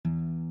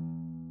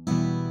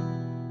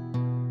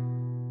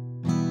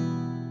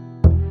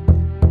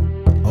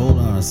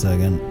a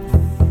second.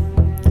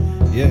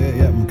 Yeah,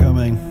 I'm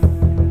coming.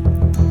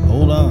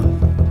 Hold on.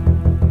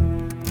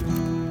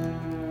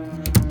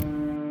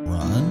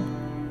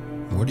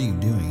 Ron? What are you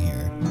doing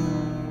here?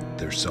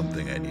 There's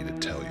something I need to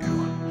tell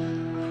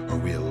you. Are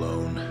we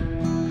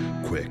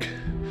alone? Quick,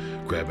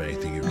 grab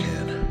anything you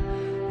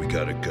can. We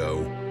gotta go.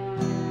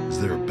 Is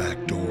there a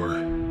back door?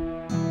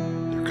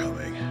 They're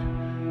coming.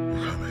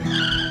 They're coming.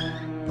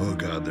 Oh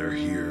God, they're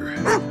here.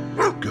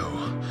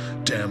 Go.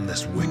 Damn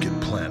this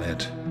wicked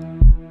planet.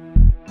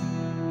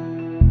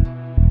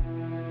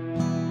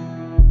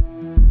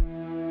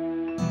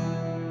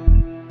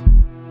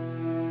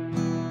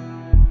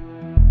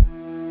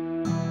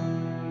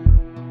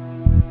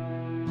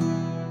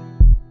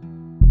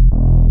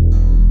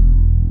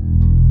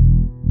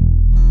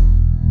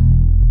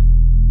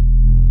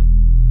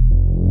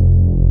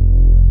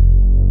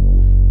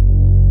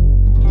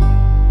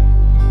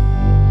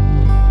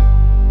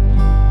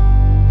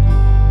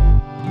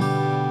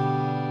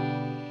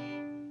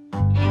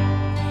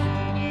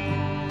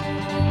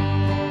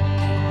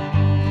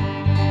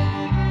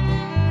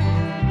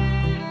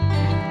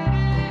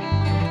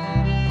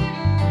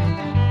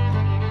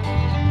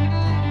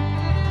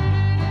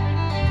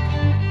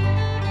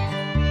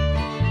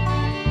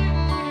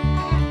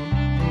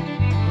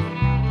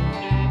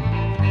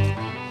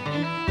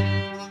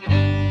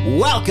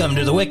 Welcome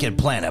to the Wicked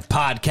Planet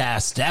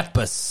Podcast,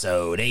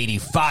 episode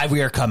 85.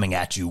 We are coming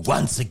at you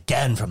once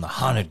again from the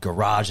haunted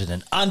garage in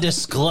an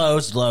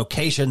undisclosed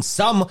location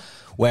somewhere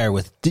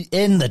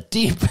in the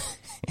deep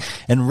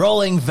and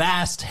rolling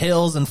vast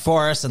hills and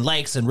forests and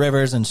lakes and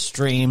rivers and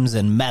streams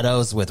and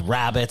meadows with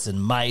rabbits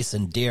and mice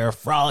and deer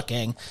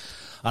frolicking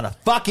on a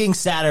fucking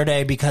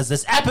Saturday because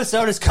this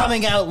episode is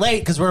coming out late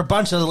because we're a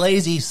bunch of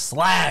lazy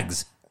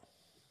slags.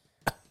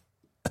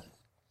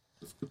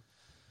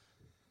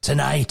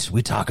 Tonight,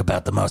 we talk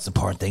about the most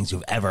important things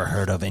you've ever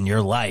heard of in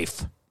your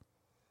life.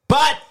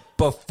 But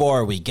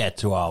before we get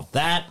to all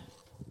that,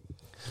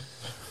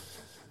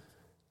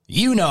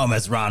 you know him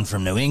as Ron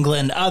from New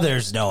England.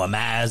 Others know him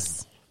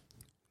as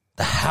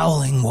the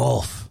Howling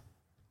Wolf.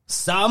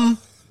 Some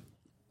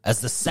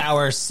as the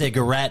sour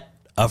cigarette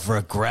of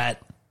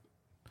regret.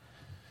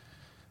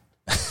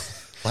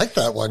 Like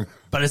that one.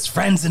 But his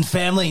friends and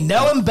family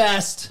know him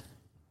best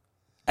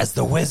as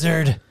the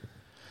Wizard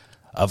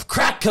of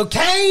Crack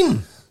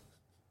Cocaine.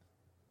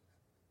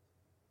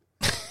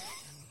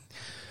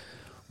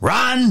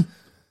 Ron,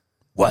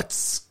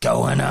 what's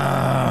going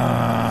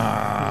on?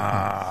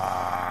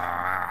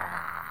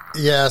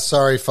 Yeah,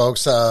 sorry,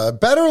 folks.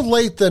 Better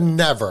late than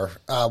never.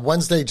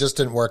 Wednesday just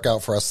didn't work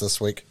out for us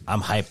this week. I'm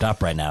hyped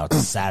up right now.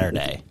 It's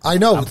Saturday. I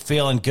know. I'm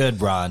feeling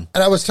good, Ron.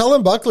 And I was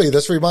telling Buckley,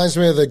 this reminds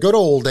me of the good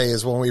old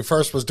days when we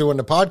first was doing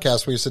the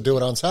podcast. We used to do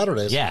it on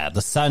Saturdays. Yeah,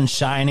 the sun's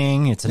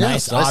shining. It's a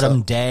nice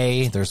autumn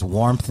day. There's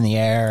warmth in the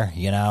air,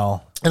 you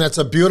know. And it's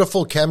a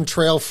beautiful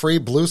chemtrail-free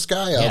blue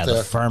sky out there. Yeah,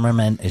 the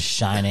firmament is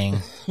shining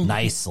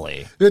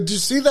nicely. Did you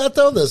see that,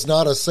 though? There's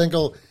not a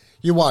single...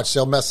 You watch.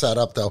 They'll mess that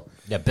up, though.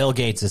 Yeah, Bill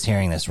Gates is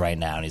hearing this right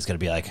now, and he's going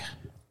to be like,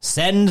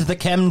 send the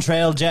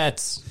chemtrail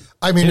jets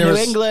to New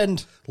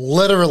England.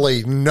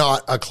 Literally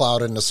not a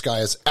cloud in the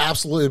sky. It's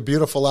absolutely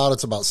beautiful out.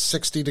 It's about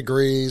 60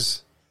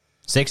 degrees.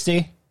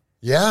 60?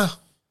 Yeah.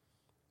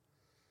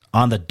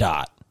 On the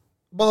dot.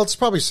 Well, it's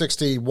probably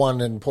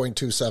 61 and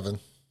 0.27.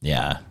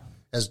 Yeah.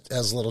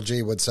 As little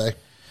G would say.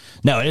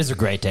 No, it is a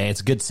great day. It's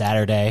a good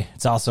Saturday.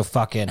 It's also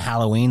fucking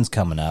Halloween's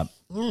coming up,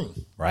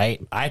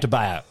 right? I have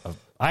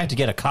to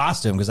get a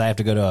costume because I have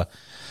to go to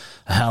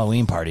a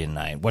Halloween party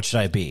tonight. What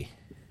should I be?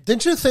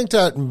 Didn't you think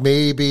that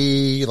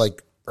maybe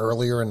like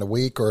earlier in the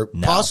week or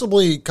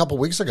possibly a couple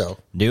weeks ago?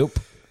 Nope.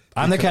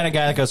 I'm the kind of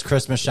guy that goes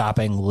Christmas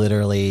shopping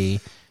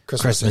literally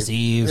Christmas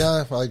Eve.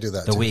 Yeah, well, I do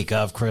that the week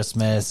of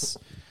Christmas.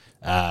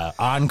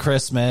 On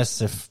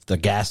Christmas, if the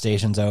gas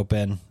station's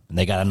open and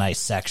they got a nice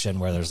section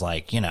where there's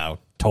like, you know,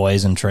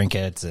 toys and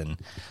trinkets and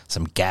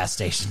some gas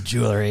station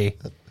jewelry.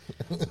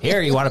 Here,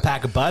 you want a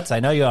pack of butts? I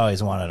know you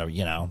always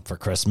wanted for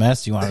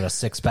Christmas, you wanted a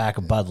 6-pack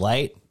of Bud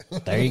Light.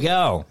 There you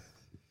go.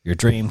 Your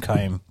dream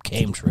came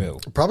true.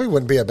 Probably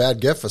wouldn't be a bad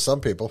gift for some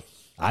people.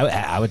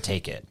 I would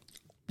take it.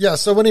 Yeah,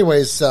 so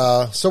anyways,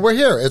 so we're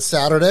here. It's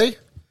Saturday.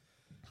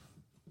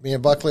 Me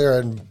and Buckley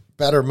are in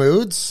better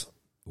moods.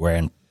 We're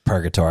in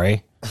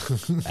purgatory,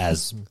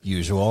 as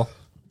usual.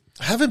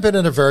 I haven't been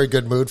in a very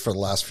good mood for the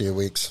last few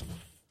weeks.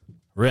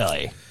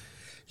 Really?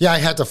 Yeah, I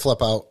had to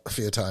flip out a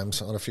few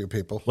times on a few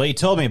people. Well, you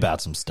told me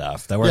about some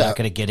stuff that we're not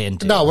going to get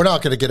into. No, we're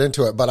not going to get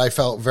into it, but I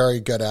felt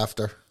very good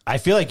after. I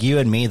feel like you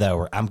and me,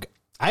 though, I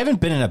haven't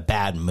been in a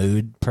bad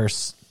mood per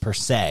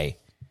se.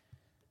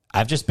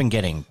 I've just been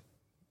getting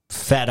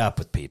fed up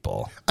with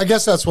people. I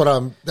guess that's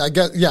what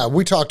yeah,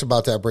 we talked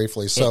about that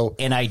briefly. So,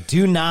 and I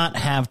do not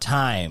have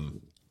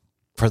time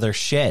for their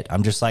shit.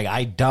 I'm just like,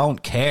 I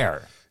don't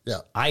care.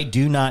 Yeah. I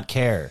do not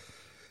care.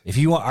 If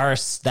you are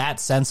that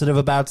sensitive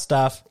about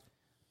stuff,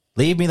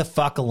 leave me the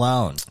fuck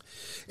alone.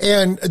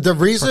 And the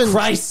reason... For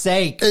Christ's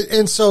sake.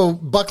 And so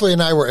Buckley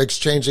and I were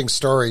exchanging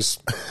stories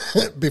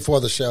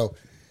before the show.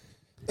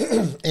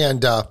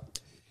 And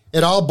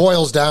it all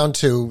boils down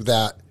to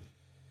that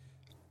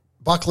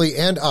Buckley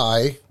and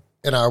I,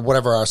 in our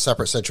whatever our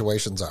separate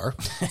situations are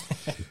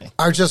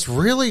just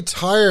really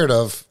tired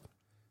of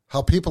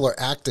how people are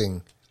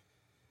acting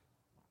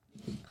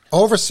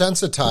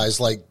oversensitized,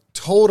 like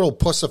total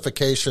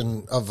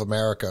pussification of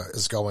America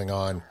is going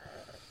on.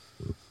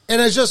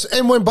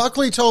 And when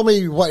Buckley told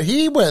me what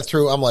he went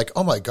through, I'm like,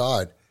 oh my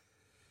God,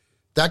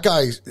 that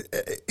guy,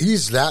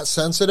 he's that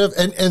sensitive.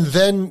 And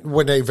then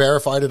when they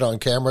verified it on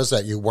cameras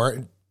that you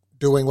weren't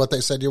doing what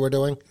they said you were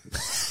doing.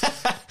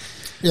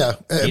 Yeah.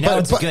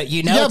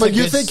 But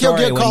you think he'll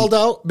get called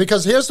out?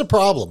 Because here's the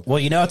problem. Well,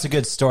 it's a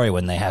good story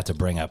when they have to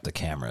bring up the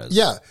cameras.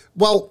 Yeah.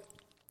 Well,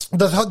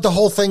 the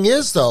whole thing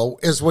is, though,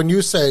 is when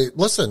you say,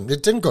 listen,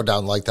 it didn't go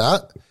down like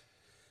that.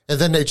 And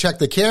then they check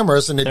the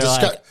cameras and they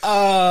discover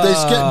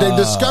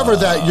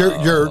that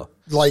you're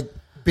like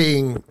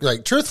being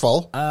like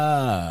truthful.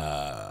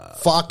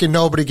 Fucking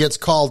nobody gets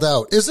called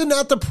out. Isn't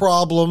that the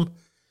problem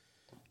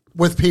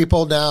with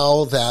people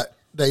now that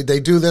they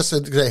do this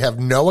and they have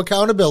no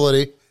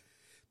accountability?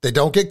 They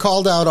don't get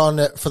called out on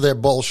it for their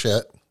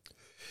bullshit.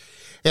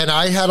 And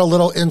I had a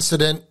little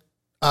incident,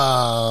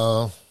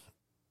 I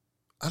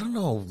don't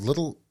know,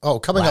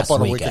 coming up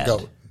on a week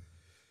ago.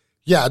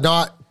 Yeah,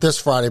 not this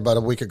Friday, but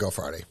a week ago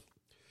Friday.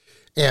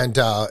 And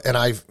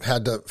I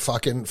had to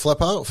fucking flip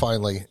out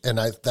finally. And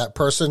that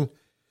person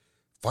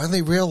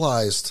finally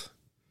realized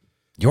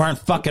you aren't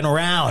fucking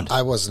around.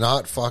 I was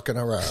not fucking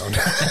around.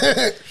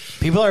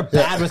 People are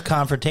bad with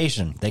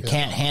confrontation. They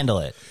can't handle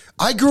it.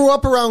 I grew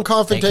up around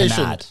confrontation. They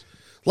cannot.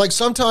 Like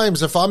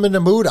sometimes if I'm in the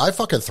mood, I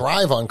fucking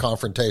thrive on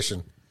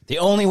confrontation. The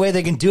only way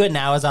they can do it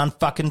now is on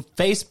fucking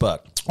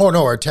Facebook. Oh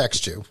no, or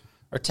text you.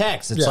 Or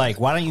text. It's like,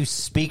 why don't you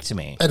speak to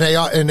me? And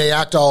they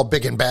act all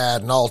big and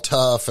bad and all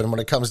tough. And when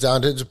it comes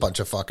down to it, it's a bunch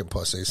of fucking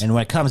pussies. And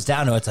when it comes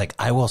down to it, it's like,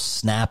 I will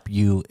snap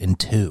you in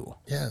two.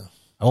 Yeah.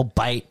 I will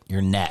bite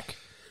your neck.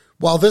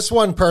 Well, this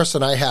one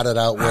person I had it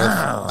out with,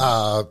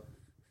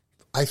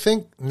 I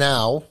think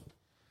now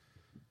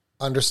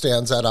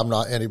understands that I'm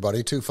not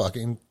anybody to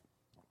fucking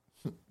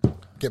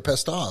get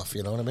pissed off.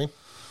 You know what I mean?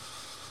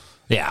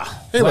 Yeah.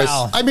 Anyways,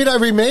 I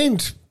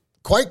remained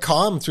quite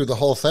calm through the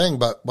whole thing,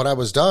 but when I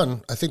was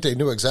done, I think they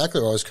knew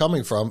exactly where I was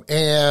coming from,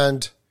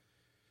 and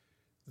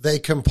they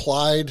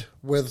complied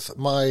with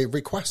my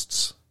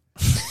requests,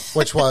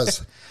 which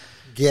was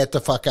get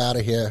the fuck out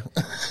of here.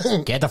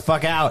 Get the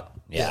fuck out.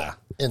 Yeah.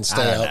 And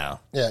stay out. Know.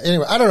 Yeah.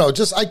 Anyway, I don't know.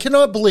 Just, I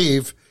cannot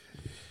believe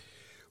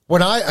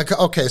when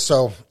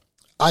so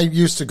I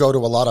used to go to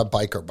a lot of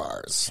biker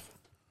bars.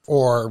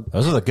 Or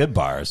those are the good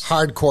bars,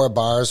 hardcore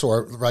bars,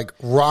 or like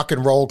rock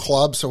and roll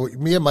clubs. So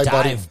me and my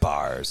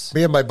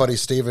buddy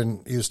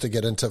Steven used to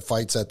get into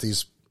fights at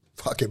these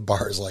fucking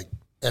bars like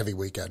every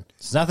weekend.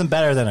 It's nothing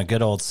better than a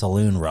good old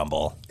saloon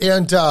rumble.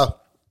 And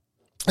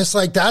it's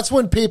like that's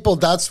when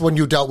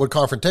you dealt with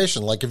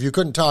confrontation. Like if you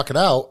couldn't talk it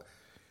out,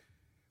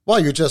 well,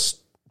 you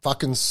just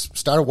fucking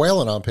started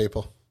wailing on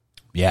people.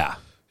 Yeah,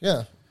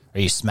 yeah.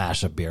 Or you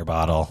smash a beer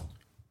bottle.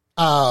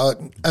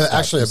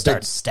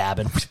 Start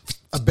stabbing.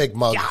 A big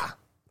mug. Yeah.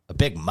 A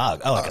big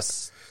mug. Oh,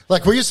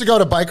 like we used to go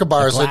to biker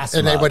bars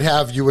and they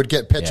would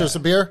get pitchers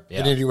of beer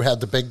and then you had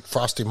the big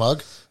frosty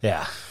mug.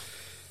 Yeah.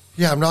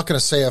 Yeah, I'm not going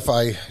to say if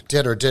I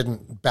did or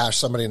didn't bash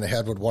somebody in the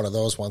head with one of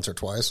those once or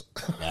twice.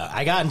 Yeah,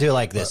 I got into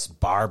like this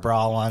bar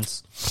brawl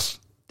once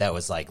that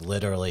was like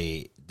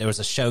literally, there was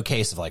a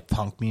showcase of like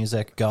punk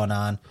music going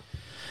on.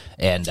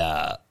 And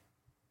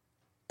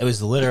it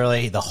was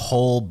literally the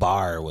whole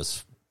bar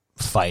was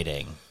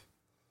fighting.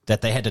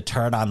 That they had to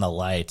turn on the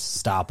lights,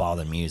 stop all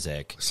the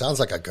music. Sounds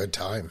like a good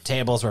time.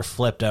 Tables were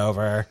flipped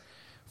over.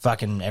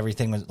 Fucking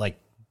everything was like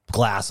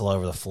glass all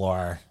over the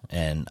floor.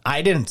 And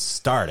I didn't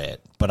start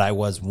it, but I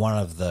was one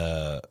of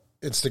the...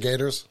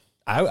 instigators?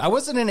 I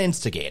wasn't an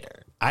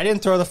instigator. I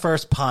didn't throw the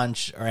first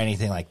punch or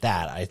anything like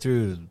that. I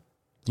threw,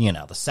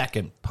 the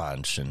second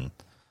punch and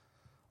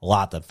a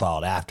lot that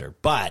followed after.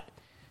 But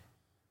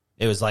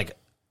it was like...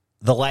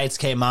 the lights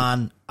came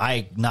on.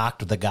 I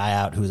knocked the guy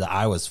out who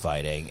I was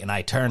fighting, and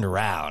I turned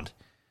around,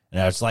 and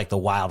it was like the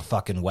Wild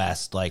Fucking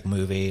West like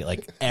movie.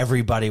 Like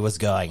everybody was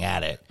going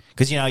at it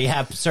because you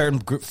have certain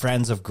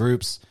friends of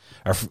groups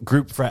or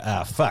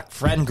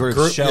friend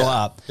groups show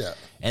up, and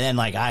then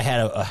like I had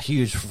a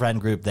huge friend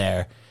group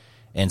there,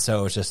 and so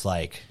it was just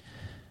like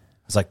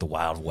the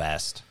Wild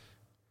West.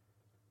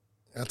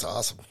 That's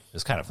awesome. It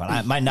was kind of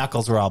fun. My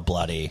knuckles were all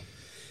bloody.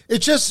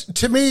 It just,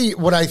 to me,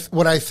 when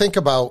I think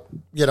about,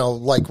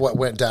 like what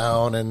went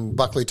down, and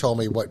Buckley told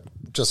me what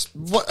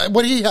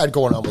he had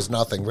going on was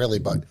nothing really,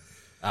 but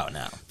oh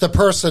no, the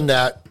person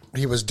that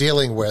he was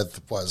dealing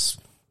with was,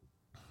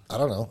 I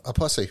don't know, a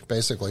pussy,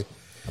 basically.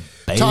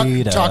 Talked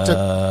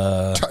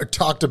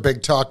a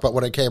big talk, but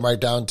when it came right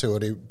down to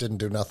it, he didn't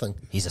do nothing.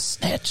 He's a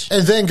snitch.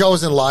 And then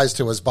goes and lies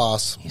to his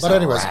boss. But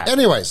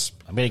anyways.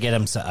 I'm going to get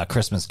him a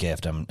Christmas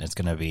gift. It's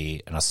going to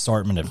be an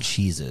assortment of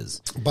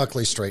cheeses.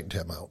 Buckley straightened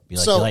him out. You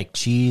like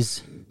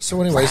cheese?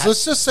 So anyways,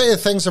 let's just say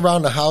things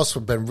around the house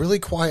have been really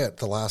quiet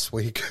the last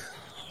week.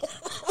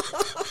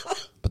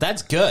 But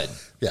that's good.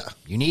 Yeah.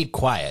 You need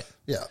quiet.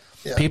 Yeah.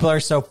 People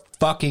are so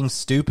fucking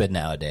stupid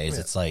nowadays.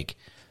 Yeah. It's like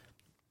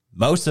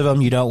Most of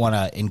them you don't want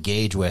to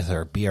engage with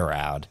or be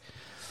around.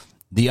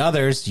 The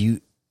others,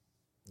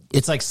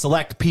 it's like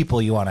select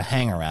people you want to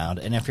hang around.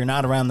 And if you're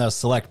not around those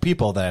select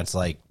people, then it's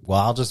like, well,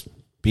 I'll just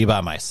be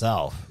by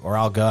myself, or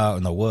I'll go out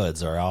in the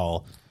woods, or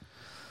I'll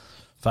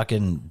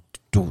fucking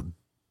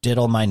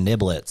diddle my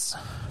niblets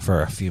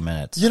for a few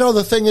minutes. You know,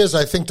 the thing is,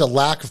 I think the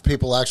lack of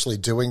people actually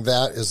doing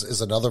that is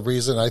another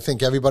reason. I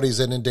think everybody's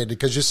inundated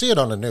because you see it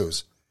on the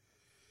news.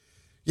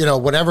 You know,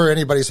 whenever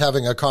anybody's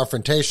having a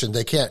confrontation,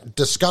 they can't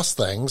discuss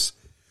things,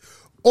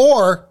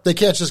 or they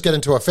can't just get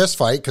into a fist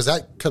fight because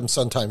that can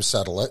sometimes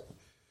settle it.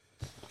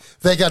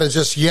 They got to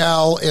just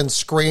yell and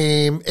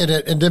scream.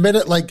 And the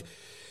minute, like,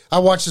 I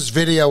watched this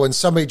video and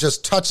somebody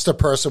just touched a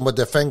person with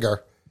their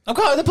finger. I'm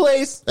calling the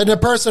police. And the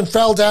person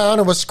fell down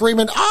and was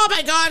screaming, "Oh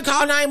my God,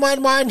 call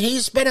 911.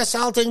 He's been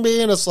assaulting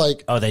me." And it's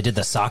like, oh, they did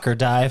the soccer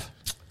dive?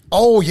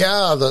 Oh,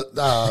 yeah.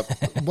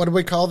 What do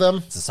we call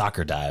them? It's a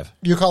soccer dive.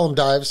 You call them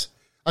dives?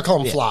 I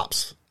call them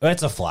flops.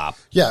 It's a flop.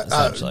 Yeah.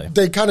 Essentially.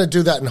 They kind of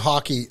do that in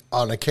hockey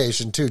on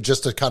occasion, too,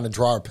 just to kind of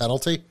draw a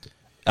penalty.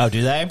 Oh,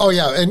 do they? Oh,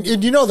 yeah. And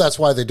you know that's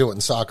why they do it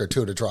in soccer,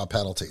 too, to draw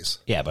penalties.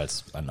 Yeah, but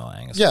it's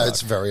annoying.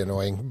 It's very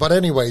annoying. But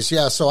anyways,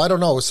 yeah, so I don't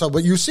know. So,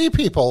 but you see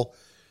people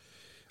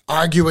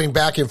arguing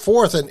back and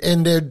forth,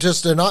 and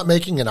they're not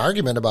making an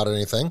argument about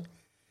anything.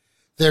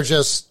 They're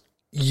just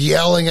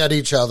yelling at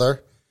each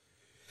other.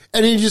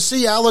 And then you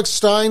see Alex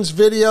Stein's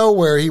video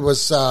where he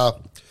was,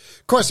 of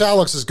course,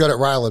 Alex is good at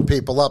riling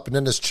people up, and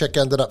then this chick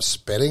ended up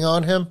spitting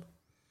on him.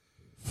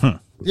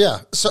 Yeah,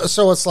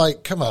 so it's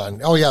like, come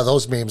on. Oh, yeah,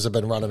 those memes have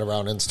been running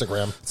around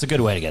Instagram. It's a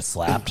good way to get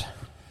slapped.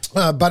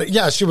 But,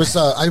 yeah, she was,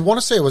 I want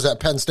to say it was at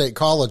Penn State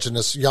College, and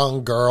this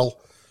young girl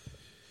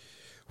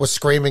was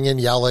screaming and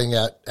yelling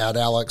at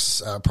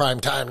Alex,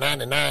 Primetime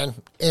 99,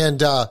 and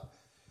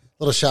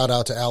little shout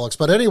out to Alex.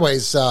 But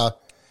anyways,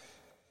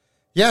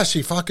 yeah,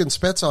 she fucking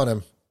spits on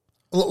him.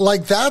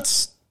 Like,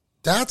 that's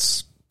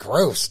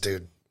gross,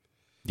 dude.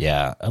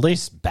 Yeah, at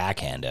least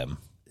backhand him.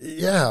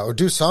 Yeah, or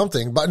do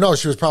something. But no,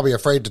 she was probably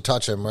afraid to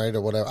touch him, right,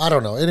 or whatever. I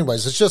don't know.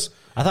 Anyways, it's just...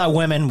 I thought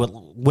women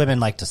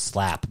like to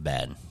slap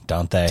men,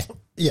 don't they?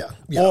 Yeah.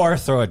 Or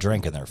throw a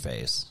drink in their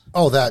face.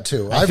 Oh, that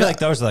too. I feel like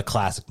those are the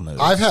classic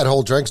moves. I've had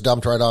whole drinks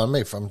dumped right on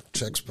me from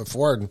chicks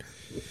before, and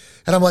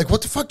I'm like,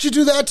 what the fuck did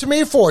you do that to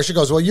me for? She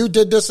goes, well, you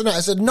did this and that. I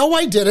said, no,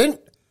 I didn't.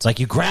 It's like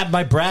you grabbed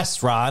my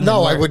breast, Ron.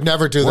 No, I would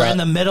never do that. We're in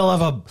the middle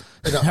of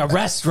a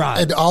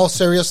restaurant. In all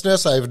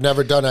seriousness, I've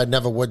never done. I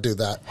never would do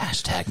that.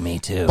 Hashtag me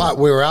too. But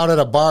we were out at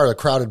a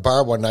crowded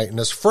bar one night, and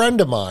this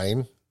friend of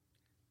mine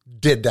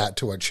did that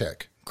to a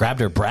chick.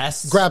 Grabbed her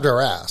breasts? Grabbed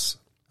her ass.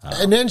 Oh.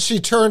 And then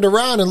she turned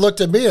around and looked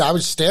at me, and I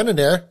was standing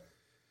there. And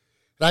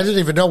I didn't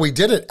even know we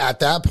did it at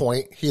that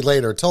point. He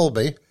later told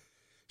me.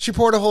 She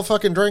poured a whole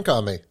fucking drink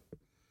on me.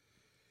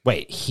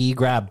 Wait, he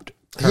grabbed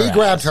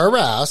grabbed her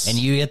ass. And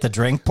you get the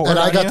drink poured on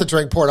you? And I got the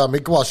drink poured on me.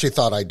 Well, she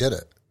thought I did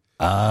it.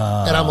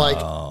 Oh. And I'm like,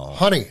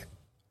 honey,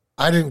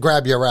 I didn't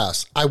grab your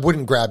ass. I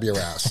wouldn't grab your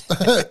ass.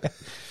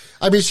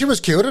 I mean, she was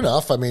cute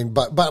enough. I mean,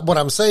 but what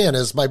I'm saying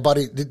is my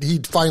buddy, he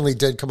finally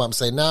did come up and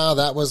say, nah,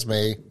 that was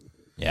me.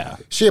 Yeah.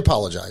 She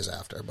apologized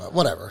after, but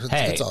whatever.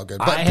 It's all good.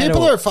 But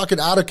people are fucking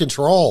out of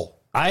control.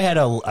 I had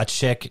a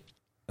chick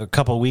a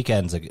couple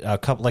weekends ago,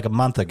 like a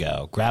month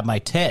ago, grab my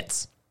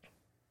tits.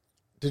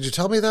 Did you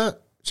tell me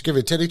that? She give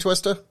you a titty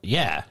twister?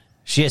 Yeah.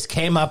 She just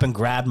came up and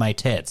grabbed my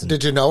tits.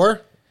 Did you know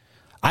her?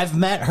 I've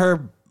met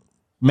her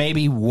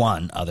maybe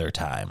one other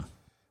time.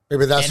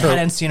 Maybe that's and her. I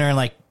hadn't seen her in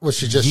like was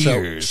she just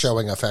years.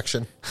 Showing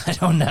affection? I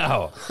don't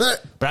know.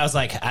 But I was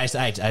like, I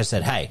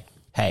said,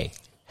 hey,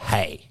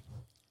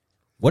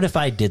 what if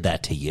I did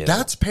that to you?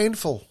 That's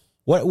painful.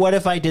 What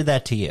if I did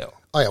that to you?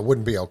 Oh, yeah, it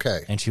wouldn't be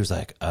okay. And she was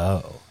like,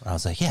 oh. I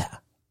was like, yeah.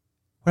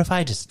 What if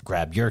I just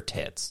grabbed your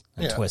tits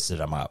and twisted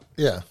them up?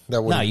 Yeah.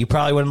 That wouldn't. No, you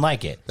probably wouldn't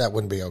like it. That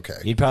wouldn't be okay.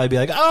 You'd probably be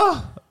like,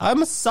 oh,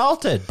 I'm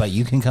assaulted. But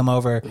you can come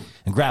over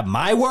and grab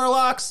my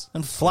warlocks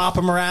and flop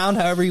them around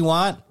however you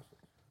want.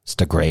 It's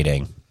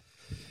degrading.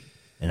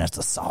 And that's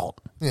assault.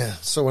 Yeah.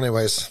 So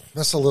anyways,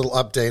 that's a little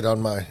update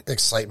on my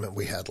excitement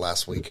we had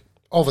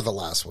over the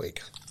last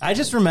week. I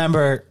just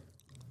remember,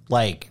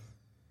 like,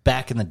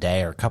 back in the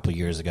day or a couple of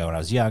years ago when I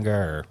was younger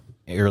or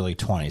early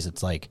 20s,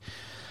 it's like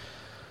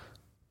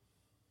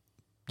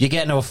you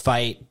get into a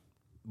fight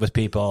with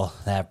people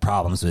that have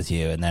problems with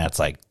you, and then it's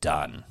like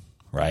done,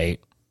 right?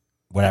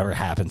 Whatever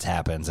happens,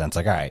 happens. And it's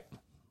like, all right,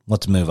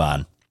 let's move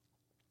on.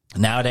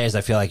 Nowadays,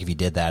 I feel like if you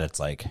did that, it's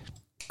like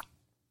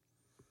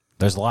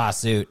there's a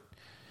lawsuit.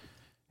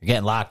 You're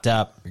getting locked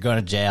up. You're going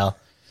to jail.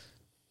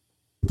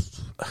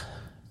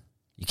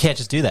 You can't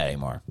just do that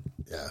anymore.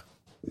 Yeah.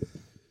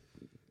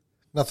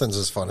 Nothing's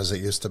as fun as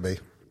it used to be.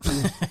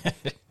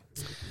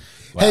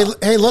 Wow.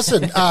 Hey,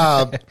 listen,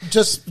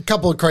 just a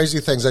couple of crazy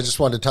things I just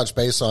wanted to touch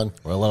base on.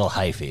 We're a little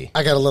hyphy.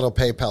 I got a little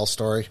PayPal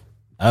story.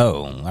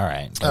 Oh, all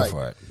right. Go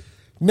for it.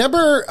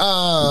 Remember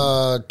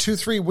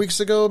 2-3 weeks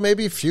ago,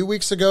 maybe a few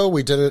weeks ago,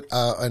 we did it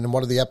in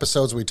one of the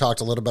episodes. We talked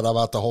a little bit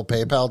about the whole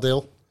PayPal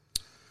deal.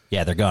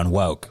 Yeah, they're going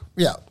woke.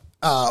 Yeah.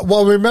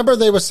 Well, remember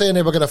they were saying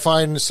they were going to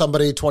fine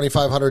somebody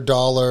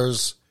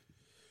 $2,500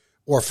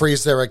 or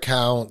freeze their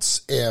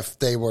accounts if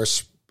they were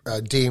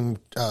deemed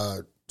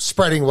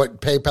spreading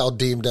what PayPal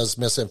deemed as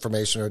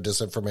misinformation or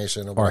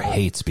disinformation or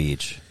hate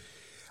speech.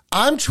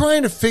 I'm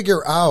trying to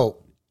figure out,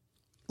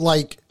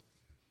 like,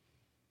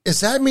 does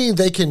that mean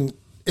they can,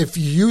 if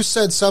you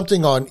said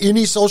something on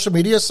any social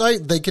media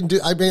site, they can do,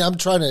 I mean, I'm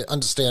trying to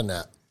understand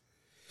that.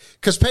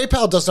 Because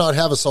PayPal does not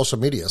have a social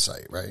media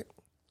site, right?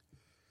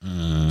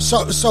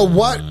 So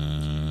what?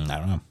 I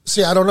don't know.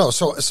 See, I don't know.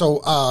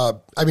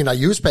 I mean, I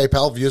use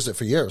PayPal. I've used it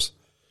for years.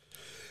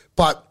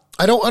 But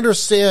I don't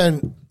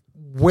understand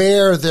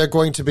where they're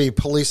going to be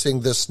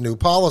policing this new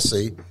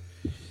policy.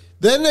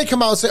 Then they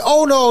come out and say,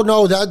 oh,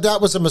 no,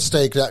 that was a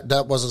mistake.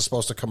 That wasn't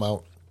supposed to come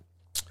out.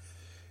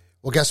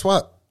 Well, guess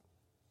what?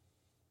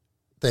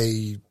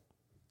 They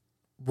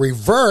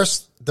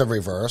reversed the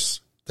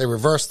reverse. They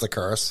reversed the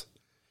curse.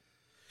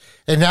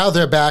 And now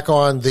they're back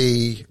on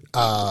the,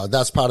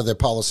 that's part of their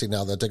policy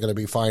now, that they're going to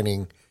be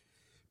fining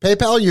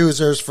PayPal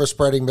users for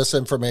spreading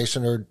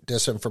misinformation or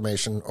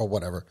disinformation or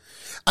whatever.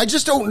 I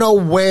just don't know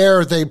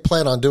where they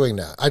plan on doing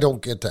that. I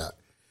don't get that.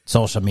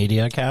 Social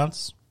media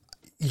accounts?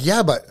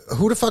 Yeah, but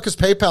who the fuck is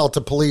PayPal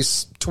to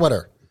police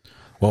Twitter?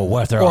 Well,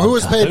 what if they're Or all who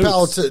is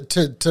cahoots?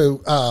 PayPal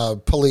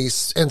to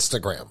police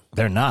Instagram?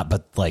 They're not,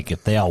 but like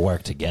if they all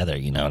work together,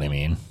 you know what I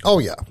mean? Oh,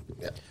 yeah.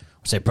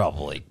 Which they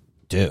probably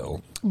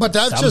do. But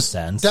that's Some just,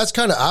 sense. that's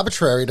kind of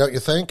arbitrary, don't you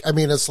think? I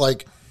mean, it's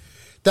like,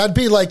 that'd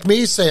be like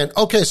me saying,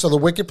 okay, so the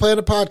Wicked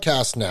Planet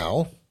podcast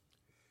now,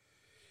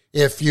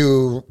 if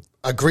you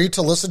agree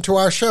to listen to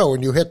our show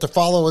and you hit the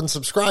follow and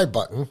subscribe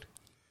button,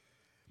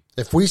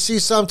 if we see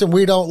something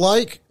we don't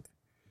like,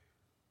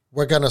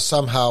 we're going to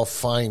somehow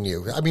fine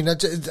you. I mean,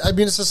 it's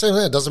the same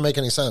thing. It doesn't make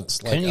any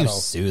sense. Like, Couldn't you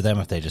sue them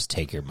if they just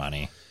take your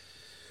money?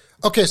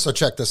 Okay, so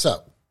check this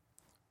out.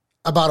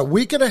 About a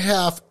week and a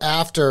half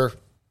after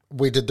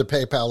we did the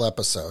PayPal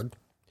episode,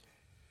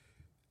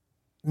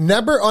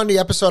 remember on the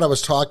episode I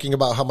was talking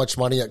about how much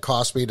money it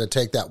cost me to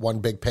take that one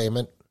big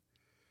payment?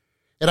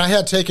 And I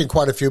had taken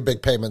quite a few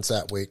big payments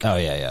that week. Oh,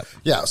 yeah.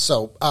 Yeah,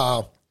 so,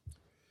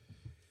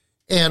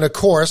 and of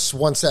course,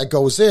 once that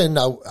goes in,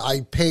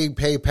 I pay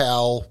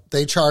PayPal.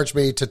 They charge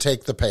me to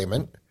take the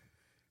payment,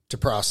 to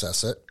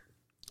process it.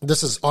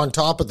 This is on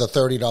top of the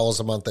 $30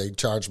 a month they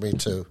charge me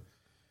to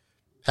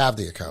have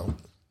the account.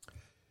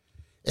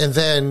 And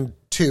then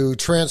to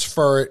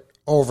transfer it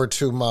over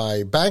to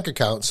my bank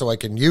account so I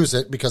can use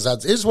it, because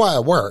that is why I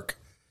work.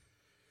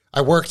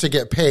 I work to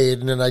get paid,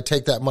 and then I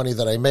take that money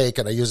that I make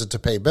and I use it to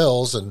pay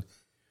bills. And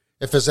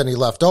if there's any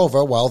left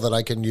over, well, then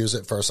I can use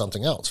it for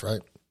something else,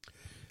 right?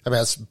 I mean,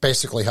 that's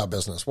basically how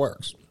business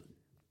works.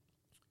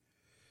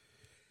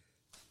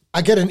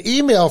 I get an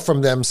email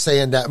from them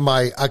saying that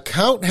my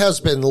account has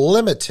been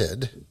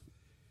limited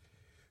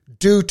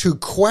due to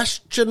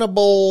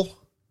questionable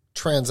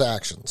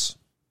transactions.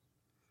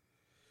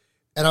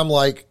 And I'm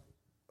like,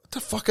 what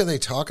the fuck are they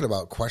talking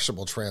about,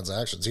 questionable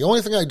transactions? The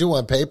only thing I do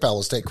on PayPal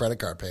is take credit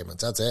card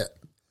payments. That's it.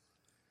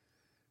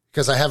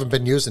 Because I haven't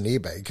been using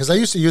eBay. Because I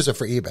used to use it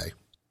for eBay.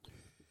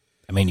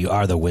 I mean, you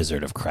are the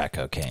wizard of crack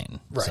cocaine.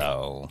 Right.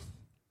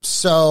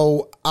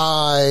 So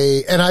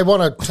I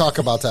want to talk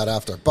about that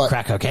after. But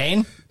crack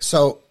cocaine?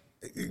 So,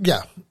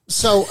 yeah.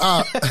 So,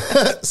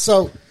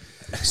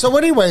 so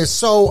anyways,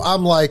 so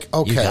I'm like,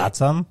 okay. You got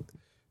some?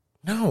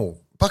 No,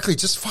 Buckley,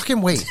 just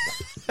fucking wait.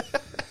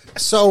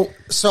 So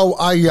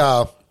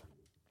I,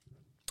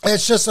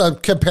 it's just a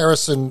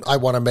comparison I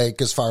want to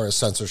make as far as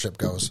censorship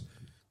goes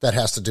that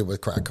has to do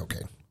with crack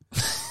cocaine.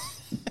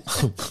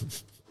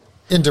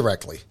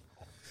 Indirectly.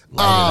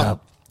 Light it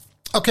up.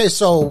 Okay,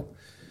 so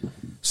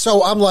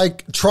I'm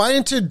like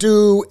trying to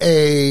do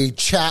a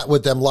chat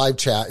with them, live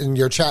chat, and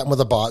you're chatting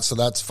with a bot, so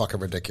that's fucking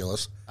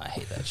ridiculous. I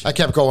hate that shit. I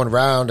kept going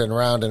round and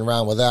round and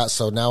round with that,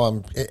 so now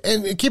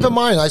and keep in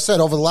mind, I said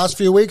over the last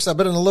few weeks, I've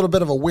been in a little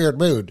bit of a weird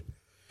mood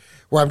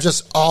where I'm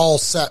just all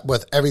set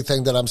with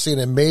everything that I'm seeing,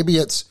 and maybe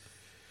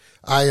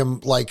I am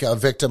like a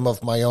victim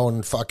of my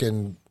own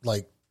fucking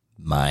like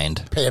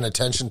mind paying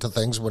attention to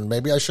things when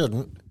maybe I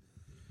shouldn't.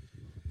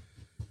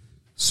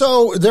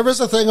 So there is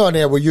a thing on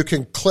there where you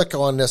can click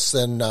on this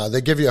and they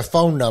give you a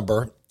phone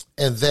number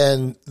and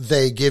then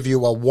they give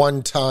you a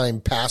one-time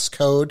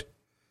passcode.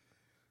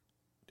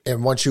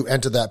 And once you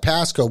enter that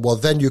passcode, well,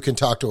 then you can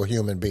talk to a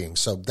human being.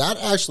 So that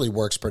actually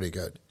works pretty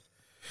good.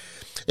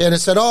 And it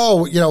said,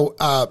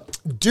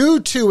 due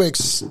to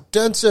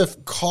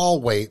extensive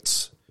call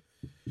waits,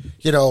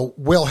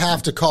 we'll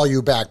have to call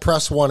you back.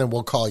 Press 1 and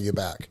we'll call you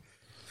back.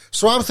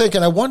 So I'm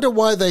thinking, I wonder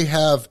why they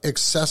have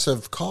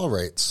excessive call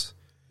rates.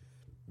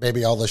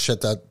 Maybe all the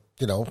shit that,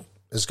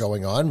 is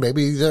going on.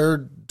 Maybe they're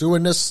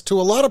doing this to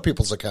a lot of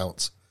people's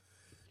accounts.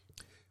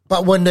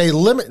 But when they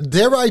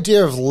their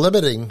idea of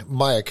limiting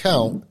my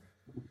account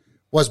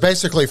was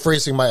basically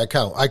freezing my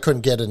account. I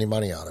couldn't get any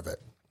money out of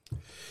it.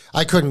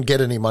 I couldn't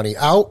get any money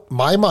out.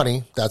 My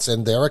money that's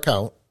in their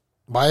account,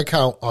 my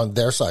account on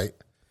their site,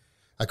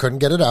 I couldn't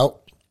get it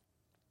out.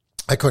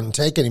 I couldn't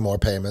take any more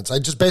payments. I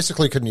just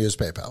basically couldn't use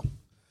PayPal.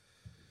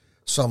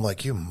 So I'm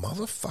like, you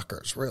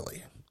motherfuckers,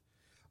 really?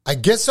 I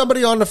get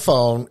somebody on the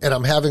phone and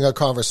I'm having a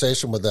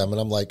conversation with them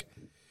and I'm like,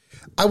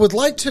 I would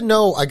like to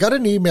know, I got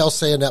an email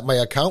saying that my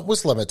account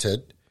was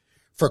limited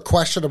for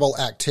questionable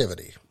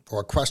activity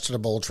or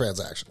questionable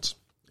transactions.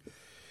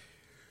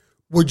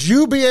 Would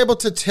you be able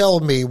to tell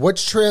me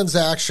which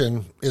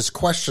transaction is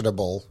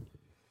questionable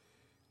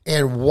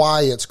and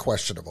why it's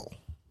questionable?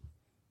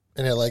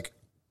 And they're like,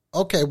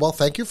 okay, well,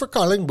 thank you for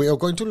calling. We are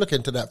going to look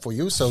into that for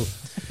you. So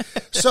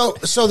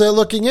they're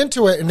looking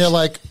into it, and they're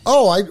like,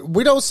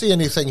 we don't see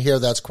anything here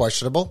that's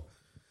questionable.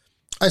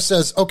 I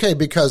says, okay,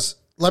 because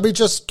let me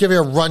just give you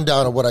a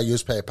rundown of what I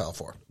use PayPal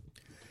for.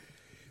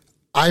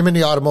 I'm in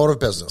the automotive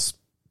business,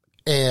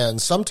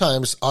 and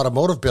sometimes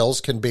automotive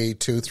bills can be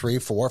 $2,000,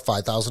 $3,000,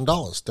 $4,000,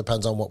 $5,000.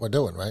 Depends on what we're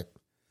doing, right?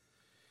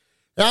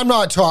 And I'm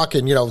not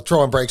talking,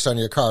 throwing brakes on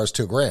your car is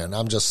 $2,000.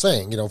 I'm just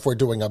saying, if we're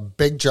doing a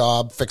big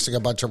job, fixing a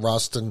bunch of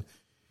rust and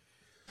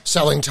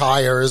selling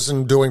tires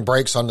and doing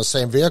brakes on the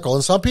same vehicle,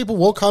 and some people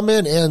will come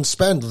in and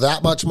spend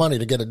that much money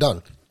to get it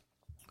done.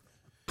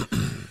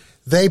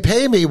 They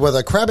pay me with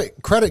a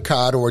credit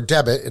card or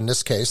debit. In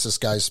this case, this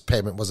guy's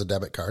payment was a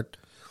debit card.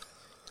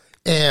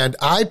 And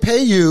I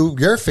pay you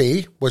your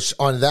fee, which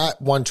on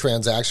that one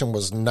transaction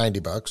was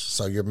 $90.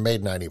 So you're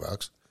made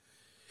 $90.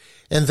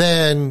 And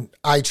then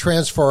I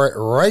transfer it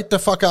right the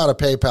fuck out of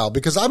PayPal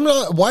because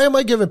why am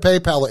I giving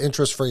PayPal an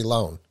interest-free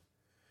loan?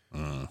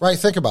 Right?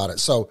 Think about it.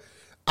 So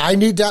I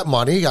need that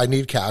money. I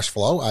need cash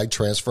flow. I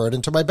transfer it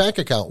into my bank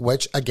account,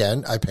 which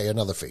again, I pay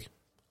another fee.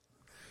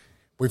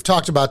 We've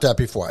talked about that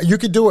before. You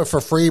could do it for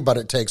free, but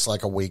it takes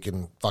like a week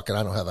and fucking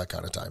I don't have that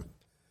kind of time.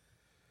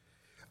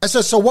 I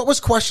said, so what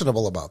was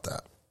questionable about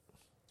that?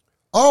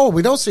 Oh,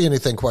 we don't see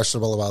anything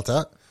questionable about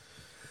that.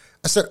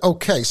 I said,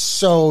 okay,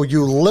 so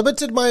you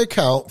limited my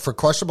account for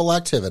questionable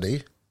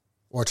activity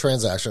or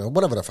transaction or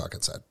whatever the fuck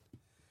it said.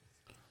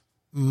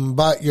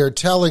 But you're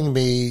telling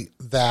me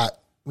that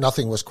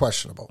nothing was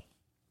questionable.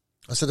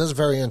 I said, that's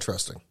very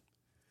interesting.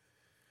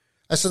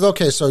 I said,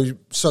 okay, so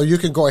you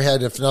can go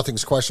ahead. If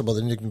nothing's questionable,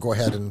 then you can go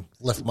ahead and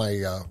lift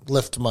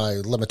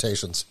my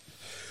limitations.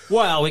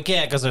 Well, we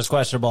can't because there's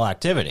questionable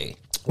activity.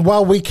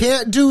 Well, we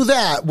can't do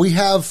that. We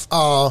have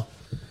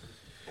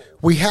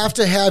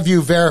to have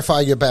you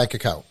verify your bank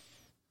account.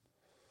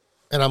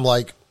 And I'm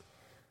like,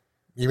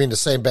 you mean the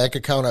same bank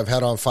account I've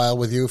had on file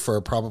with you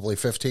for probably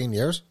 15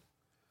 years?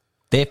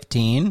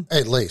 15?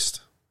 At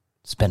least.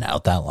 It's been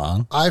out that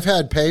long? I've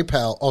had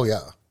PayPal. Oh, yeah.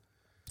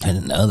 I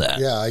didn't know that.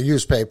 Yeah, I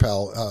use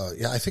PayPal.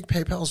 I think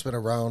PayPal's been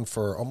around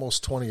for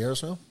almost 20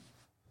 years now.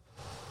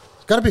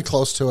 It's got to be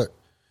close to it.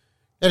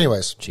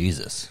 Anyways.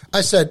 Jesus.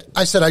 I said,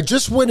 I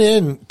just went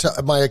in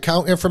to my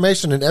account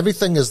information and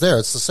everything is there.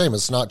 It's the same.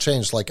 It's not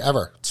changed like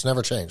ever. It's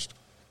never changed.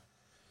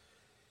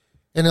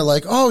 And they're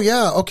like, oh,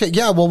 yeah, okay,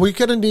 yeah, well, we're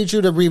going to need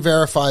you to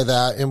re-verify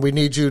that, and we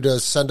need you to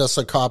send us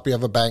a copy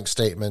of a bank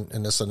statement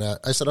and this and that.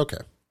 I said, okay.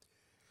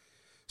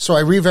 So I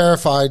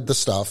re-verified the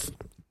stuff,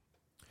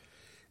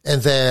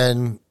 and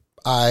then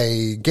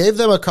I gave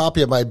them a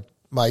copy of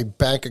my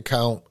bank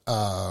account,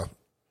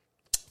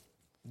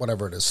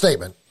 whatever it is,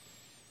 statement,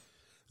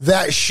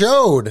 that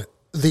showed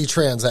the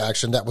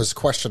transaction that was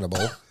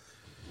questionable,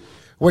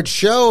 which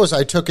shows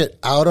I took it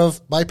out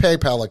of my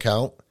PayPal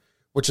account,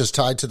 which is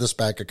tied to this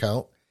bank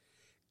account,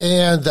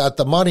 and that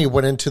the money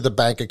went into the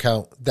bank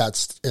account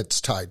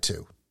it's tied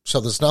to. So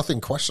there's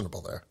nothing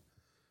questionable there.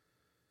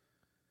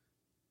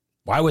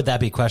 Why would that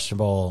be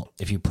questionable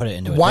if you put it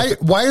into Why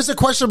is it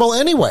questionable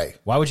anyway?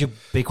 Why would you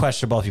be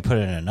questionable if you put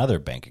it in another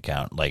bank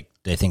account? Like,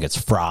 they think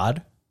it's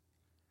fraud?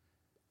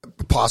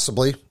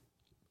 Possibly.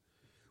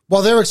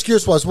 Well, their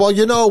excuse was, well,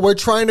 we're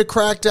trying to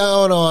crack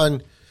down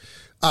on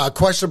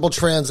questionable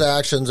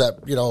transactions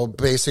at,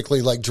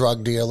 basically like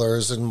drug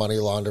dealers and money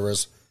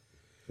launderers.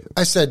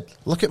 I said,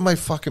 look at my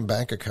fucking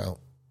bank account.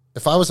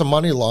 If I was a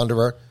money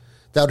launderer,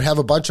 that would have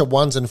a bunch of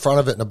ones in front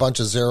of it and a bunch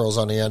of zeros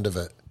on the end of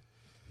it.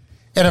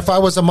 And if I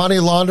was a money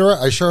launderer,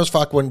 I sure as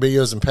fuck wouldn't be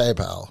using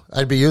PayPal.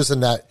 I'd be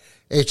using that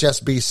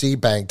HSBC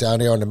bank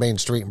down here on the main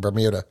street in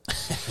Bermuda.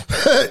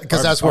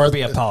 Because that's where... Or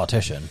be a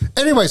politician.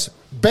 Anyways,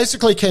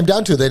 basically came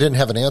down to they didn't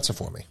have an answer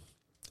for me.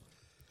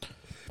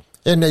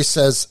 And they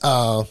says,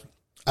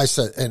 I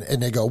said,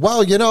 and they go,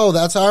 well,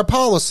 that's our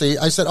policy.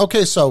 I said,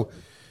 okay, so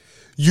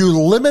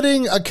you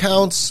limiting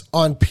accounts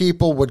on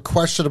people with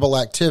questionable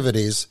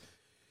activities,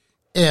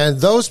 and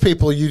those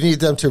people, you need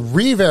them to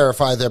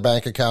re-verify their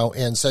bank account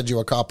and send you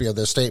a copy of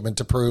their statement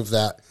to prove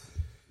that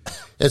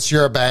it's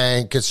your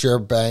bank,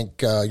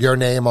 your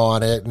name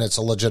on it, and it's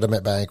a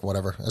legitimate bank,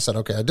 whatever. I said,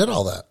 okay, I did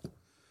all that.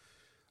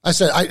 I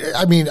said,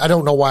 I mean, I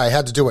don't know why I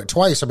had to do it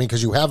twice. I mean,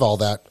 because you have all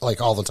that, like,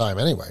 all the time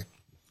anyway.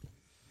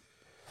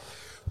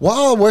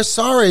 Well, we're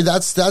sorry.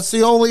 That's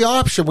the only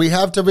option. We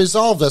have to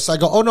resolve this. I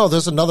go, oh, no,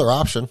 there's another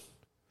option.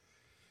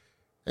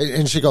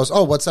 And she goes,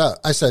 oh, what's that?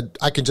 I said,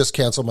 I can just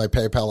cancel my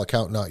PayPal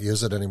account and not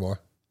use it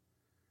anymore.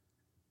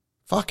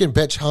 Fucking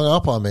bitch hung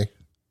up on me.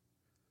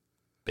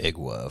 Big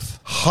woof.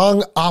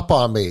 Hung up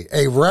on me.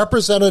 A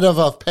representative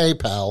of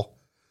PayPal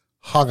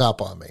hung up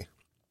on me.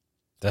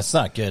 That's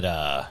not good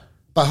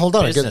but hold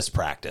on, business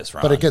practice,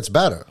 Ron. But it gets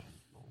better.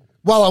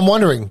 Well, I'm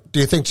wondering,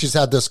 do you think she's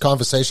had this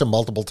conversation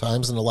multiple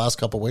times in the last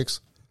couple of weeks?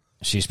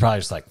 She's probably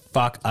just like,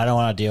 fuck, I don't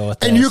want to deal with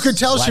this. And you could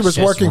tell she was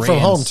working from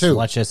home, too.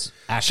 Let's just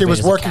activate She was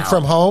his working account.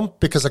 from home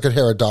because I could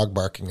hear a dog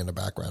barking in the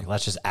background.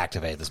 Let's just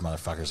activate this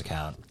motherfucker's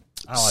account.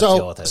 I don't want to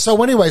deal with it.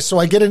 So anyway, so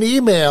I get an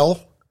email a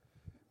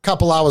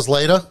couple hours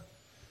later.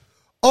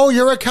 Oh,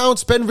 your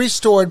account's been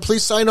restored.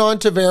 Please sign on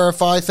to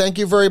verify. Thank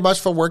you very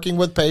much for working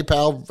with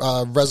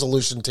PayPal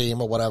resolution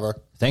team or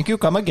whatever. Thank you.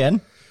 Come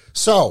again.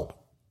 So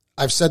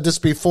I've said this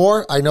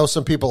before. I know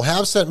some people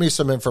have sent me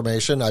some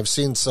information. I've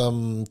seen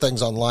some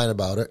things online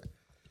about it.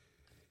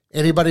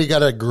 Anybody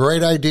got a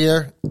great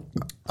idea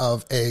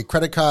of a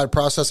credit card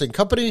processing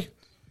company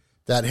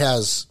that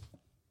has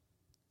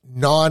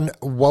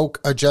non-woke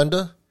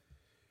agenda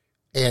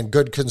and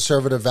good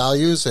conservative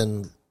values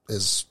and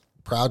is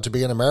proud to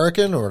be an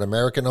American or an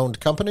American-owned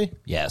company?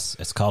 Yes.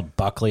 It's called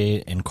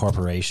Buckley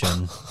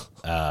Incorporation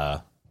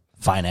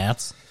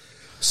Finance.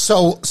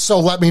 So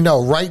let me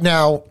know right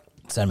now.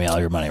 Send me all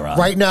your money, Ron.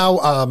 Right now,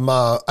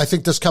 I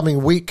think this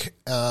coming week,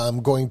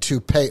 I'm going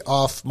to pay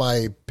off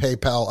my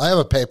PayPal. I have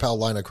a PayPal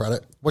line of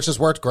credit, which has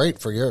worked great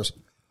for years.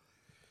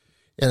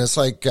 And it's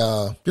like,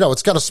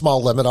 it's got a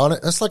small limit on it.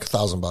 It's like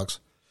 $1,000.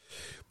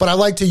 But I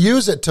like to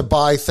use it to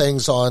buy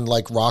things on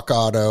like Rock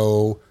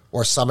Auto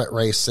or Summit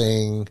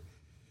Racing,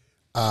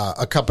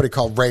 a company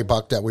called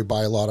Raybuck that we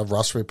buy a lot of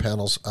rust repair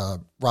panels.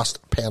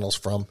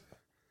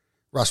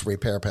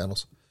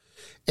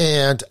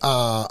 And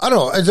I don't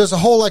know. There's a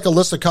whole like a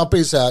list of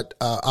companies that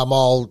I'm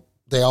all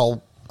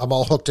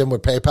hooked in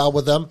with PayPal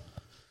with them.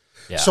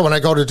 Yeah. So when I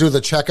go to do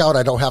the checkout,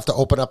 I don't have to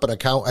open up an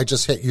account. I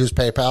just hit use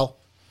PayPal,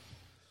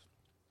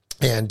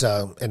 and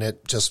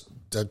it just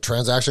the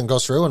transaction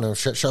goes through and the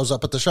shit shows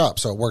up at the shop.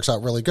 So it works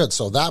out really good.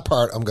 So that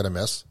part I'm gonna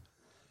miss.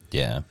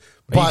 Yeah.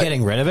 Are you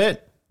getting rid of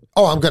it?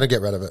 Oh, I'm gonna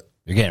get rid of it.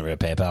 You're getting rid of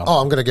PayPal? Oh,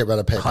 I'm gonna get rid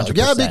of PayPal. 100%.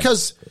 Yeah,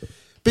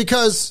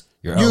 because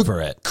You're you over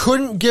it.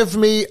 couldn't give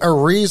me a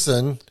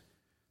reason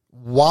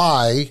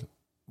why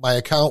my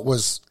account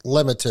was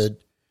limited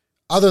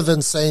other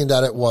than saying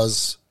that it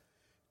was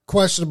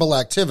questionable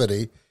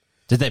activity.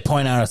 Did they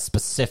point out a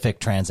specific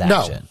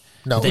transaction?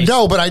 No,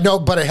 but I know,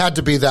 but it had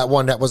to be that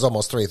one that was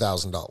almost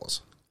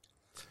 $3,000.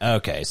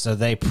 Okay, so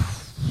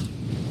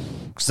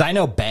because I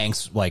know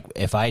banks, like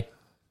if I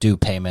do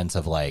payments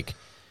of like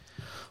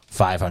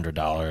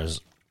 $500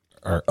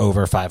 or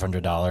over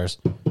 $500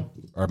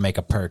 or make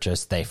a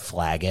purchase, they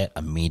flag it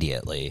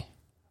immediately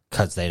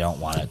because they don't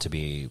want it to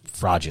be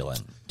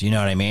fraudulent. Do you know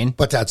what I mean?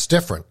 But that's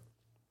different.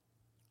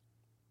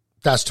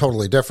 That's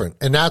totally different.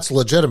 And that's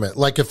legitimate.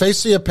 Like if they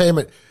see a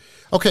payment,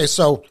 okay,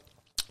 so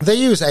they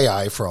use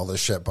AI for all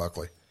this shit,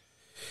 Buckley.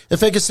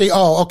 If they can see,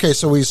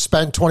 so we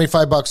spent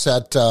 $25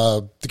 at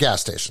the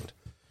gas station.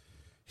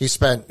 He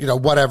spent,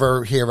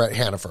 whatever here at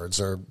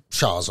Hannaford's or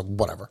Shaw's or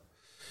whatever.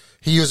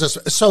 He uses,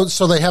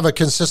 so they have a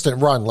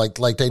consistent run, like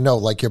they know,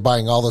 like you're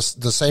buying all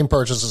the same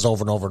purchases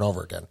over and over and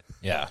over again.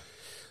 Yeah.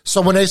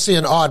 So when they see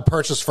an odd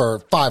purchase for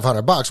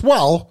 $500,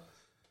 well,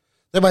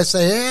 they might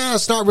say,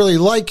 it's not really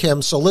like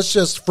him, so let's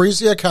just freeze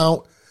the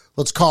account.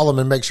 Let's call him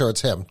and make sure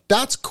it's him.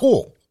 That's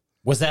cool.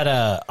 Was that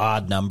a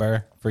odd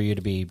number for you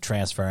to be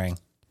transferring?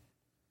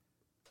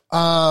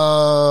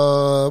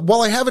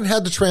 Well, I haven't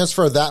had to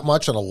transfer that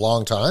much in a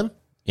long time.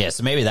 Yeah,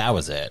 so maybe that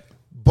was it.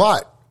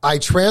 But I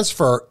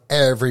transfer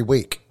every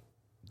week.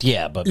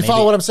 Yeah, but you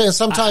follow what I'm saying?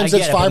 Sometimes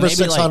it's $500 or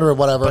 $600 or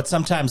whatever. But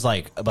sometimes,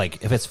 like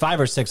if it's $500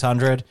 or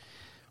 $600,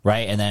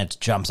 right, and then it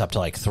jumps up to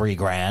like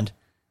 $3,000,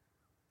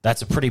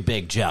 that's a pretty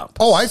big jump.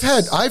 Oh,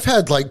 I've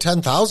had like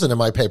 10,000 in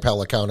my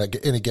PayPal account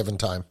at any given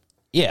time.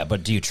 Yeah,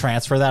 but do you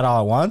transfer that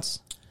all at once?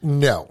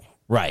 No.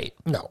 Right.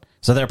 No.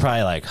 So they're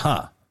probably like,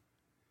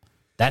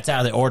 that's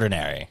out of the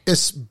ordinary.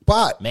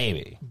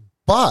 Maybe.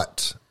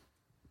 But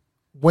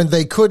when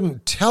they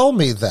couldn't tell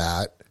me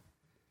that,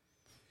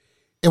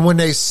 and when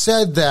they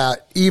said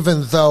that,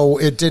 even though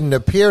it didn't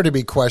appear to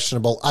be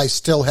questionable, I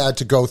still had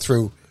to go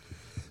through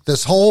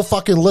this whole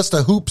fucking list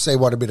of hoops they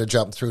wanted me to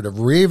jump through to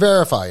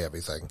re-verify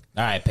everything.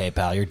 All right,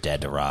 PayPal, you're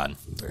dead to Ron.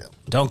 Yeah.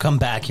 Don't come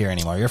back here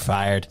anymore. You're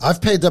fired.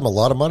 I've paid them a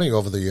lot of money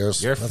over the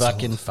years. You're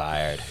fucking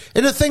fired.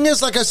 And the thing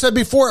is, like I said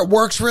before, it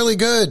works really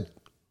good.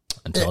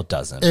 Until it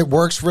doesn't. It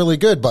works really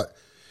good, but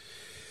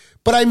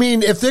I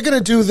mean, if they're going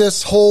to do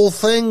this whole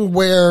thing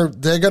where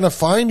they're going to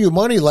fine you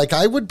money, like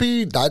I would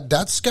be,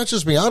 that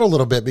sketches me out a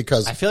little bit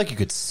because I feel like you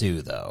could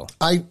sue though.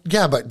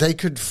 But they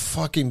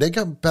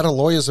got better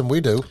lawyers than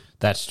we do.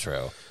 That's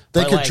true.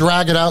 They could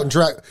drag it out and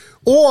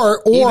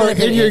or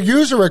in your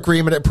user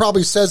agreement, it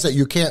probably says that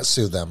you can't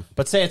sue them.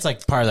 But say it's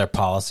like part of their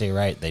policy,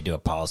 right? They do a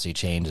policy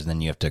change and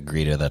then you have to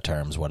agree to the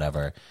terms,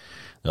 whatever.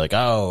 They're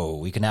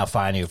like, we can now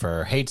fine you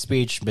for hate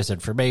speech,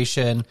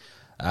 misinformation.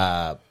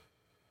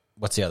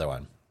 What's the other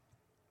one?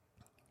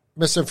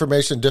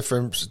 Misinformation,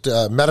 different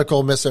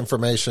medical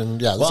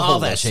misinformation. Yeah, all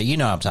that shit. You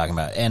know what I'm talking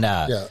about. And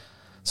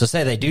so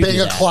say they do being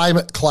do a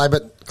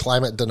that.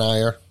 climate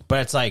denier.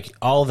 But it's like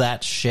all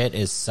that shit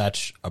is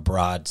such a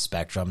broad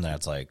spectrum that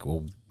it's like,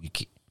 well,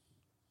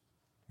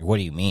 what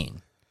do you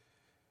mean?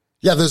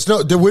 Yeah,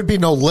 there would be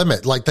no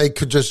limit. Like they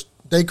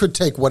could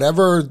take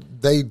whatever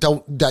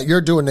that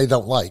you're doing they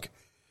don't like.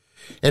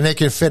 and they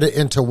can fit it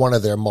into one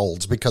of their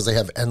molds because they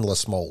have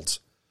endless molds.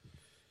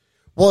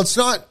 Well,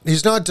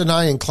 he's not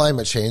denying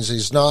climate change.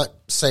 He's not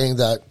saying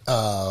that,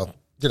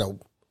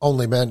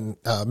 only men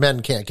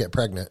can't get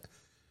pregnant.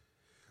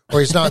 Or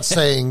he's not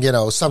saying,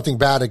 something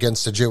bad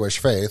against the Jewish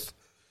faith.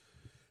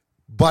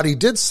 But he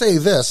did say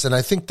this, and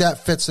I think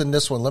that fits in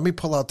this one. Let me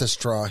pull out this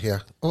straw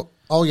here.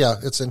 Oh yeah,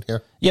 it's in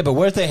here. Yeah, but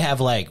what if they have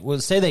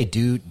say they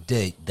did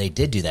do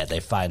that. They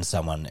find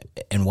someone,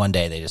 and one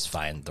day they just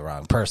find the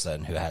wrong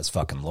person who has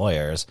fucking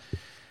lawyers,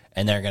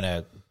 and they're going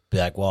to be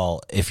like,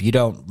 well, if you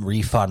don't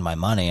refund my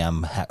money,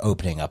 I'm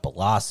opening up a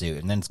lawsuit,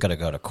 and then it's going to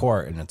go to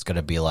court, and it's going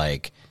to be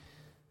like,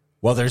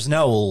 well, there's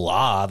no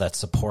law that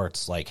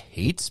supports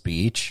hate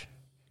speech.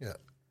 Yeah.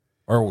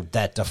 Or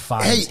that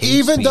defines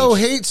though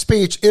hate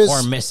speech is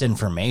or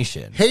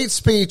misinformation. Hate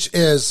speech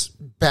is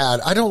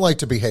bad. I don't like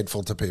to be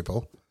hateful to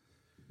people,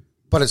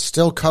 but it's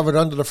still covered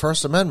under the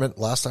First Amendment,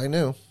 last I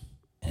knew.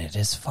 And it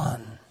is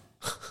fun.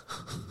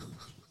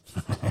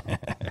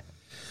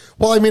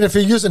 Well, I mean, if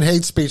you're using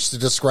hate speech to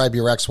describe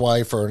your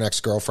ex-wife or an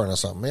ex-girlfriend or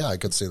something, yeah, I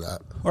could see that.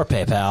 Or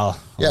PayPal.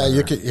 Yeah,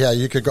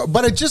 you could go.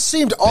 But it just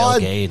seemed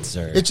odd. Gates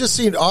It just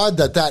seemed odd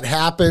that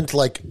happened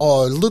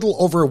a little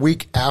over a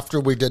week after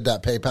we did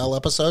that PayPal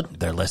episode.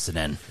 They're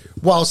listening.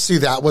 Well, see,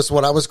 that was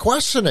what I was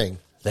questioning.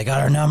 They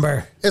got our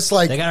number. It's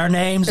like they got our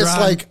names. It's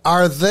wrong. like,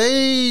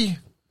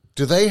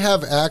 do they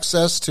have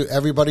access to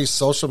everybody's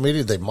social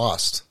media? They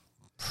must.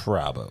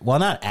 Probably. Well,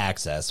 not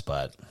access,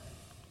 but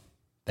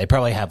they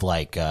probably have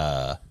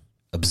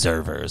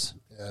observers.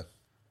 Yeah.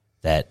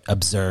 That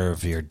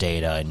observe your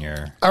data and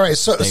your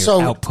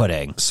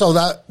outputting. So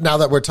that now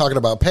that we're talking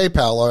about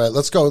PayPal, all right,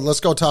 let's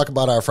go talk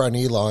about our friend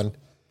Elon,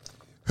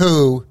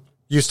 who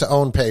used to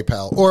own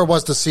PayPal or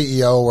was the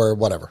CEO or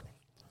whatever.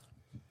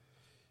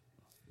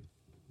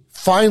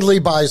 Finally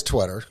buys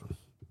Twitter.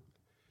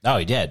 Oh,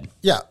 he did.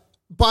 Yeah,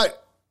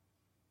 but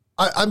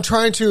I'm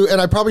trying to, and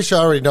I probably should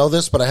already know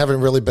this, but I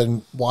haven't really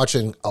been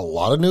watching a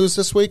lot of news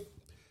this week.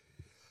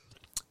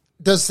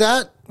 Does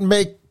that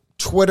make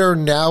Twitter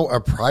now a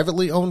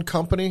privately owned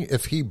company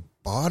if he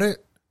bought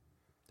it?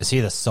 Is he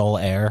the sole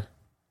heir?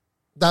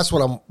 That's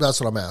what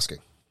I'm asking.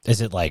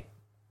 Is it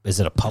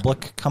a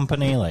public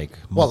company?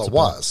 Well, it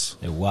was.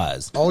 It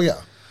was. Oh yeah.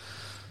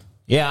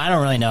 Yeah, I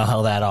don't really know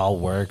how that all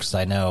works.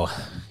 I know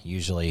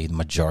usually the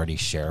majority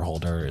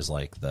shareholder is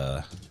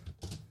the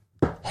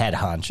head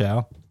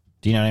honcho.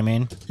 Do you know what I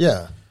mean?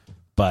 Yeah.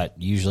 But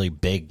usually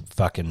big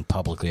fucking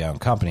publicly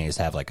owned companies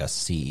have a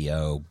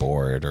CEO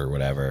board or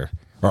whatever,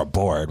 or a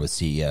board with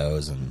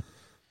CEOs and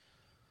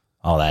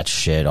all that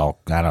shit. I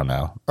don't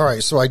know. All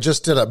right, so I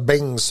just did a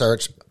Bing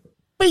search.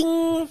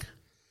 Bing!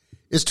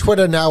 Is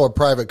Twitter now a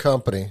private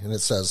company? And it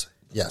says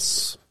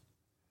yes.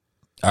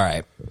 All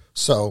right.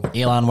 So,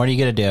 Elon, what are you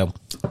going to do?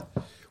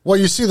 Well,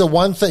 you see the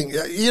one thing,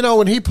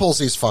 when he pulls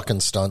these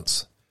fucking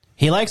stunts.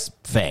 He likes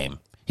fame.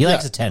 He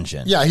likes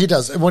attention. Yeah, he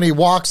does. When he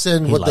walks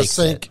in with the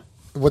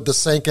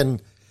sink,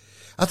 and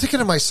I'm thinking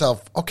to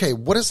myself, okay,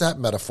 what is that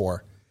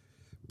metaphor?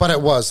 But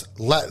it was,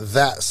 let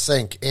that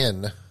sink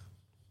in.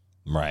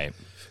 Right.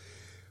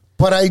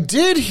 But I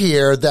did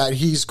hear that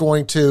he's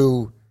going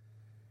to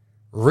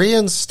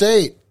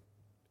reinstate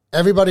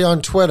everybody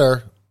on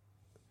Twitter.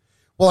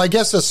 Well, I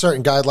guess there's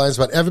certain guidelines,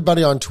 but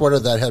everybody on Twitter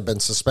that had been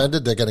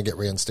suspended, they're going to get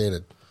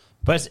reinstated.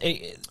 But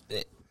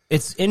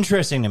it's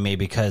interesting to me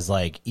because,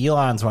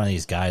 Elon's one of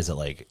these guys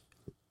that,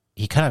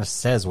 he kind of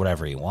says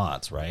whatever he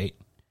wants, right?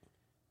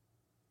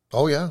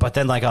 Oh, yeah. But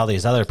then, all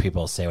these other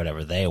people say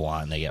whatever they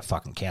want and they get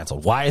fucking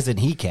canceled. Why isn't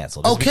he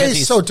canceled? Okay,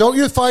 so don't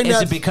you find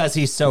that... Is it because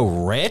he's so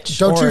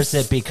rich? Or is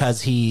it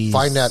because he's...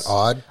 Find that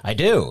odd? I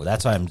do.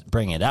 That's why I'm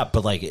bringing it up.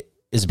 But,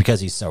 is it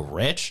because he's so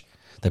rich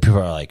that people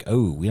are like,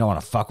 oh, we don't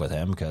want to fuck with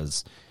him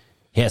because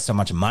he has so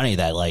much money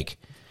that,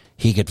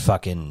 he could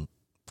fucking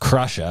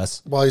crush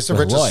us? Well, he's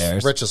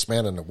the richest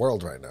man in the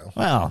world right now.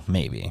 Well,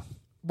 maybe.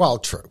 Well,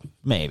 true.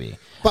 Maybe.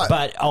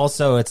 But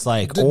also it's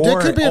there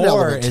could be an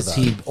element to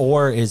that.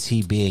 Or is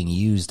he being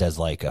used as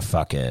a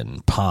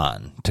fucking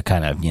pawn to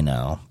kind of,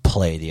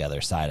 play the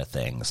other side of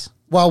things?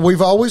 Well,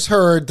 we've always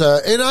heard,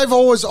 and I've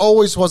always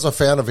was a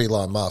fan of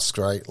Elon Musk,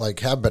 right?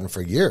 Have been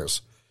for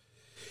years.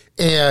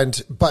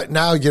 But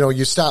now,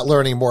 you start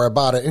learning more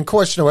about it. And of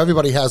course,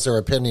 everybody has their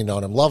opinion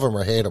on him. Love him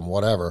or hate him,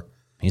 whatever.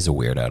 He's a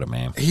weirdo to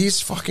me.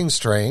 He's fucking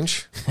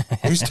strange.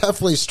 He's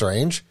definitely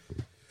strange.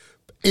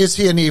 Is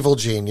he an evil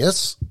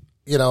genius?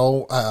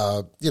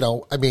 I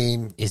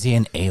mean... Is he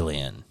an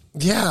alien?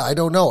 Yeah, I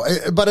don't know.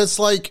 But it's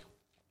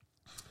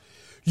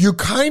you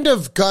kind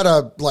of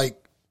gotta,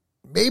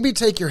 maybe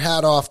take your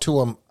hat off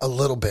to him a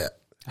little bit.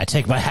 I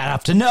take my hat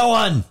off to no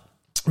one!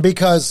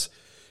 Because,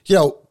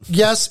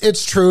 yes,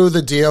 it's true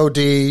the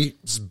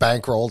DOD's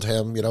bankrolled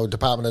him,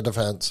 Department of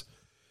Defense.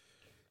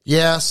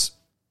 Yes,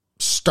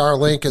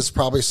 Starlink is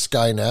probably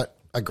Skynet.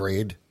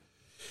 Agreed.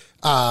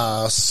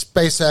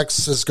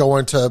 SpaceX is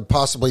going to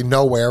possibly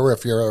nowhere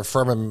if you're a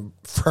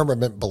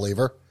firmament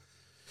believer.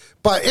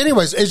 But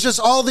anyways, it's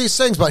just all these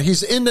things. But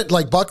he's in it,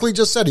 like Buckley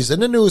just said, he's in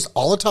the news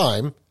all the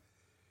time.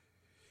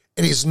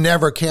 And he's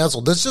never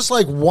canceled. There's just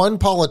one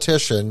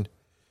politician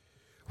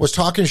was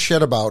talking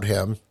shit about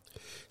him,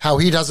 how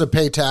he doesn't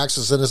pay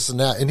taxes and this and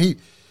that.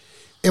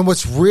 And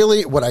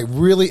what I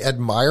really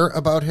admire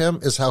about him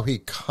is how he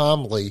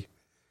calmly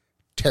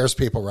tears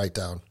people right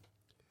down.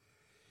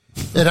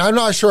 And I'm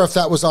not sure if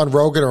that was on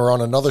Rogan or on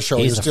another show.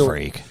 He's he was a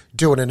freak.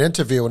 Doing an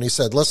interview, and he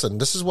said, listen,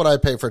 this is what I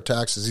pay for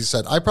taxes. He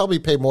said, I probably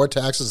pay more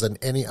taxes than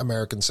any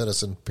American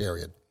citizen,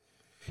 period.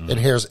 And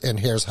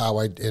here's how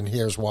and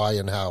here's why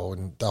and how,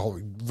 and the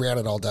whole, ran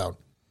it all down.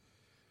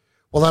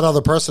 Well, that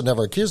other person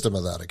never accused him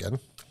of that again.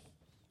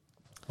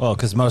 Well,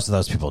 because most of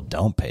those people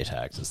don't pay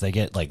taxes. They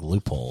get like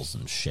loopholes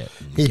and shit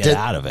and He get did,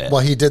 out of it.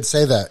 Well, he did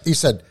say that. He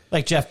said,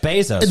 like Jeff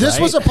Bezos, and this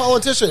right? was a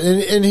politician,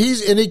 and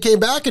he came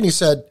back and he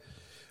said,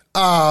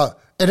 and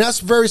that's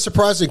very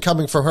surprising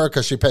coming from her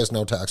because she pays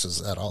no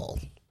taxes at all.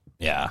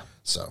 Yeah.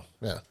 So,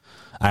 yeah.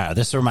 I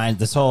don't know.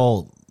 This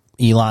whole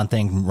Elon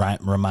thing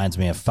reminds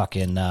me of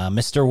fucking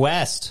Mr.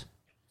 West.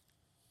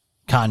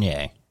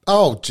 Kanye.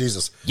 Oh,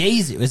 Jesus.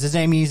 Yeezy. Was his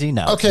name Yeezy?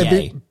 No.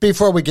 Okay,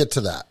 before we get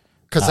to that,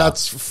 because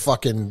that's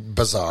fucking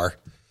bizarre.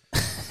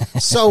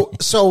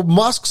 So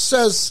Musk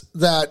says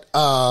that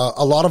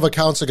a lot of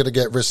accounts are going to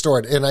get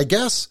restored, and I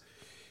guess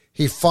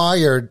he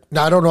fired.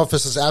 Now I don't know if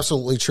this is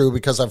absolutely true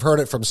because I've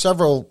heard it from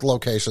several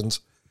locations.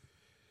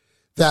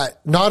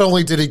 That not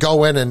only did he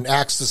go in and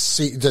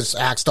just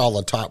axed all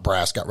the top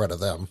brass, got rid of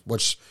them,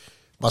 which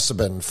must have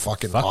been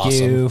fucking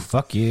awesome.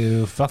 Fuck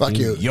you.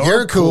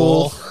 You're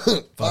cool.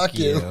 Fuck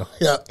you.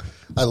 Yeah,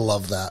 I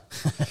love that.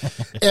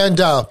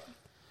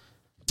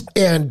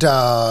 and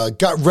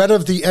got rid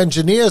of the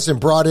engineers and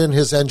brought in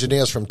his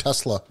engineers from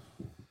Tesla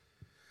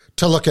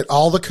to look at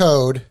all the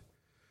code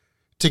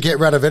to get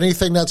rid of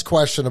anything that's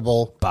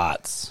questionable.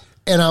 Bots.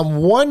 And I'm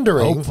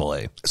wondering.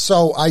 Hopefully.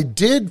 So I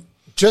did,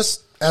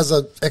 just as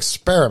an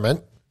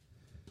experiment,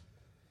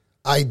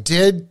 I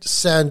did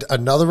send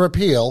another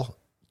appeal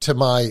to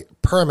my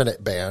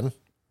permanent ban.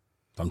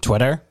 From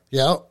Twitter?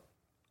 Yeah.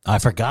 I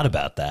forgot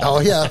about that. Oh,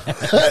 yeah.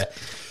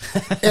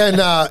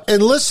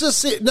 and let's just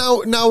see.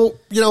 Now,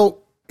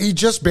 he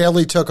just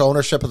barely took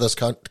ownership of this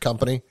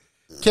company.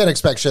 Can't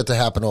expect shit to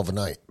happen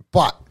overnight.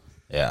 But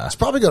yeah, it's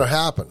probably going to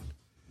happen.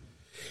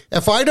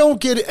 If I don't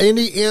get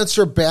any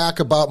answer back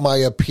about my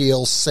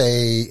appeal,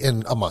 say,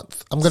 in a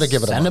month, I'm going to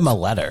give it a month. Send him a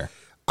letter.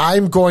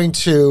 I'm going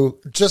to,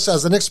 just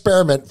as an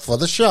experiment for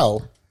the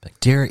show,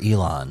 Dear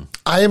Elon,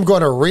 I am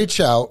going to reach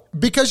out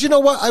because you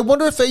know what? I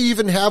wonder if they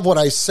even have what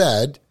I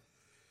said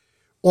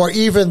or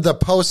even the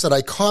post that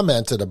I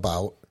commented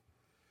about.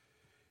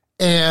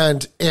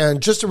 And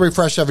just to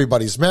refresh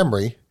everybody's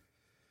memory,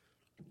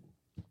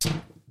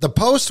 the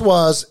post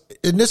was,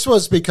 and this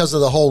was because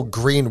of the whole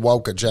green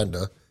woke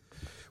agenda,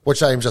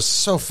 which I am just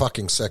so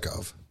fucking sick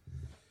of.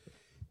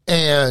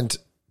 And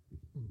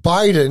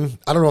Biden,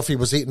 I don't know if he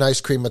was eating ice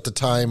cream at the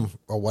time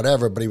or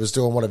whatever, but he was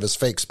doing one of his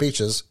fake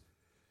speeches.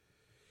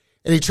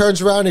 And he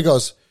turns around and he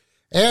goes,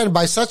 and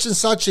by such and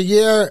such a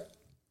year,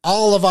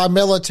 all of our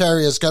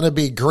military is going to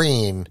be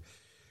green.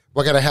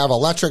 We're going to have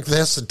electric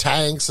this and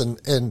tanks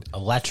and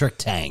electric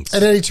tanks.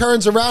 And then he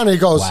turns around and he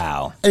goes,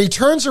 wow. And he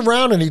turns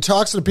around and he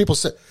talks to the people.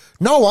 Say,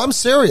 no, I'm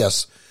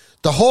serious.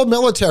 The whole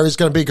military is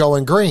going to be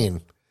going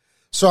green.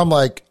 So I'm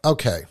like,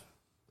 okay.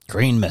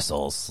 Green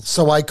missiles.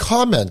 So I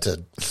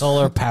commented.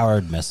 Solar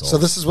powered missiles. So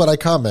this is what I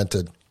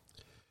commented.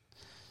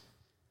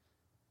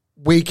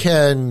 We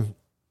can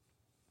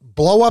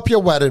blow up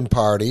your wedding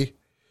party.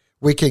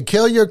 We can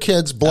kill your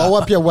kids, blow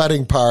up your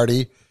wedding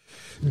party,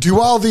 do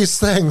all these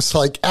things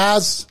like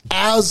as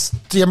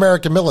the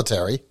American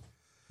military.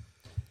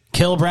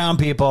 Kill brown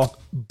people.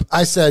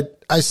 I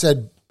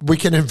said we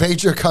can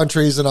invade your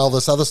countries and all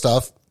this other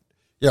stuff,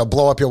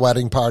 blow up your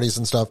wedding parties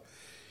and stuff.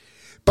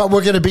 But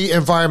we're going to be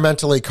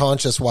environmentally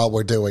conscious while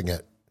we're doing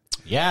it.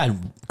 Yeah,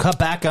 cut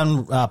back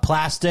on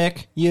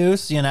plastic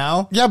use,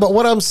 Yeah, but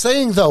what I'm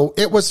saying, though,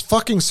 it was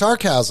fucking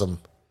sarcasm.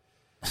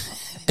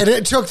 And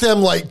it took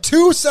them like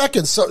 2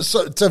 seconds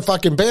to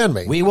fucking ban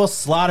me. We will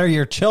slaughter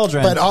your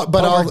children, but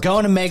we're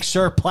going to make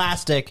sure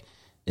plastic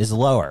is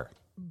lower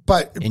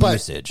in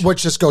usage.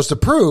 Which just goes to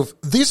prove,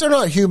 these are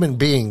not human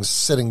beings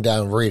sitting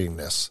down reading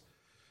this.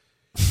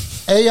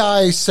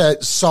 AI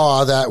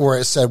saw that where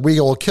it said,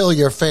 we will kill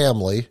your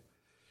family.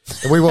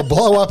 And we will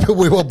blow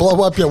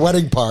up your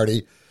wedding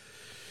party.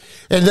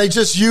 And they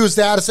just use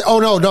that to say, oh,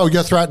 no,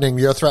 you're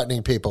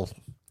threatening people.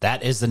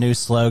 That is the new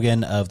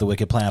slogan of the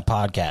Wicked Planet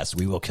podcast.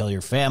 We will kill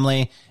your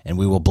family and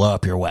we will blow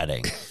up your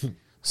wedding.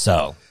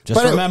 So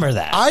just remember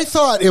that. I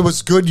thought it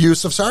was good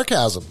use of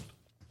sarcasm.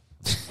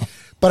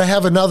 But I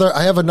have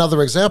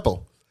another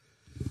example.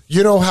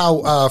 You know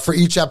how for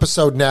each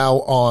episode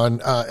now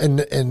on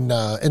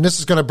and this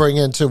is going to bring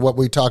into what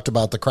we talked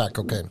about, the crack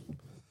cocaine.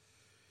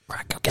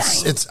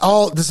 This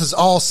is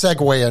all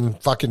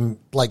segueing fucking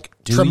like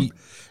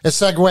it's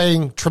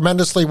segueing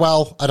tremendously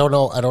well. I don't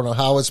know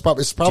how it's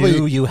probably.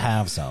 Do you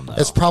have some? Though?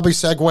 It's probably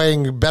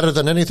segueing better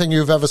than anything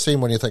you've ever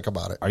seen when you think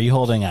about it. Are you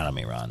holding out on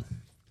me, Ron?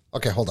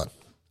 Okay, hold on.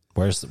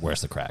 Where's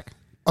the crack?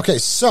 Okay,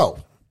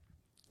 so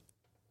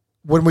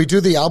when we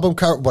do the album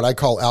cover, what I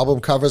call album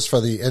covers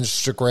for the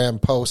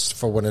Instagram post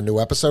for when a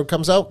new episode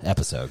comes out.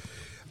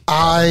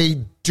 I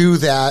do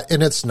that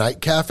in its Night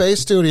Cafe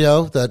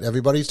studio that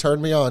everybody's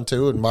turned me on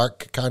to, and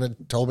Mark kind of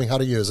told me how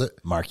to use it.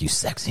 Mark, you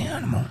sexy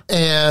animal.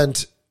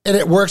 And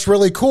it works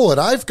really cool. And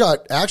I've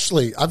got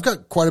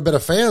quite a bit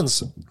of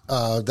fans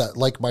that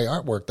like my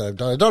artwork that I've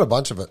done. I've done a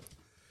bunch of it.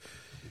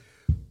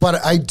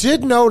 But I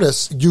did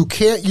notice you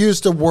can't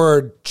use the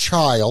word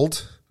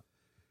child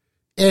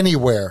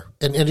anywhere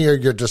in any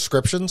of your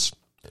descriptions.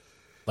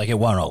 Like it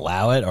won't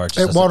allow it, or it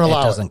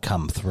doesn't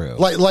come through.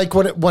 Like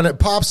when it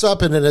pops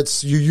up and then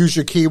you use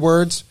your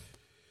keywords.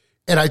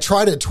 And I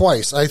tried it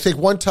twice. I think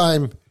one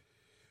time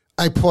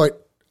I put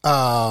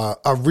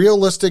a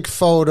realistic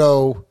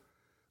photo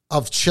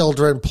of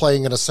children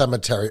playing in a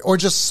cemetery or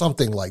just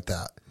something like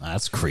that.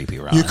 That's creepy,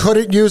 Ron. You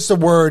couldn't use the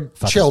word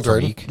Fucking children.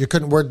 freak. You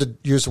couldn't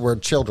use the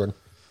word children.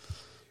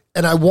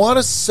 And I want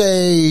to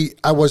say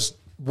I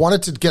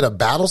wanted to get a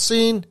battle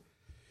scene,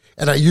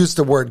 and I used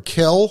the word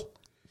kill,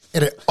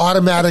 and it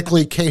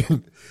automatically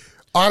came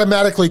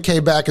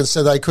back and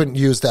said I couldn't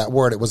use that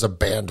word. It was a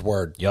banned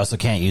word. You also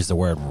can't use the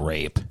word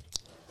rape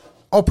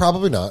Oh,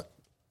 probably not.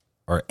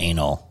 or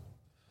anal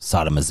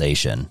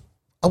sodomization.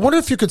 I wonder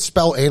if you could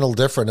spell anal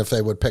different if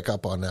they would pick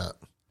up on that.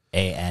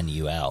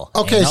 ANUL.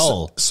 Okay,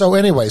 Anal. so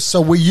anyway, so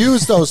we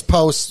use those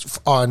posts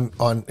on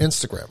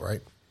Instagram,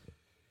 right?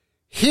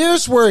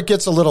 Here's where it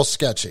gets a little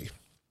sketchy.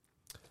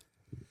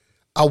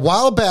 A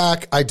while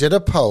back, I did a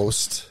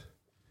post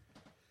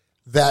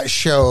that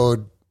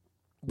showed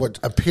what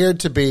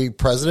appeared to be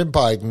President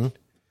Biden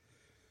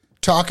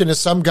talking to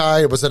some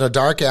guy. It was in a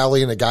dark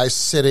alley, and a guy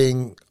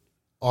sitting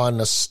on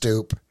a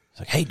stoop It's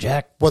like, hey,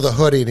 Jack. with a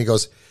hoodie, and he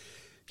goes,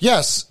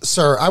 "Yes,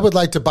 sir, I would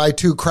like to buy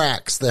 2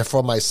 cracks there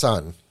for my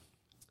son."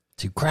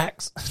 2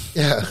 cracks.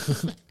 Yeah.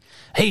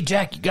 Hey,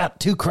 Jack, you got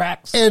 2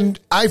 cracks? And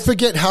I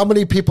forget how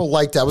many people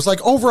liked that. It was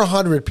like over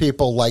 100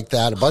 people liked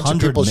that. A bunch of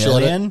 100 people shared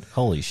million? it.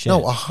 Holy shit. No,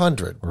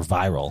 100. We're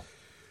viral.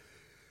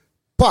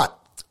 But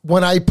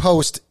when I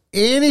post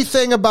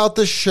anything about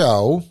the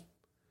show,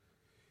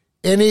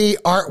 any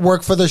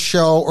artwork for the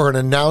show or an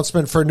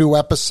announcement for a new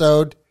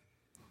episode,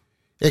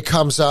 it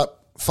comes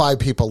up 5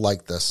 people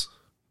like this.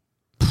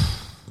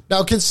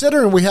 Now,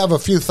 considering we have a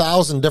few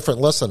thousand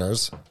different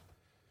listeners,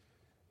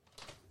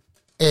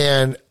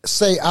 and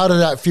say out of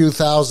that few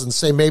thousand,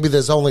 say maybe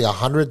there's only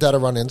 100 that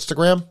are on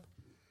Instagram,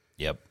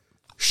 Yep.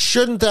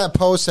 shouldn't that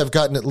post have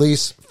gotten at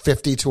least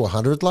 50 to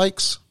 100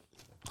 likes?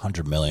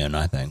 100 million,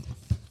 I think.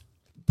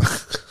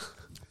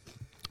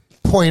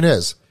 Point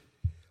is,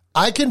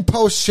 I can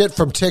post shit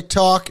from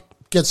TikTok,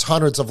 gets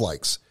hundreds of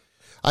likes.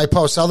 I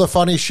post other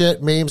funny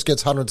shit, memes,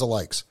 gets hundreds of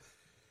likes.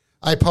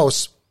 I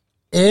post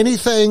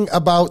anything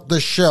about the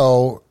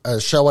show,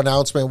 a show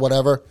announcement,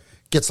 whatever,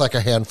 gets like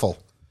a handful.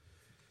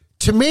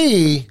 To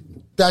me,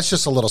 that's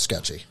just a little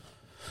sketchy.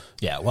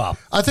 Yeah, well,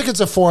 I think it's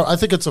a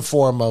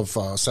form of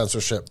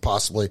censorship,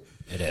 possibly.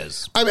 it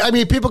is. I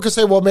mean, people could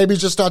say, well, maybe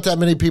just not that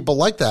many people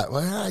like that.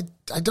 Well,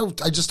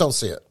 I just don't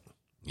see it.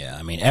 Yeah,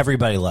 I mean,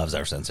 everybody loves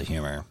our sense of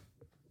humor,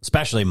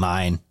 especially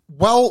mine.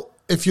 Well,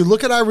 if you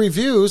look at our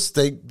reviews,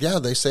 they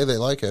say they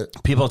like it.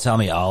 People tell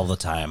me all the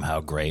time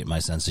how great my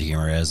sense of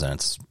humor is, and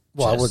it's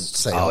Well, I would just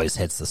say always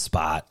hits the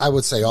spot. I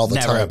would say all the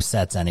Never time.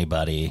 upsets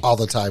anybody. All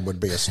the time would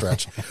be a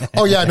stretch.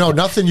 Oh, yeah, no,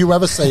 nothing you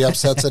ever say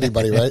upsets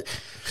anybody, right?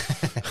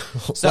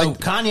 So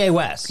Kanye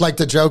West. Like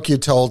the joke you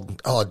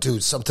told, oh,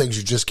 dude, some things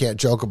you just can't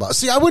joke about.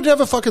 See, I would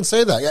never fucking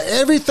say that.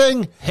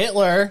 Everything,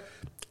 Hitler.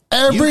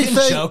 everything. You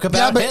can joke about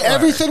yeah, but Hitler.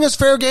 everything is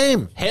fair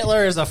game.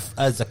 Hitler is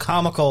a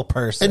comical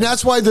person. And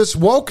that's why this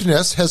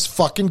wokeness has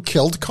fucking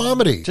killed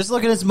comedy. Just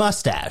look at his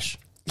mustache.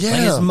 Yeah.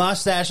 Like his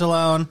mustache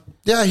alone.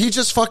 Yeah, he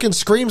just fucking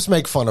screams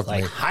make fun of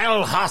Like me.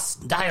 Heil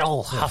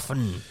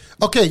Hoffen.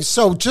 Okay,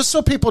 so just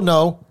so people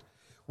know,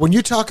 when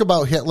you talk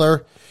about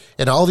Hitler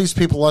and all these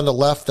people on the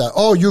left that,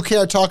 oh, you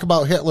can't talk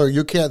about Hitler,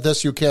 you can't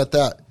this, you can't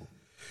that.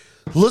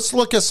 Let's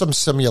look at some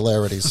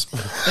similarities.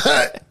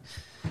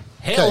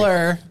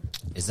 Hitler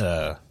is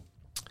a...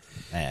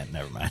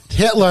 never mind.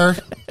 Hitler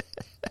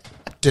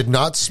did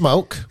not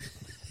smoke.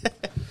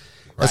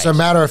 As a Right.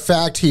 matter of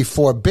fact, he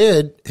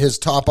forbid his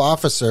top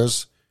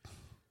officers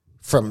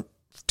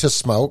to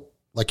smoke.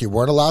 Like you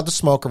weren't allowed to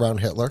smoke around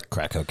Hitler.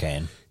 Crack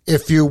cocaine.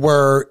 If you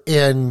were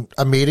in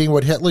a meeting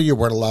with Hitler, you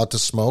weren't allowed to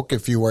smoke.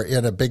 If you were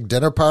in a big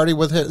dinner party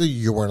with Hitler,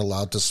 you weren't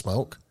allowed to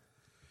smoke.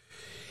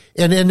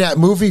 And in that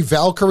movie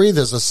Valkyrie,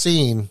 there's a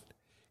scene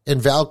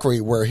in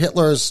Valkyrie where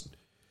Hitler's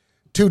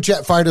 2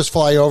 jet fighters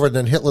fly over, and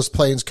then Hitler's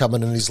plane's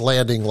coming, and he's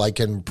landing like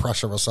in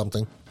Prussia or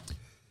something.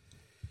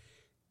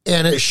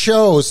 And it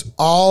shows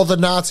all the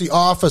Nazi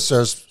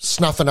officers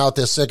snuffing out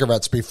their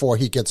cigarettes before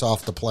he gets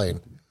off the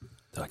plane.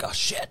 They're like, oh,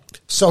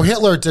 shit. So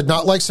Hitler did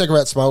not like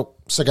cigarette smoke,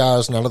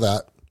 cigars, none of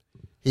that.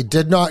 He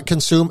did not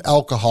consume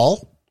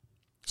alcohol.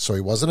 So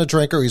he wasn't a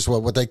drinker. He's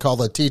what they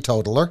call a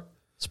teetotaler.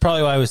 That's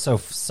probably why he was so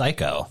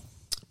psycho.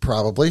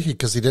 Probably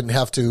because he didn't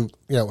have to,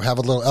 have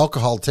a little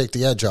alcohol to take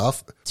the edge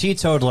off.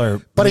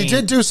 Teetotaler. But he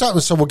did do something,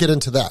 so we'll get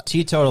into that.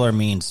 Teetotaler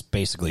means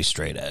basically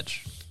straight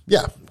edge.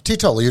 Yeah,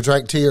 teetotaler. You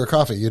drank tea or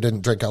coffee. You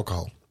didn't drink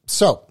alcohol.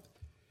 So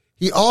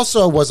he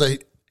also was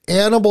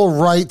animal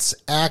rights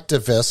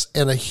activist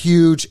and a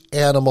huge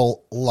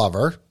animal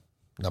lover.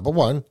 Number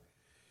one.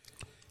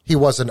 He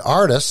was an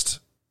artist.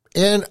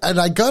 And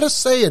I got to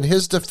say, in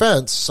his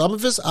defense, some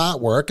of his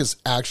artwork is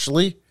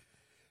actually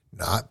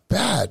not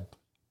bad.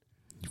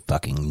 You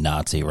fucking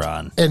Nazi,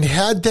 Ron. And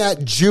had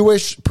that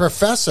Jewish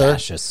professor...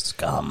 Fascist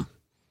scum.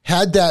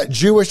 Had that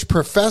Jewish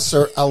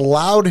professor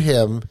allowed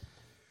him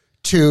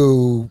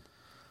to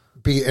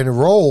be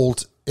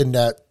enrolled in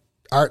that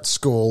art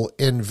school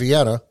in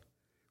Vienna,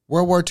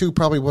 World War II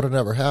probably would have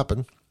never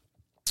happened.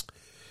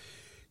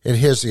 And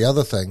here's the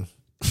other thing.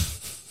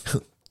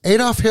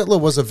 Adolf Hitler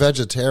was a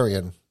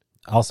vegetarian.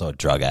 Also a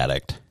drug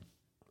addict.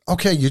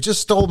 Okay, you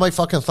just stole my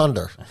fucking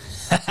thunder.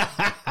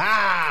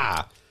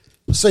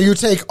 So you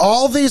take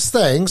all these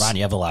things. Ron,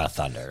 you have a lot of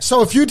thunder.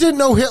 So if you didn't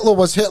know Hitler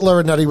was Hitler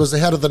and that he was the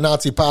head of the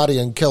Nazi party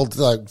and killed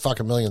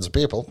fucking millions of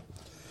people.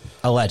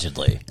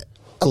 Allegedly.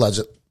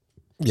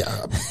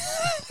 Yeah,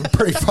 I'm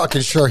pretty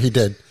fucking sure he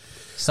did.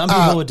 Some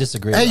people would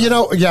disagree. Hey, I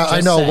know.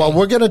 Say. Well,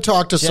 we're going to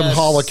talk to some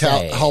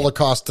Say.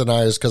 Holocaust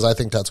deniers because I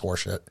think that's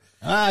horseshit.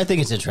 I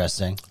think it's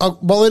interesting.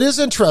 Well, it is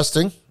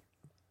interesting,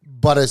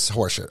 but it's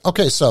horseshit.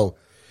 Okay, so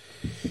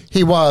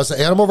he was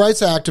an animal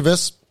rights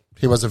activist.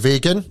 He was a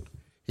vegan.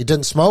 He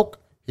didn't smoke.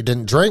 He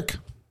didn't drink.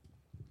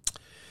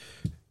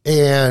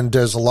 And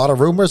there's a lot of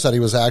rumors that he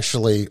was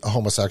actually a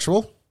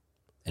homosexual.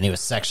 And he was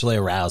sexually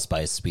aroused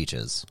by his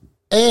speeches.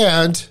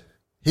 And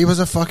he was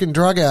a fucking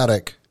drug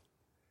addict.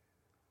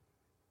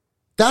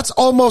 That's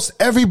almost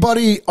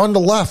everybody on the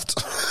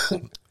left.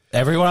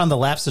 Everyone on the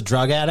left's a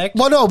drug addict?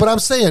 Well, no, but I'm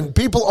saying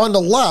people on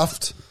the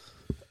left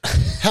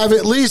have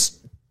at least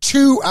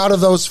 2 out of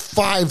those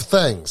 5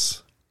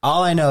 things.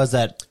 All I know is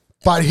that...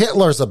 But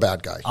Hitler's a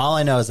bad guy. All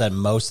I know is that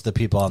most of the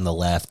people on the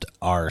left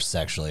are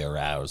sexually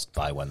aroused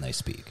by when they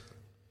speak.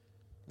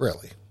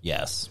 Really?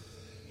 Yes.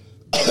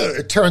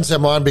 It turns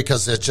them on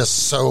because they're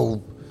just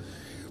so...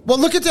 Well,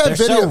 look at that They're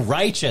video. so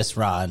righteous,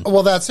 Ron.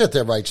 Well, that's it.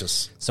 They're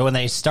righteous. So when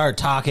they start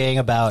talking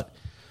about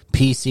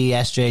PC,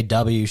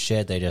 SJW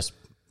shit, they just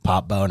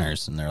pop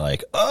boners and they're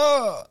like,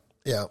 oh.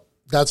 Yeah,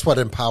 that's what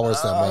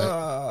empowers them,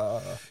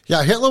 right?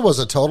 Yeah, Hitler was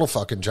a total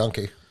fucking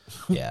junkie.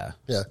 Yeah.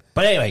 Yeah.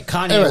 But anyway,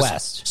 Kanye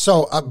West.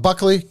 So,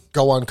 Buckley,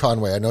 go on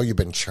Conway. I know you've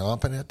been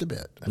chomping at the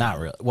bit. Not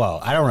really. Well,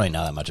 I don't really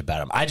know that much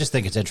about him. I just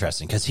think it's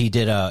interesting because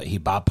he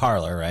bought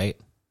Parler, right?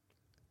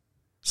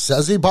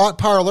 Says he bought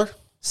Parler.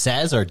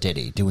 Says or did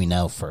he? Do we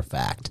know for a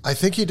fact? I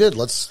think he did.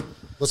 Let's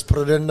put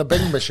it in the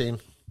Bing machine.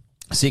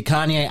 See,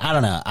 Kanye, I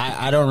don't know.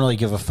 I don't really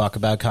give a fuck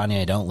about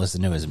Kanye. I don't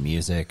listen to his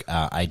music.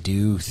 I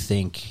do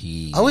think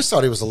I always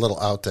thought he was a little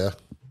out there.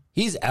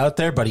 He's out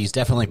there, but he's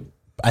definitely...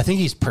 I think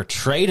he's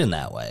portrayed in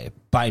that way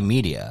by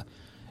media.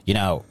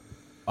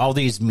 All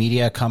these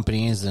media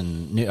companies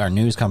and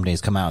news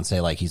companies come out and say,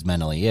 like, he's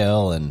mentally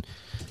ill, and,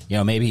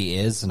 maybe he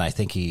is, and I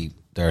think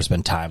there's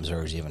been times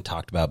where he's even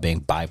talked about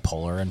being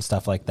bipolar and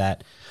stuff like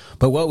that.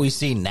 But what we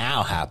see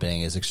now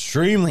happening is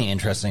extremely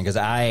interesting because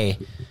I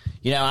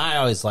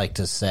always like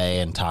to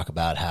say and talk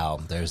about how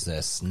there's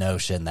this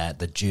notion that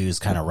the Jews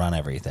kind of run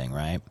everything,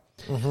 right?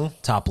 Mm-hmm.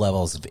 Top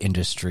levels of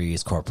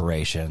industries,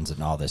 corporations,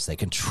 and all this. They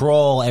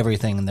control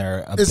everything, and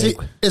they're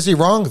Is he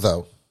wrong,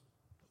 though?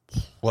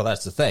 Well,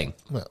 that's the thing.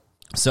 Well.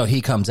 So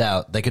he comes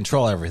out. They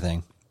control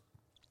everything,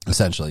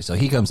 essentially. So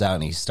he comes out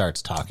and he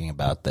starts talking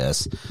about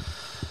this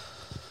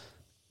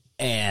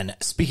and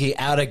speaking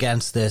out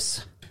against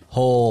this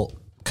whole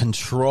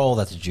control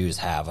that the Jews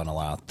have on a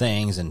lot of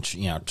things, and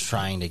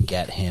trying to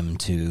get him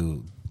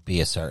to be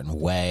a certain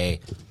way.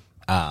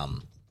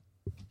 And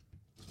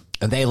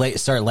they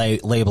start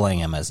labeling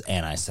him as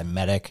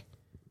anti-Semitic.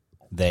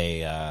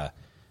 They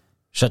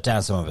shut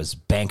down some of his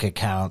bank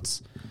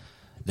accounts.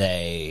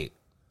 They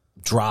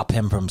drop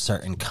him from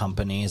certain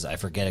companies. I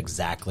forget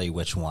exactly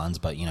which ones,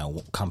 but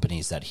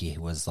companies that he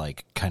was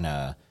like kind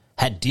of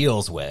had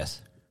deals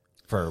with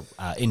for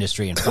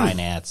industry and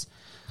finance,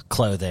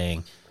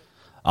 clothing,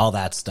 all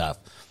that stuff.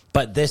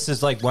 But this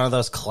is like one of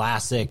those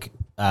classic,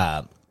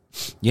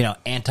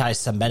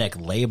 anti-Semitic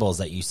labels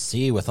that you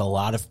see with a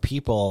lot of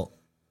people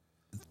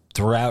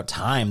throughout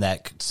time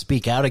that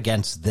speak out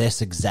against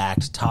this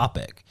exact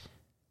topic.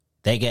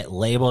 They get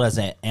labeled as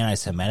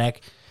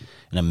anti-Semitic,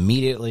 and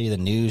immediately the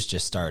news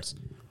just starts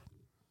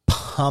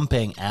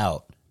pumping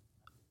out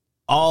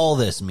all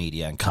this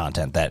media and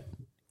content that,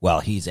 well,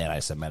 he's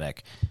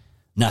anti-Semitic.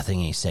 Nothing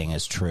he's saying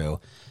is true.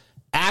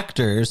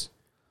 Actors,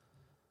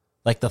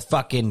 like the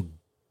fucking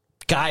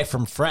guy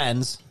from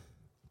Friends,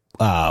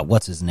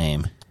 what's his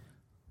name?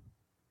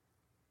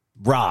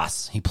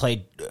 Ross. He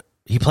played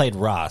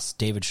Ross.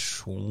 David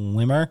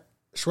Schwimmer?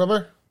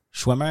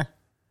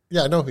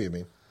 Yeah, I know who you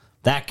mean.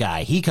 That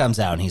guy, he comes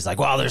out and he's like,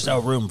 well, there's no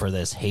room for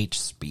this hate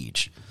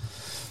speech.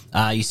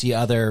 You see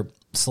other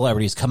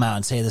celebrities come out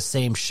and say the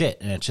same shit,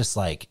 and it's just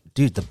like,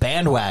 dude, the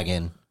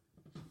bandwagon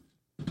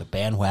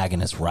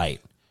is right.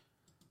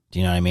 Do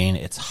you know what I mean?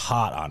 It's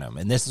hot on him,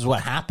 and this is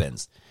what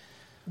happens.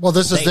 Well,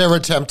 this is their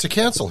attempt to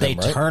cancel him,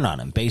 right? They turn on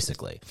him,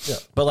 basically. Yeah.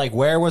 But, like,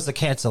 where was the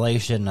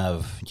cancellation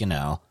of,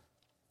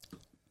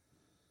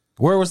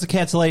 Where was the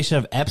cancellation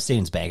of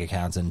Epstein's bank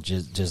accounts and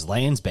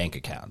Ghislaine's bank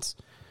accounts?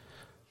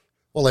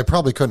 Well, they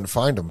probably couldn't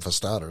find them for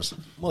starters.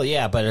 Well,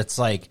 yeah, but it's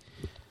like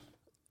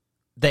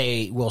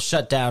they will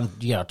shut down,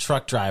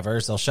 truck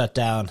drivers. They'll shut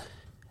down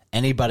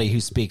anybody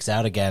who speaks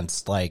out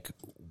against like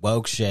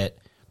woke shit,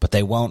 but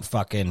they won't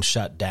fucking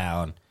shut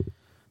down,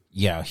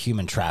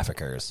 human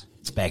traffickers'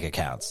 bank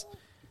accounts.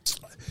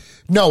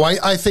 No,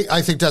 I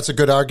think that's a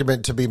good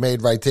argument to be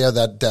made right there.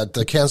 That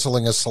the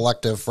canceling is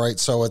selective, right?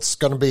 So it's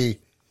going to be,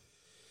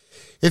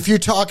 if you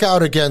talk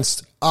out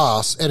against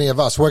us, any of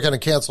us, we're going to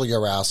cancel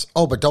your ass.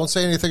 Oh, but don't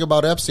say anything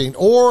about Epstein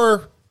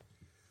or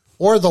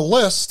the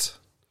list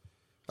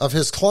of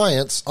his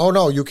clients. Oh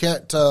no, you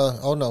can't.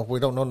 Oh no, we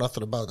don't know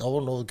nothing about.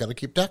 Oh no, we've got to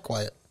keep that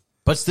quiet.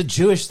 But it's the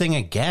Jewish thing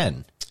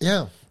again.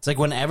 Yeah, it's like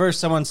whenever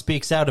someone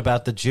speaks out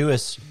about the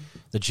Jewish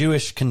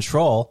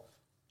control,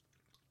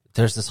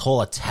 there's this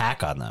whole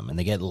attack on them, and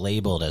they get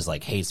labeled as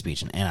like hate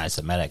speech and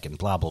anti-Semitic and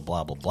blah blah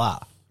blah blah blah.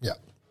 Yeah.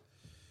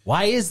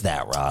 Why is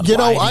that, Rob?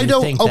 I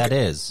don't think that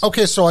is.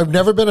 Okay, so I've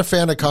never been a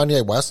fan of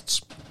Kanye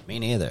West's. Me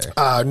neither.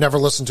 Never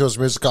listened to his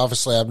music.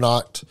 Obviously, I'm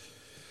not.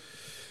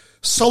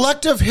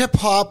 Selective hip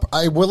hop,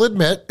 I will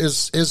admit,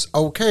 is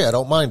okay. I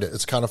don't mind it.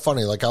 It's kind of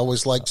funny. Like I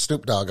always liked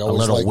Snoop Dogg. I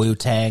always a little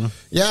Wu-Tang.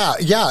 Yeah.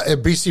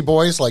 BC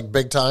Boys, like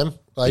big time.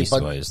 Like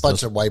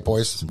bunch of white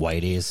boys.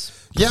 Whiteys.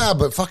 Yeah,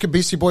 but fucking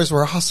BC Boys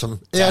were awesome.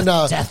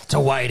 Death to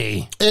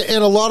Whitey.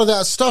 And a lot of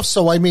that stuff.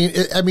 So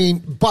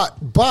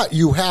but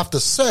you have to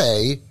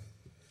say,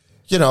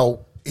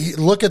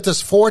 look at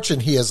this fortune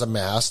he has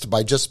amassed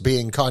by just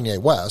being Kanye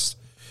West.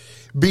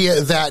 Be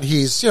it that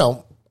he's,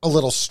 a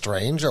little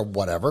strange or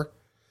whatever.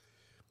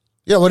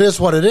 It is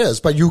what it is.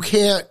 But you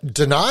can't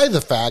deny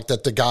the fact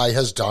that the guy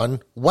has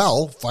done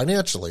well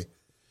financially.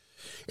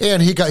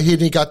 And he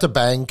got to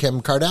bang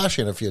Kim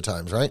Kardashian a few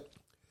times, right?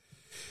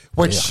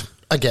 Which,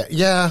 again,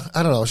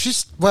 I don't know.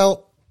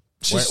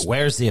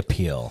 Where's the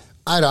appeal?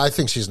 I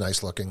think she's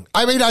nice looking.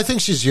 I mean, I think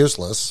she's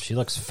useless. She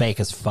looks fake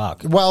as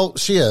fuck. Well,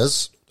 she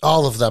is.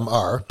 All of them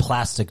are.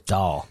 Plastic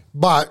doll.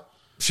 But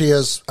she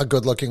is a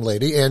good looking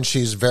lady, and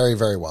she's very,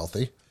 very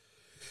wealthy.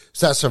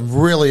 So that's some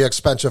really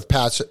expensive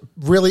patch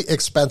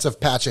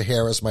of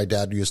hair, as my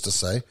dad used to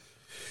say.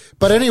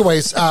 But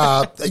anyways,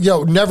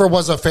 never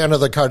was a fan of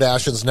the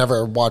Kardashians,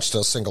 never watched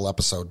a single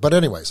episode. But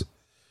anyways,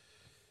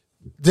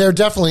 they're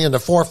definitely in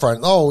the forefront.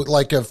 Oh,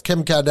 like if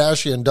Kim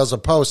Kardashian does a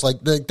post,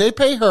 like they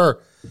pay her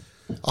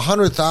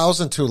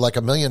 $100,000 to like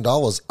 $1 million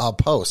a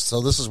post.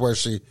 So this is where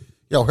she,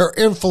 her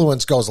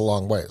influence goes a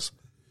long ways.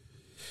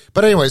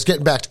 But anyways,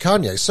 getting back to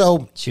Kanye.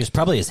 So she was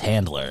probably his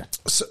handler.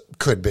 So,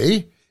 could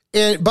be.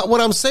 But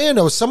what I'm saying,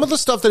 though, some of the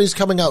stuff that he's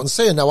coming out and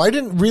saying, now I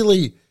didn't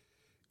really,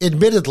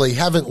 admittedly,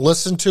 haven't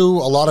listened to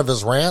a lot of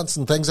his rants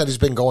and things that he's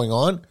been going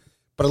on,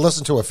 but I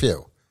listened to a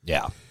few.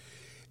 Yeah.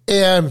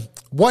 And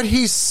what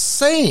he's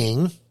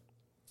saying,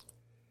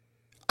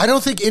 I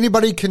don't think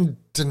anybody can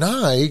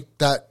deny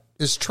that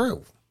is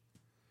true.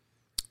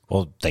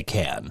 Well, they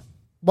can.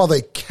 Well,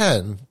 they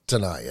can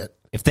deny it.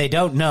 If they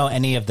don't know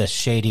any of the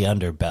shady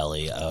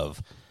underbelly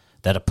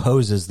that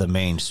opposes the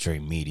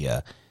mainstream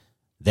media,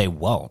 they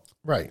won't.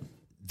 Right.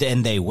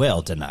 Then they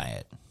will deny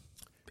it.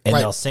 And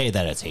they'll say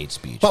that it's hate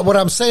speech. But what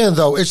I'm saying,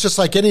 though, it's just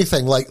like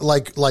anything, like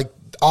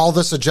all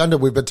this agenda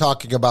we've been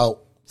talking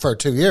about for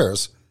 2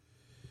 years,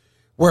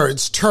 where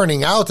it's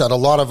turning out that a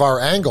lot of our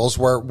angles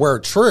were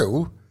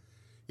true,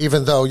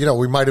 even though,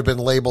 we might have been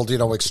labeled,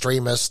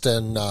 extremist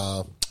and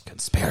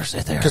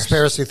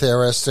conspiracy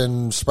theorists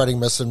and spreading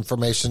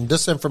misinformation,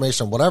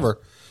 disinformation,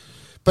 whatever.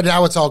 But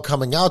now it's all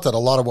coming out that a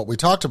lot of what we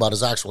talked about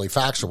is actually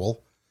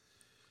factual.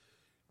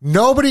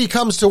 Nobody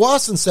comes to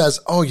us and says,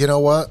 oh, you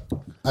know what?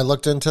 I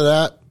looked into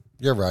that.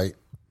 You're right.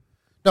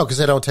 No, because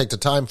they don't take the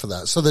time for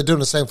that. So they're doing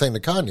the same thing to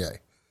Kanye.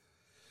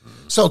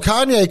 So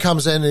Kanye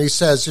comes in and he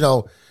says,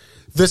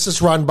 this is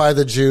run by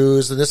the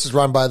Jews and this is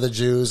run by the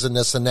Jews and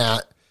this and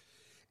that.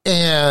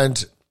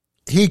 And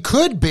he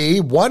could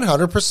be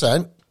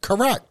 100%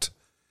 correct.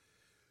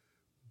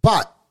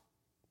 But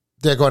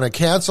they're going to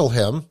cancel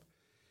him.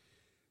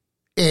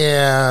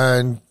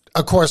 And,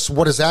 of course,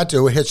 what does that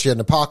do? It hits you in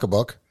the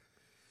pocketbook.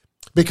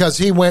 Because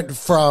he went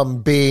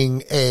from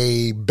being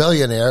a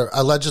billionaire,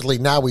 allegedly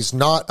now he's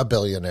not a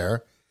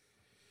billionaire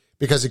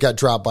because he got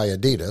dropped by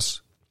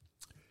Adidas.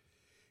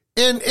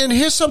 And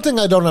here's something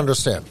I don't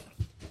understand.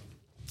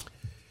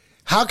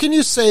 How can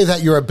you say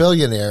that you're a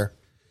billionaire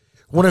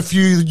when if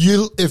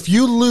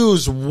you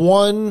lose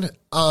one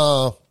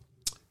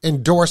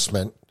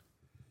endorsement,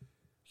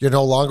 you're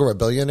no longer a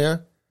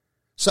billionaire?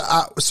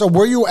 So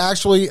were you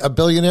actually a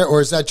billionaire,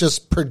 or is that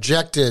just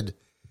projected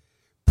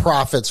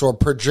profits or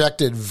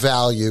projected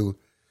value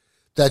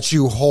that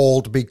you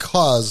hold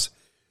because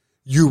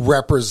you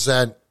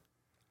represent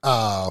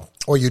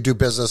or you do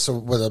business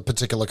with a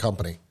particular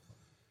company?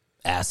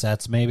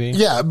 Assets, maybe?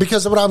 Yeah,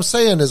 because what I'm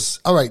saying is,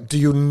 all right,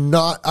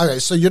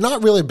 so you're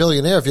not really a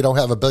billionaire if you don't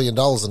have $1 billion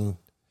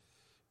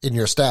in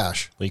your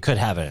stash. Well, you could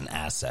have it in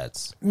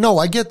assets. No,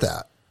 I get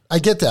that.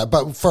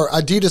 But for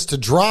Adidas to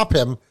drop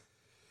him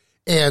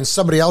and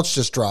somebody else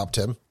just dropped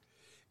him,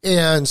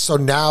 and so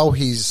now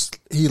he's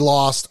he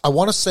lost, I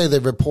want to say they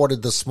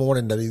reported this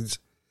morning that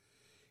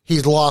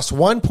he's lost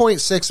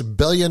 $1.6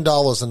 billion in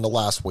the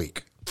last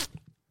week.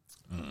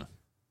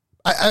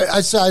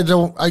 I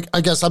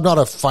guess I'm not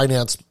a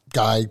finance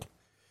guy.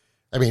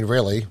 I mean,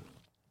 really,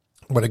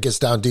 when it gets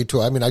down deep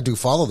to it, I mean, I do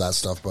follow that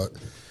stuff, but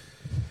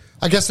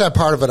I guess that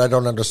part of it I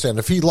don't understand.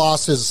 If he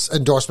lost his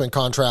endorsement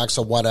contracts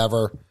or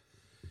whatever,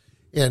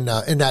 and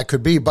that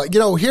could be. But,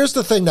 here's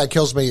the thing that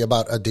kills me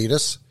about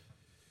Adidas.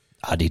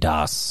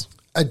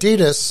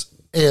 Adidas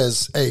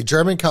is a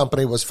German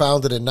company, was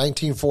founded in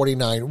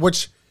 1949,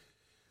 which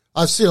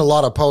I've seen a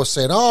lot of posts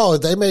saying, oh,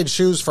 they made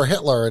shoes for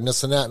Hitler and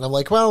this and that. And I'm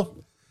like, well,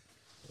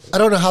 I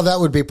don't know how that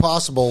would be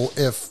possible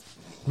if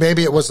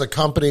maybe it was the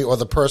company or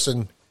the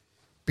person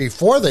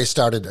before they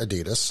started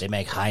Adidas. They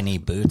make high-knee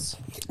boots.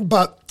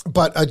 But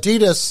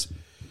Adidas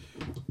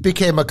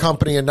became a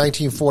company in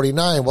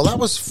 1949. Well, that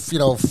was,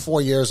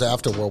 4 years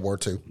after World War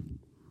II.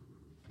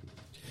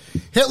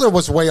 Hitler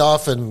was way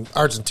off in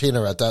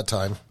Argentina at that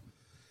time.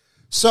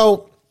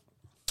 So,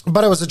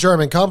 but it was a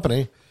German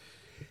company.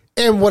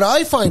 And what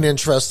I find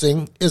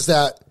interesting is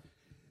that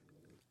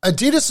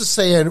Adidas is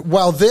saying,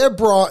 well, their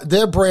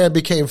brand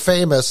became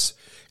famous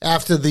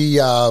after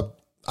the,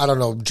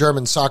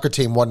 German soccer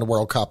team won the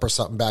World Cup or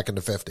something back in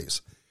the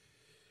 50s.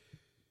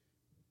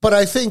 But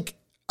I think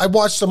I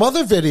watched some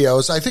other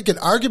videos. I think an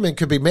argument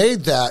could be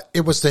made that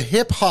it was the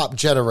hip hop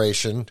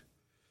generation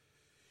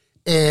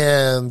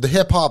and the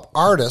hip hop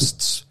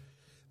artists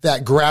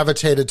that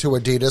gravitated to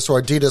Adidas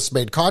or Adidas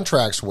made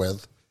contracts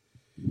with.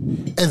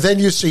 And then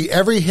you see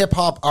every hip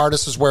hop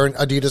artist is wearing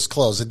Adidas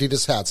clothes,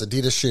 Adidas hats,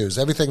 Adidas shoes.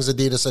 Everything's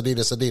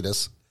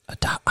Adidas.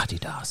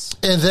 Adidas.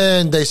 And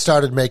then they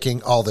started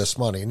making all this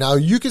money. Now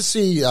you can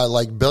see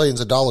like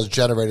billions of dollars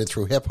generated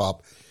through hip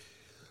hop.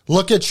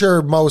 Look at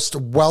your most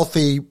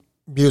wealthy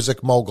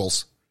music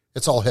moguls.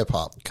 It's all hip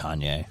hop.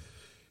 Kanye.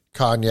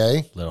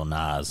 Lil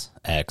Nas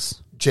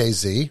X.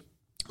 Jay-Z,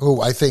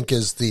 who I think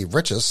is the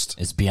richest.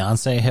 Is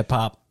Beyonce hip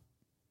hop?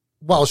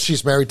 Well,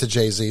 she's married to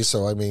Jay-Z,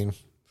 so I mean,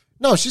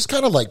 no, she's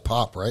kind of like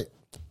pop, right?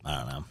 I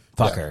don't know.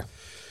 Fuck her.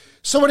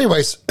 So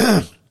anyways,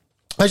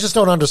 I just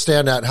don't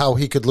understand that, how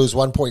he could lose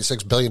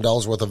 $1.6 billion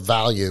worth of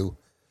value.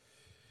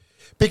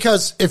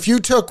 Because if you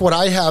took what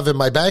I have in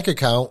my bank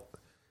account,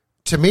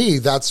 to me,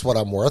 that's what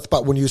I'm worth.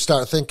 But when you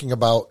start thinking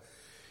about,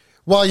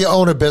 well, you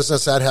own a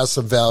business that has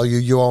some value.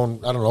 You own,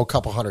 I don't know, a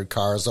couple hundred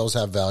cars. Those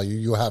have value.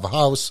 You have a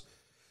house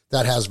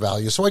that has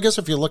value. So I guess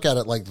if you look at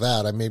it like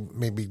that, I mean,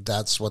 maybe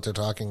that's what they're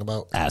talking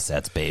about.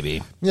 Assets,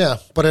 baby. Yeah.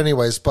 But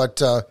anyways,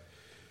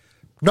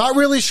 not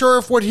really sure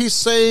if what he's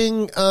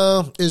saying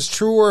is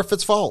true or if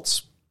it's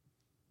false.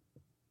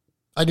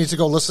 I need to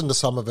go listen to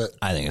some of it.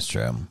 I think it's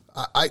true.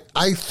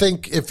 I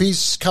think if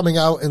he's coming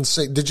out and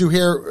say, did you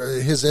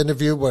hear his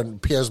interview when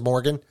Piers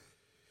Morgan?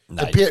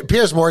 No.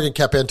 Piers Morgan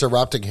kept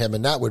interrupting him,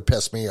 and that would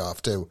piss me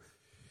off too.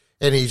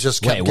 And he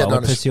just kept getting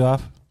on. Piss you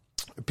off?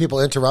 People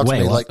interrupt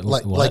me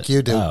like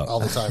you do all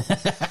the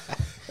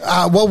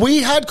time. Well,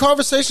 we had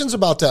conversations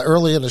about that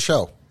early in the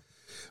show,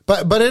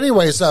 but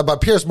anyways, but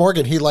Piers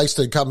Morgan, he likes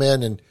to come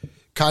in, and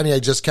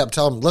Kanye just kept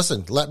telling him,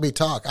 "Listen, let me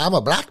talk. I'm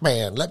a black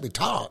man. Let me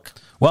talk."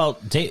 Well,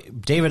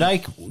 David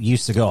Icke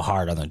used to go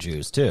hard on the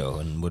Jews too,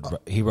 and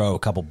he wrote a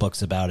couple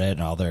books about it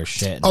and all their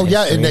shit. Oh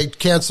yeah, and they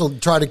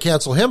tried to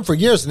cancel him for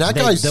years. And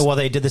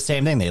they did the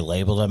same thing. They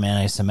labeled him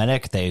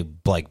anti-Semitic. They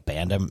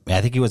banned him.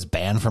 I think he was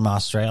banned from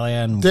Australia.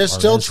 And they're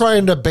still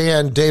trying to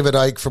ban David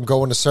Icke from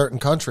going to certain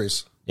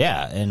countries.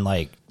 Yeah,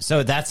 and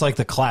so that's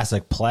the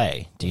classic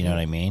play. Do you know what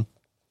I mean?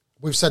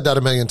 We've said that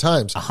a million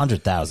times.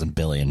 100,000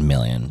 billion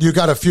million. You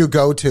got a few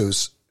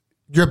go-tos.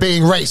 You're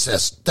being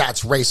racist.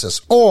 That's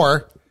racist.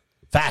 Or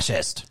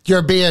fascist.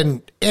 You're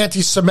being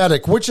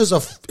anti-Semitic, which is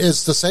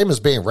the same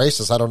as being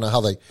racist. I don't know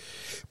how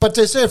but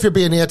they say if you're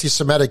being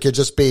anti-Semitic, you're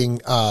just being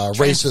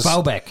racist.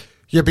 Transphobic.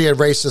 You're being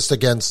racist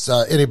against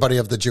anybody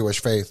of the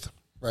Jewish faith,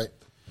 right?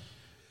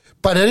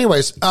 But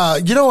anyways, I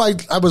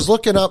was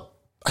looking up,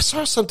 I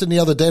saw something the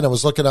other day, and I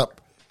was looking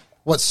up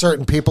what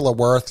certain people are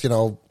worth,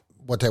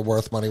 what they're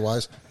worth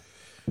money-wise.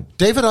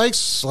 David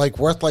Icke's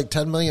worth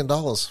 $10 million.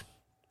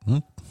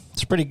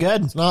 It's pretty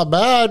good. It's not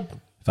bad.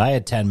 If I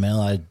had 10 mil,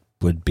 I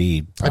would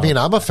be.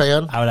 I'm a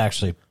fan. I would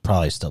actually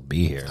probably still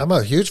be here. I'm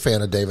a huge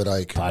fan of David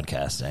Icke.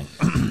 Podcasting.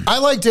 I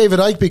like David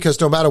Icke because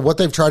no matter what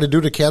they've tried to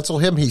do to cancel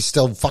him, he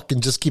still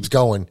fucking just keeps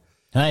going.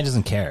 And he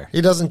doesn't care.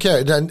 He doesn't care.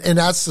 And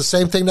that's the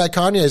same thing that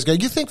Kanye is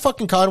going. You think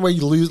fucking Conway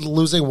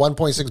losing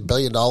 $1.6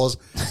 billion?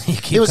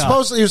 He was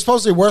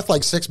supposedly worth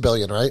 $6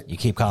 billion, right? You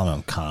keep calling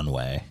him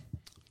Conway.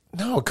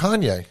 No,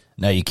 Kanye.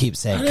 No, you keep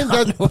saying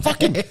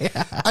Conway.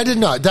 I did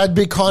not. That'd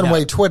be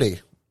Conway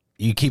Twitty.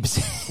 You keep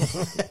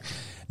saying...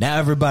 Now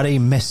everybody,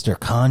 Mr.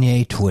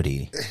 Kanye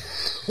Twitty.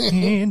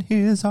 In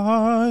his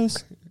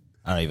eyes.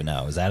 I don't even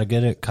know. Is that a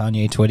good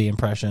Kanye Twitty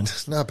impression?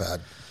 It's not bad.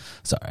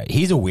 It's all right.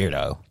 He's a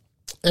weirdo.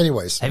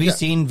 Anyways. Have you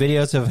seen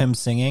videos of him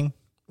singing?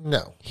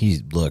 No. He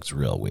looks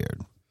real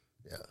weird.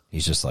 Yeah.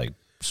 He's just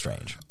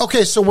strange.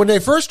 Okay, so when they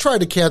first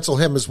tried to cancel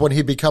him is when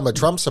he became a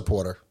Trump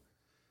supporter.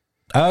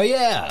 Oh,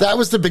 yeah. That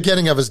was the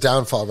beginning of his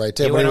downfall right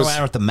there. He went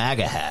around with the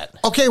MAGA hat.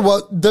 Okay,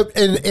 well,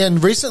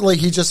 and recently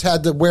he just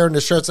had to wearing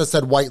the shirts that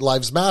said White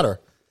Lives Matter.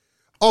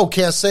 Oh,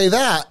 can't say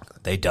that.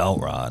 They don't,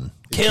 Ron.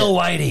 Kill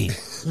Whitey.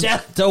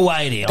 Death to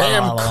Whitey.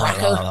 Damn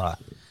cracker.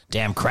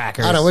 Damn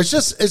crackers. I know. It's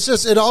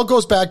just, it all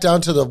goes back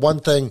down to the one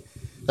thing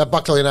that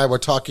Buckley and I were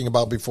talking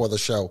about before the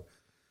show.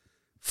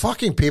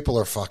 Fucking people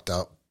are fucked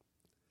up.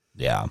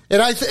 Yeah.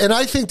 And I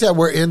think that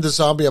we're in the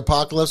zombie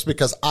apocalypse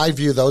because I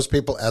view those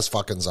people as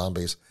fucking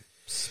zombies.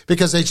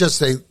 Because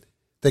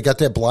they got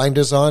their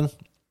blinders on.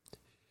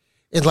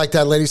 And like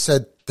that lady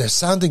said, they're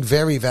sounding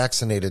very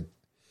vaccinated.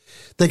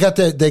 They got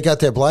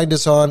their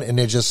blinders on and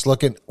they're just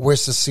looking,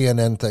 where's the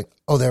CNN thing?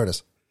 Oh, there it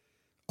is.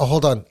 Oh,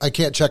 hold on. I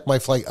can't check my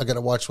flight. I got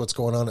to watch what's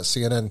going on at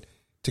CNN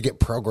to get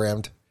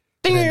programmed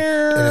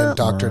and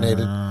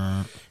indoctrinated.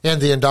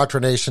 And the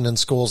indoctrination in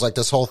schools, like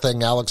this whole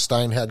thing Alex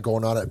Stein had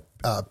going on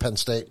at Penn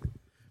State.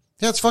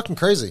 Yeah, it's fucking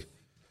crazy.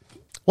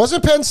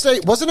 Wasn't it Penn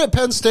State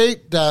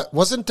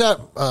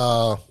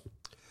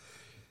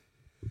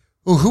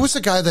who was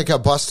the guy that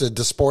got busted,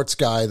 the sports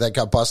guy that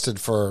got busted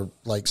for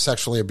like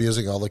sexually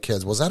abusing all the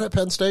kids? Was that at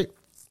Penn State?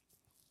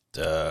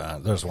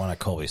 There's one at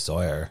Colby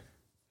Sawyer.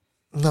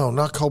 No,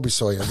 not Colby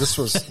Sawyer. This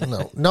was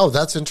no.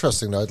 That's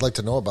interesting though. I'd like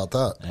to know about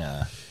that.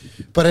 Yeah,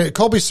 but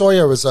Colby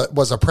Sawyer was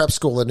a prep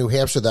school in New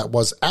Hampshire that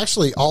was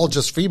actually all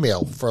just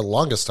female for the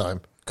longest time.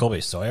 Colby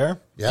Sawyer?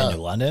 Yeah. In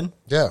New London?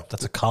 Yeah,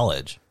 that's a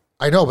college.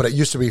 I know, but it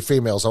used to be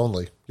females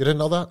only. You didn't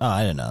know that? Oh,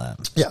 I didn't know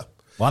that. Yeah.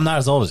 Well, I'm not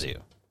as old as you.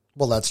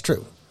 Well, that's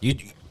true.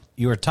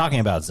 You were talking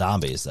about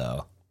zombies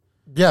though.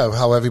 Yeah,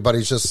 how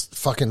everybody's just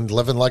fucking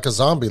living like a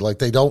zombie. Like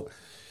they don't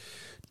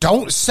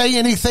say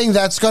anything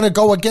that's going to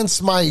go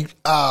against my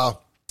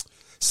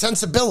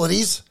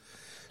sensibilities.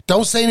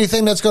 Don't say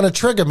anything that's going to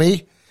trigger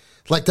me.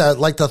 Like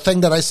the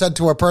thing that I said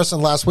to a person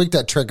last week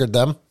that triggered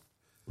them.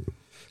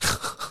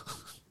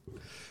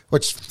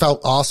 Which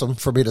felt awesome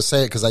for me to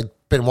say it because I'd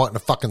been wanting to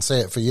fucking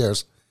say it for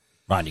years.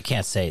 Ron, you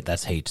can't say it.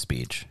 That's hate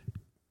speech.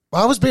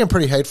 Well, I was being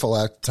pretty hateful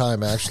at the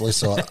time, actually,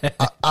 so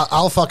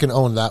I'll fucking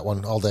own that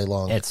one all day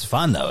long. It's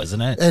fun, though, isn't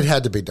it? It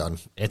had to be done.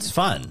 It's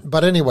fun.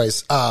 But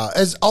anyways,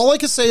 as all I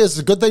can say is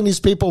the good thing these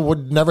people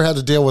would never have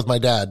to deal with my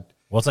dad.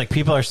 Well, it's like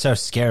people are so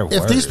scared of If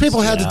words, these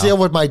people had to deal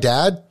with my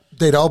dad,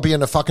 they'd all be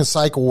in a fucking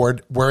psych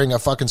ward wearing a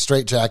fucking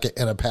straitjacket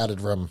in a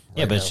padded room.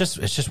 Yeah, but it's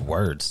just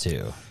words,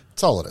 too.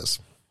 That's all it is.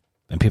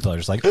 And people are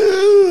just like,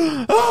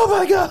 oh,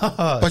 my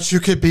God. But you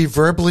could be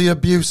verbally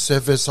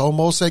abusive.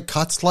 It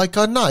cuts like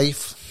a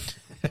knife.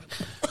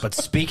 But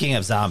speaking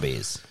of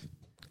zombies.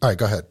 All right,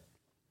 go ahead.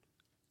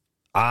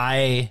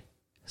 I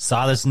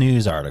saw this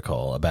news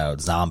article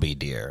about zombie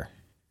deer.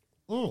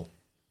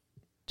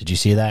 Did you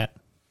see that?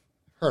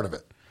 Heard of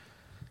it.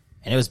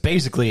 And it was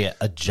basically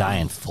a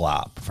giant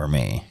flop for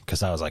me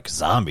because I was like,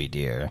 zombie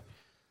deer?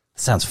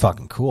 That sounds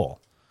fucking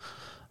cool.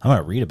 I'm going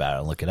to read about it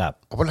and look it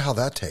up. I wonder how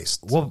that tastes.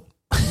 Well,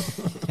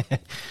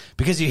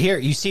 because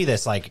you see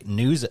this like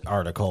news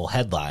article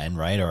headline,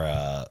 right?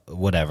 Or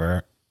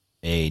whatever,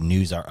 a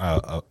news,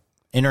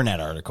 internet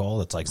article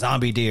that's like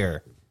zombie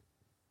deer.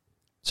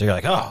 So you're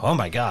like, oh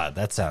my God,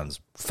 that sounds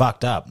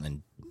fucked up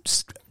and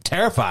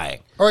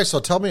terrifying. All right,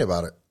 so tell me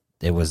about it.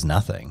 It was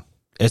nothing.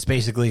 It's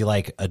basically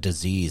like a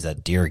disease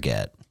that deer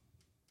get.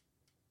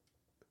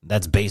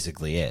 That's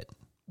basically it.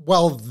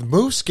 Well,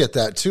 moose get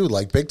that too,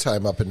 like big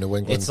time up in New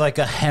England. It's like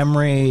a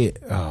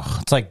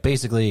it's like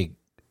basically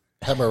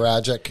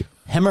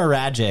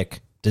hemorrhagic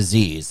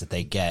disease that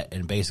they get,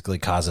 and basically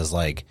causes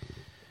like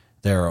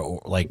their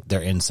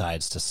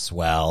insides to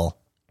swell,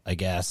 I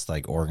guess,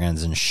 like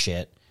organs and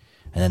shit,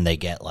 and then they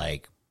get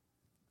like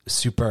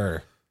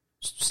super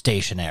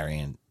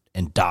stationary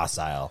and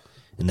docile,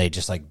 and they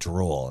just like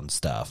drool and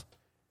stuff.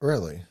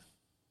 Really?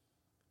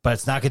 But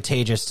it's not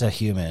contagious to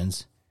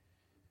humans,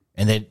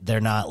 and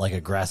they're not like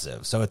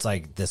aggressive. So it's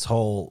like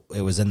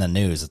it was in the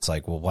news. It's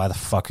like, well, why the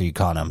fuck are you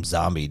calling them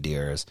zombie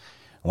deers?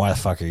 Why the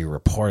fuck are you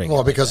reporting?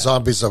 Well, because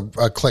zombies are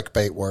a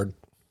clickbait word.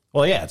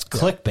 Well, yeah, it's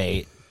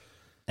clickbait,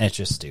 and it's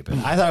just stupid.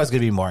 I thought it was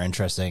going to be more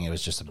interesting. It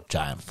was just a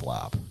giant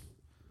flop.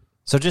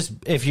 So just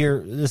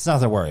it's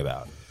nothing to worry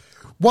about.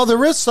 Well,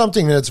 there is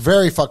something that's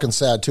very fucking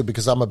sad too,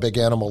 because I'm a big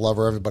animal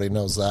lover. Everybody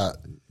knows that.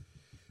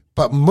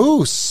 But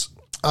moose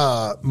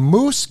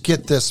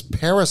get this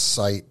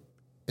parasite,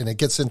 and it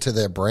gets into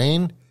their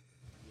brain,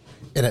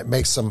 and it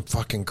makes them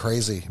fucking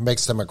crazy. It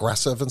makes them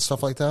aggressive and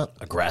stuff like that.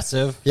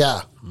 Aggressive?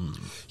 Yeah.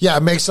 Yeah,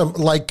 it makes them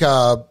like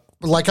I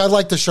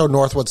like the show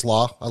Northwood's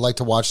Law. I like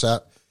to watch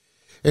that.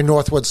 In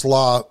Northwood's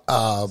Law.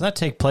 Does that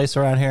take place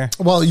around here?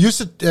 Well,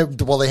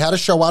 they had a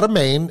show out of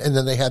Maine, and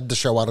then they had the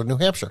show out of New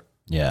Hampshire.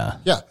 Yeah.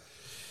 Yeah.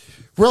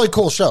 Really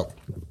cool show.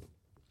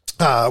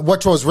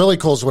 What was really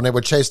cool is when they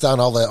would chase down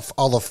all the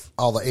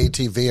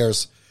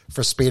ATVers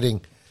for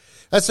speeding.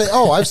 I'd say,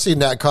 oh, I've seen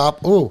that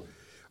cop. Ooh,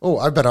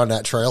 I've been on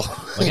that trail.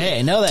 Okay,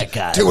 I know that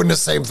guy. Doing the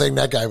same thing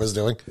that guy was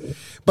doing.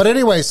 But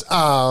anyways,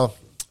 where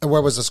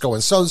was this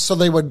going? So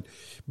they would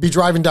be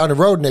driving down the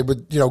road, and they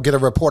would, get a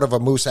report of a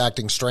moose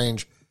acting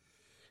strange.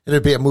 And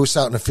it'd be a moose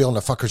out in the field,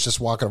 and the fucker's just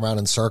walking around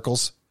in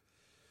circles.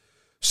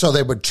 So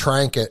they would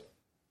trank it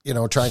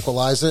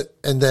tranquilize it,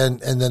 and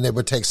then they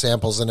would take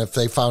samples, and if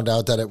they found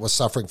out that it was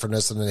suffering from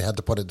this, then they had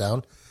to put it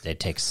down. They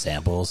take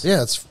samples?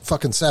 Yeah, it's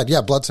fucking sad.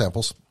 Yeah, blood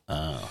samples.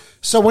 Oh.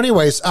 So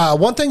anyways,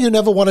 one thing you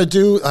never want to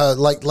do,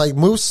 like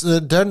moose,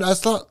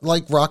 that's not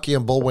like Rocky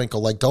and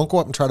Bullwinkle. Like, don't go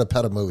up and try to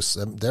pet a moose.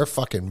 They're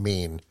fucking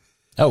mean.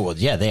 Oh, well,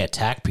 yeah, they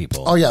attack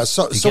people. Oh, yeah.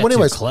 So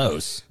anyways,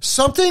 close.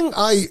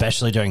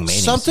 Especially during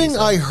mating season.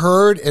 I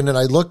heard, and then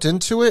I looked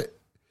into it,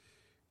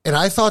 and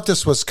I thought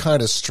this was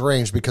kind of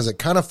strange because it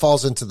kind of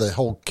falls into the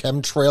whole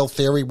chemtrail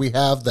theory we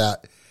have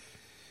that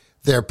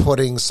they're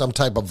putting some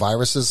type of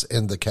viruses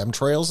in the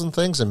chemtrails and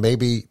things, and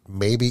maybe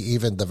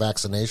even the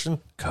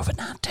vaccination.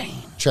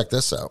 COVID-19. Check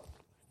this out.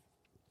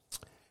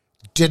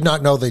 Did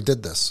not know they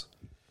did this.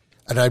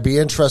 And I'd be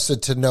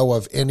interested to know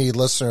of any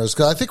listeners,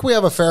 because I think we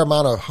have a fair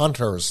amount of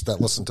hunters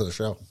that listen to the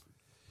show.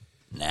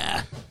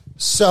 Nah.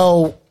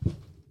 So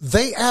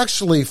they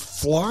actually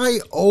fly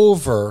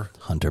over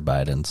Hunter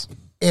Bidens,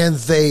 and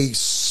they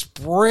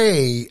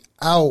spray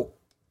out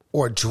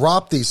or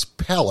drop these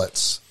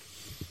pellets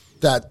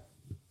that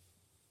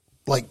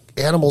like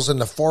animals in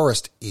the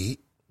forest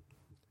eat,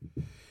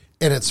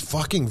 and it's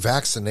fucking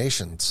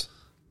vaccinations.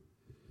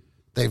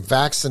 They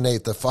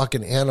vaccinate the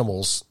fucking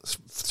animals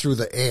through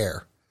the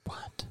air.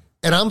 What?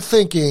 And I'm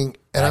thinking,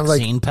 and Vaccine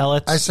I'm like,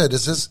 pellets? I said,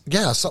 is this,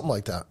 yeah, something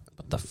like that.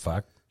 What the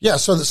fuck? Yeah,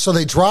 so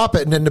they drop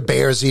it, and then the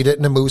bears eat it,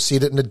 and the moose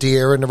eat it, and the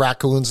deer, and the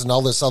raccoons, and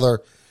all this other.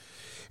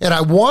 And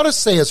I want to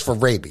say it's for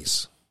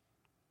rabies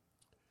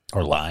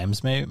or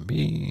limes,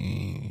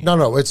 maybe.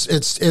 No, it's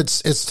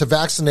to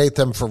vaccinate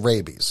them for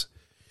rabies.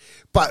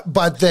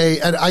 But they,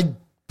 and I'm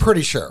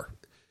pretty sure,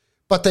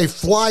 but they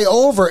fly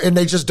over and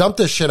they just dump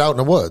this shit out in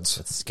the woods.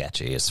 That's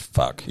sketchy as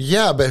fuck.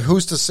 Yeah, but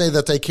who's to say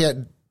that they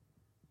can't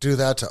do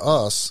that to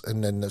us,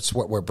 and then it's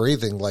what we're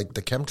breathing, like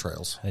the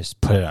chemtrails. They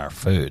just put it in our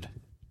food.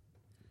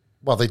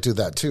 Well, they do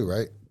that too,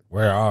 right?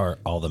 Where are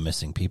all the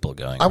missing people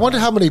going? I wonder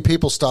how many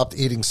people stopped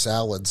eating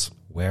salads.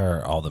 Where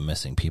are all the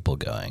missing people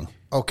going?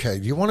 Okay,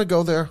 you want to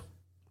go there?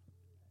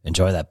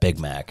 Enjoy that Big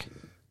Mac.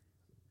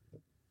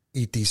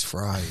 Eat these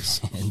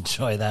fries.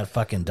 Enjoy that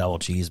fucking double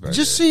cheeseburger.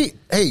 Just see,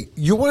 hey,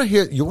 you want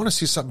to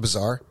see something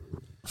bizarre?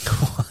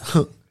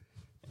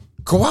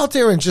 Go out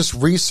there and just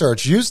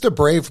research. Use the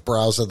Brave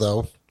browser,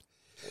 though.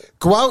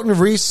 Go out and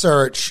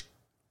research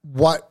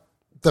what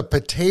the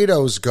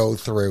potatoes go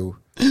through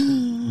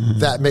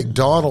that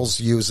McDonald's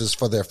uses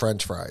for their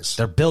French fries.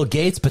 They're Bill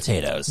Gates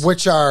potatoes.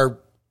 Which are,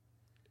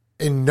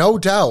 in no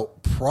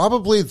doubt,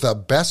 probably the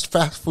best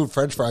fast food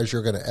French fries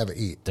you're going to ever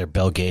eat. They're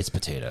Bill Gates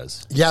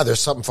potatoes. Yeah, there's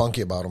something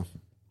funky about them.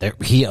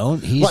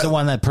 He's the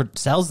one that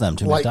sells them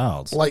to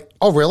McDonald's.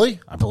 Oh, really?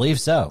 I believe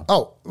so.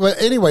 Oh, well,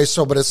 anyway,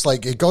 but it's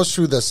like it goes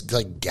through this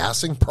like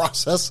gassing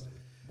process.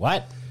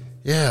 What?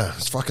 Yeah,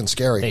 it's fucking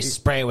scary. They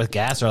spray it with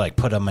gas or like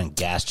put them in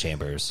gas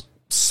chambers.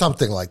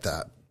 Something like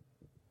that.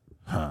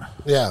 Huh.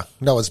 Yeah,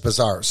 no, it's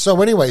bizarre.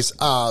 So anyways,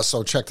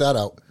 so check that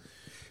out.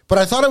 But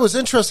I thought it was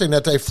interesting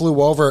that they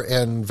flew over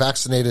and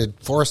vaccinated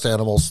forest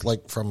animals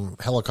like from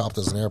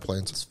helicopters and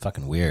airplanes. It's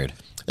fucking weird.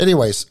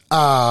 Anyways,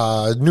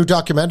 new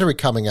documentary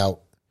coming out.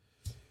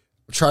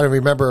 I'm trying to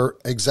remember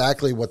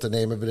exactly what the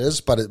name of it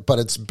is, but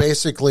it's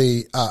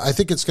basically, I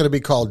think it's going to be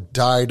called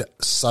Died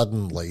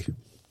Suddenly.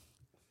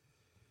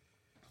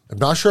 I'm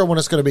not sure when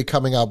it's going to be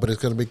coming out, but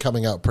it's going to be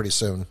coming out pretty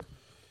soon.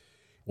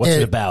 What's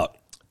it about?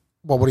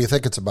 Well, what do you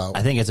think it's about?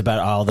 I think it's about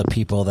all the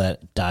people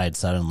that died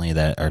suddenly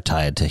that are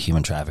tied to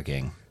human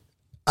trafficking.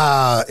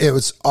 It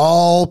was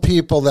all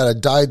people that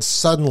had died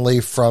suddenly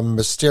from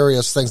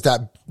mysterious things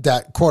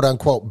that quote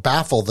unquote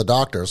baffle the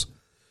doctors.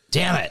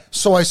 Damn it.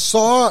 So I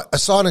saw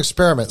an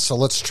experiment, so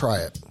let's try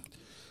it.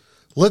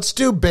 Let's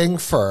do Bing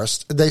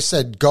first. They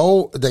said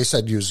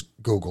use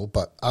Google,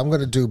 but I'm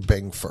going to do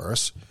Bing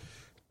first.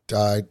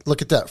 Died.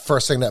 Look at that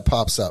first thing that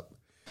pops up.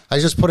 I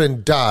just put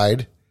in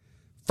died.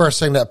 First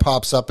thing that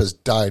pops up is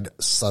died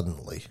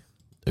suddenly.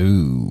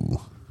 Ooh.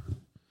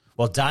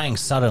 Well, dying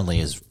suddenly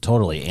is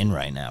totally in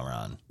right now,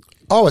 Ron.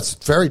 Oh, it's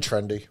very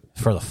trendy.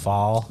 For the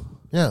fall.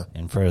 Yeah.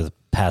 And for the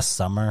past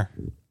summer.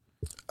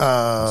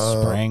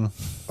 Spring.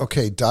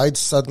 Okay, died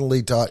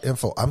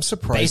suddenly.info. I'm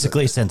surprised.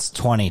 Basically since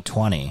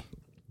 2020.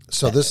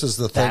 So this is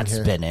the thing that's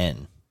here. been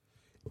in.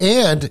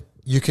 And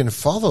you can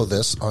follow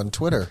this on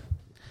Twitter.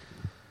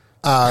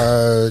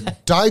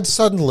 Died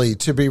suddenly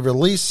to be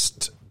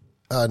released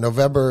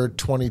November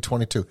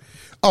 2022.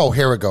 Oh,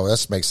 here we go.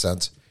 This makes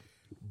sense.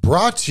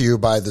 Brought to you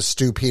by the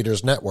Stu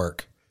Peters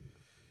Network.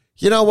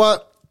 You know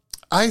what?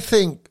 I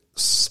think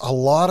a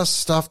lot of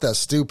stuff that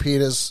Stu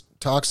Peters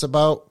talks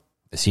about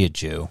Is he a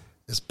Jew?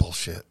 Is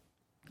bullshit.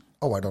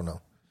 Oh, I don't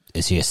know.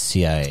 Is he a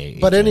CIA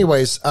agent? But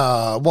anyways,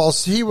 well,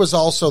 he was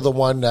also the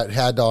one that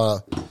had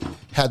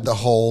the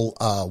whole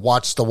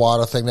Watch the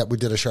Water thing that we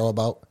did a show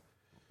about.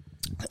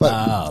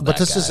 But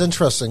this is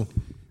interesting.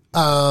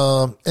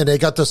 And they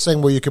got this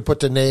thing where you can put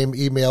the name,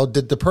 email.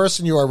 Did the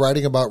person you are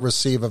writing about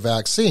receive a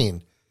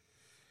vaccine?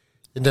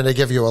 And then they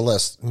give you a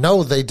list.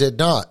 No, they did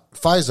not.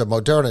 Pfizer,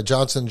 Moderna,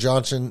 Johnson &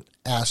 Johnson,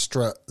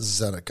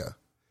 AstraZeneca.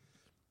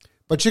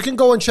 But you can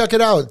go and check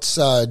it out. It's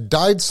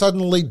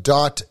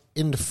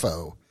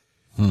diedsuddenly.info.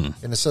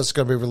 And it says it's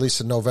going to be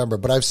released in November.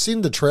 But I've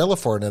seen the trailer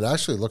for it, and it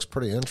actually looks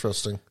pretty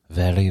interesting.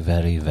 Very,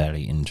 very,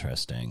 very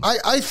interesting.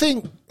 I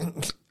think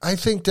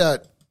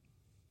that,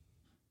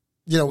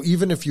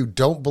 even if you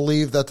don't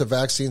believe that the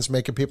vaccine's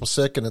making people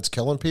sick and it's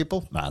killing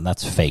people. Man,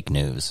 that's fake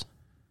news.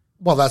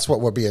 Well, that's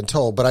what we're being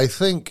told. But I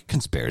think.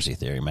 Conspiracy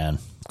theory, man.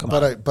 Come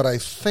on. But I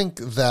think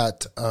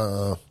that.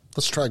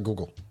 Let's try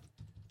Google.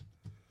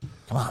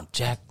 Come on,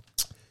 Jack.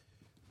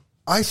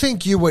 I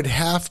think you would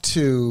have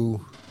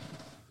to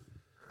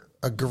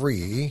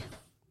agree.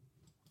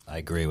 I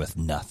agree with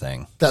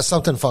nothing. That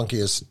something funky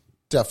is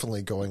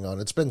definitely going on.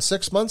 It's been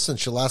 6 months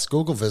since your last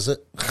Google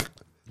visit.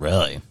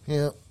 Really?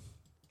 Yeah.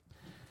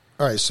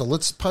 All right, so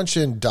let's punch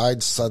in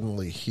died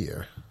suddenly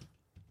here.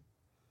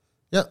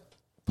 Yep.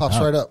 Pops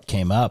right up.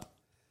 Came up.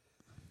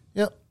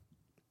 Yep.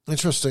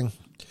 Interesting.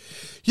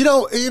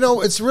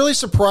 It's really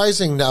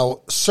surprising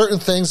now. Certain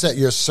things that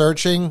you're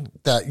searching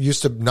that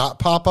used to not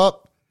pop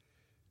up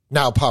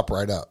now pop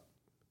right up.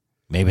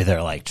 Maybe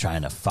they're like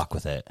trying to fuck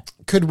with it.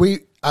 Could we?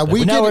 No,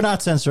 we're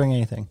not censoring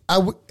anything.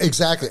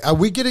 Exactly. Are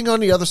we getting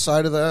on the other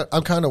side of that?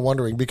 I'm kind of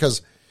wondering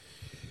because,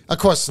 of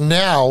course,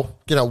 now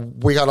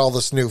we got all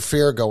this new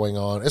fear going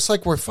on. It's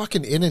like we're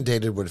fucking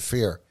inundated with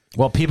fear.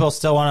 Well,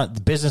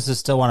 businesses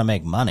still want to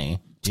make money.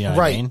 Do you know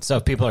what I mean? So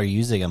if people are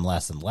using them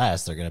less and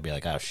less, they're going to be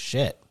like, oh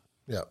shit.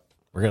 Yeah.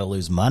 We're going to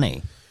lose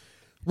money.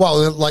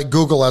 Well, like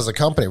Google as a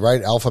company,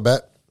 right?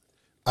 Alphabet.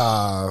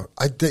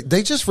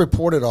 They just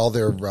reported all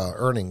their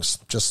earnings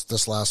just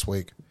this last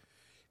week.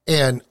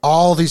 And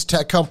all these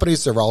tech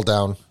companies, they're all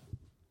down.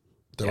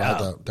 They're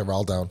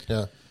all down.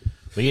 Yeah.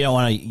 But you don't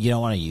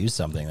want to use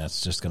something that's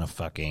just going to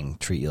fucking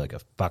treat you like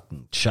a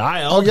fucking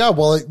child. Oh, yeah.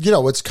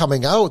 Well, it's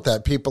coming out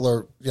that people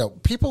are,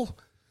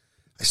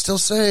 I still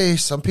say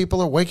some people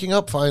are waking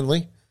up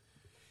finally.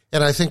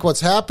 And I think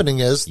what's happening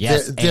is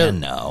yes and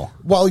no.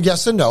 Well,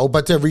 yes and no,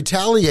 but they're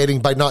retaliating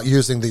by not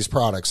using these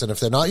products. And if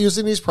they're not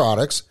using these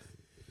products,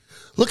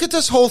 look at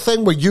this whole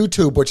thing with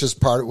YouTube, which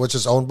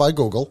is owned by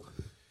Google.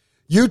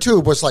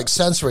 YouTube was like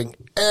censoring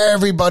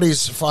every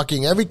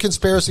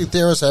conspiracy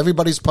theorist,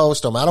 everybody's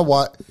post, no matter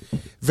what,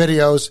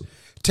 videos,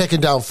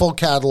 taking down full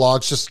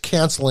catalogs, just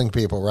canceling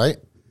people, right?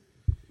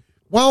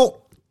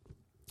 Well,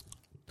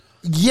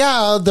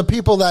 yeah, the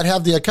people that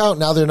have the account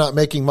now, they're not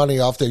making money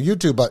off their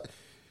YouTube, but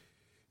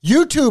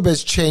YouTube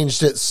has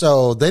changed it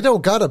so they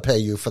don't got to pay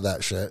you for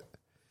that shit.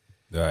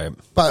 Right.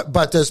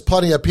 But there's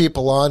plenty of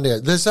people on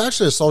there. There's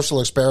actually a social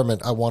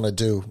experiment I want to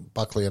do,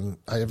 Buckley, and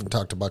I haven't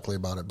talked to Buckley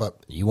about it.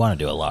 But you want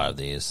to do a lot of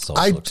these.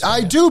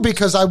 I do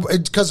because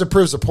it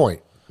proves a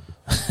point.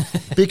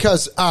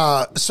 Because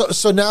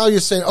so now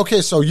you're saying,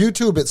 okay, so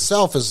YouTube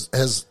itself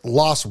has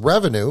lost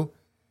revenue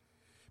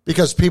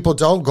because people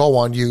don't go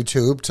on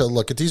YouTube to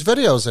look at these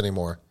videos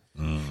anymore.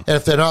 And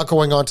if they're not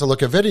going on to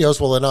look at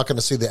videos, well, they're not going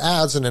to see the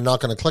ads and they're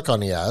not going to click on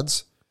the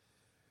ads.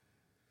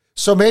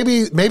 So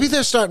maybe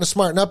they're starting to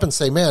smarten up and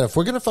say, man, if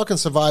we're going to fucking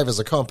survive as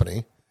a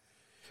company,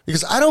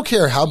 because I don't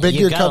care how big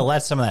you got to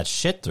let some of that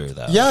shit through,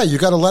 though. Yeah, you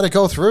got to let it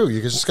go through.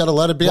 You just got to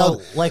let it be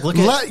out. Like, look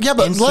at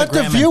Instagram let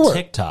the viewer, and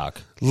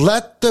TikTok.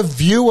 Let the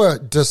viewer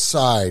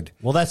decide.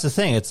 Well, that's the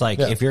thing. It's like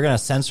if you're going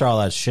to censor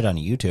all that shit on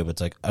YouTube,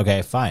 it's like,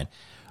 okay, fine.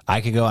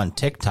 I could go on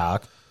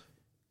TikTok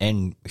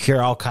and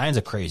hear all kinds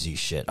of crazy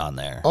shit on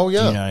there. Oh,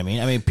 yeah. Do you know what I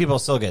mean? I mean, people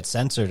still get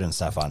censored and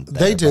stuff on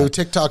there. They do.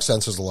 TikTok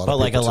censors a lot of people.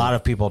 But like a lot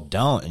of people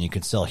don't, and you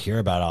can still hear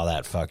about all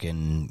that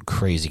fucking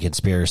crazy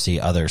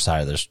conspiracy other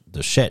side of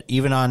the shit,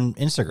 even on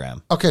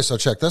Instagram. Okay, so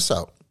check this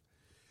out.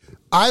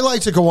 I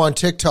like to go on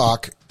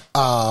TikTok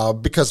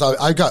because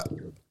I got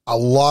a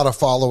lot of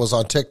followers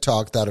on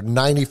TikTok that are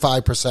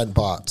 95%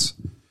 bots.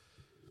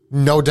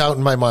 No doubt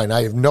in my mind.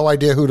 I have no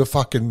idea who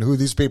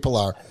these people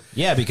are.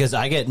 Yeah, because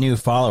I get new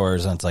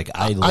followers, and it's like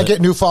I get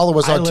new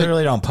followers. I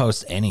literally don't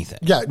post anything.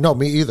 Yeah, no,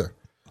 me either.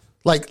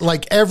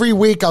 Like every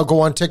week, I'll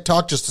go on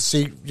TikTok just to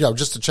see,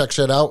 just to check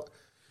shit out.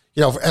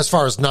 As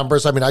far as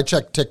numbers, I mean, I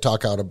check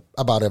TikTok out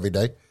about every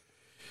day,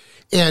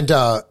 and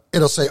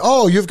it'll say,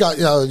 "Oh, you've got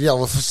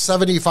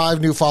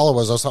 75 new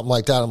followers" or something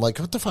like that. I'm like,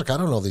 what the fuck? I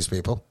don't know these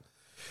people,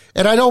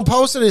 and I don't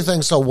post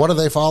anything. So what are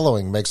they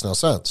following? Makes no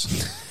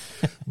sense.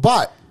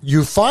 But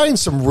you find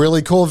some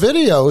really cool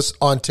videos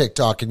on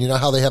TikTok, and you know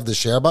how they have the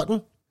share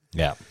button?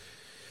 Yeah.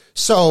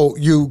 So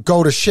you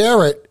go to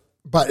share it,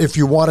 but if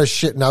you want to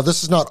share, now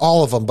this is not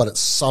all of them, but it's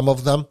some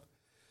of them,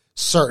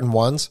 certain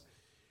ones.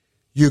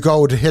 You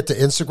go to hit the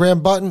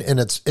Instagram button, and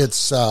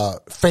it's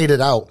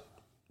faded out,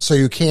 so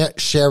you can't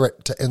share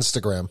it to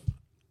Instagram.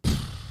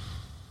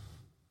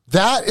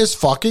 That is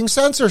fucking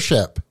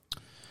censorship.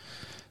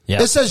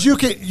 Yeah. It says you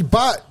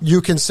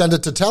can send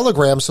it to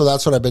Telegram, so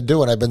that's what I've been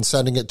doing. I've been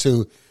sending it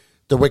to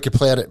the Wicked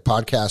Planet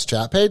podcast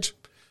chat page.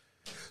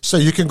 So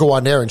you can go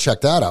on there and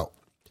check that out.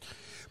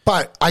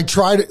 But I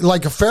tried,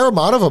 like a fair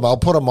amount of them, I'll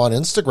put them on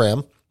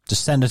Instagram.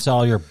 Just send it to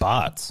all your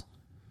bots.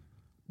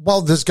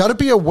 Well, there's got to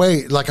be a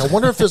way. Like, I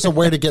wonder if there's a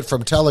way to get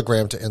from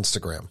Telegram to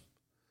Instagram.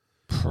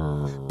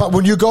 But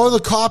when you go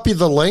to copy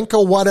the link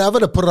or whatever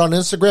to put it on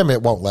Instagram,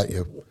 it won't let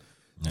you.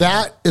 No.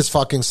 That is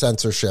fucking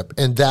censorship,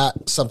 and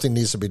something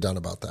needs to be done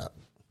about that.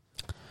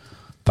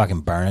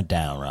 Fucking burn it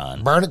down,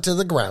 Ron. Burn it to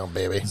the ground,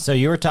 baby. So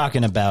you were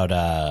talking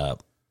about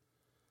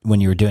when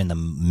you were doing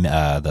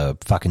the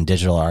fucking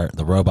digital art,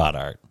 the robot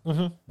art.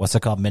 Mm-hmm. What's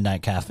it called?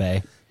 Midnight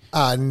Cafe?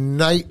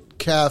 Night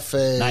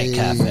Cafe. Night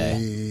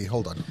Cafe.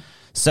 Hold on.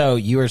 So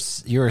you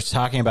were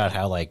talking about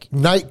how like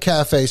Night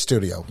Cafe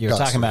Studio. You were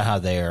talking about how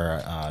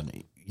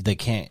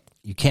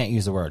you can't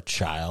use the word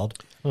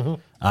child.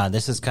 Mm-hmm.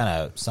 This is kind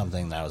of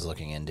something that I was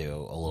looking into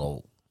a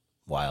little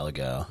while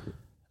ago.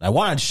 I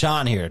wanted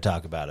Sean here to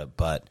talk about it,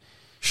 but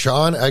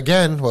Sean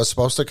again was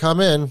supposed to come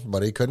in,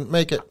 but he couldn't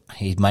make it.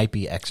 He might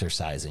be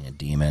exercising a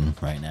demon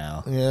right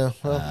now. Yeah,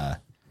 well,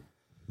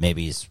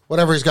 maybe he's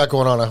whatever he's got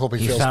going on. I hope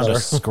he feels found better.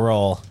 A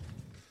scroll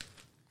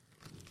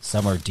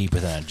somewhere deep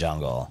within a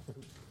jungle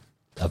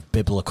of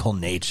biblical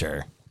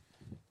nature,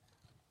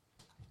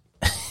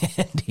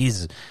 and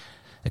he's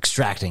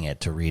extracting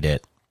it to read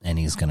it, and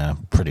he's gonna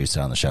produce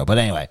it on the show. But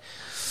anyway,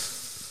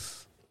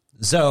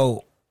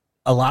 so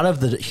a lot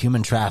of the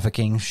human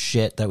trafficking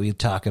shit that we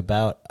talk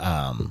about,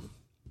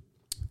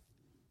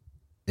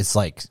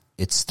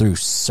 it's through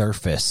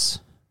surface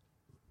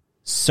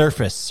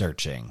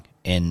searching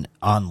in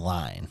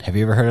online. Have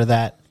you ever heard of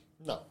that?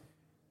 No.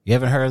 You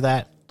haven't heard of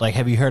that? Like,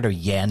 have you heard of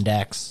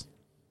Yandex?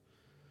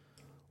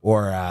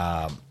 Or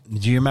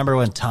do you remember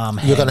when Tom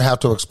Hanks... You're going to have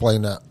to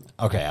explain that.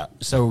 Okay,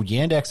 so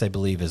Yandex, I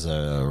believe, is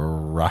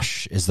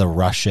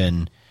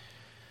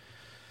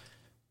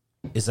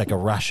like a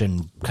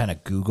Russian kind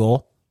of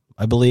Google,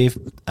 I believe.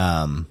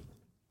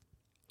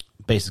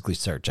 Basically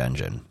search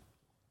engine.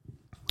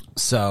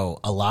 So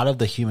a lot of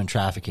the human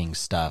trafficking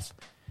stuff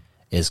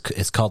is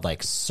called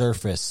like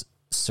surface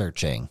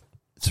searching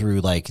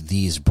through like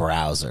these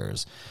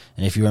browsers.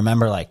 And if you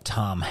remember like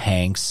Tom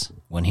Hanks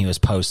when he was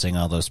posting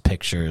all those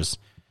pictures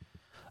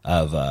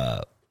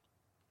of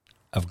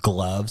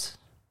gloves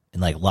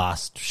and like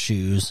lost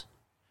shoes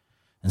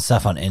and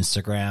stuff on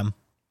Instagram.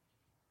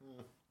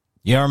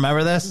 You don't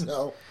remember this?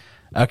 No.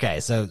 Okay,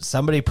 so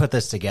somebody put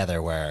this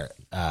together where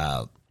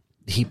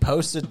he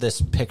posted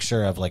this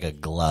picture of like a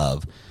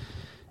glove,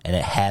 and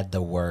it had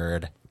the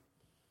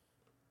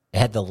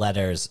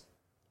letters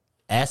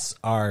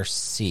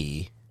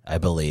SRC, I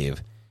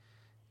believe,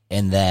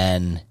 and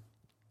then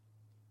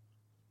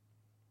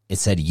it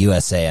said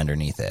USA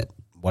underneath it,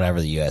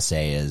 whatever the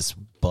USA is,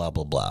 blah,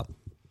 blah, blah.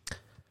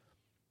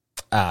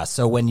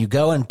 So when you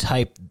go and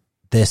type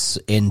this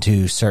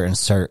into certain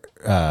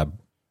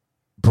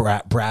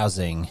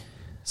browsing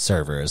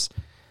servers,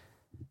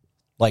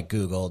 like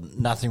Google,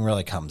 nothing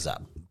really comes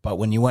up. But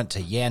when you went to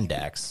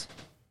Yandex,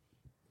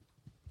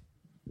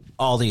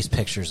 all these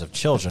pictures of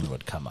children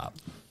would come up.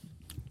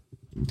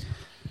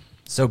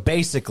 So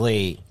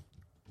basically,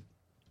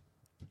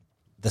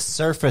 the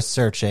surface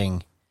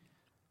searching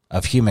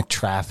of human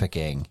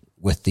trafficking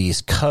with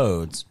these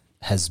codes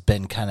has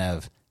been kind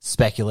of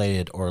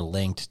speculated or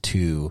linked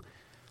to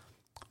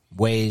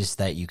ways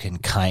that you can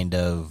kind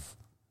of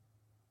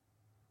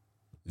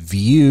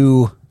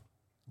view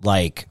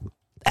like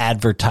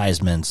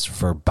advertisements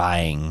for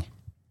buying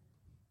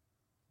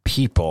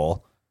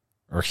people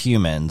or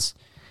humans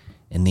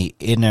in the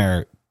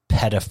inner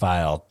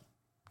pedophile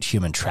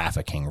human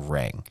trafficking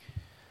ring.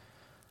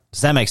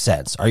 Does that make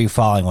sense? Are you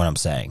following what I'm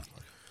saying?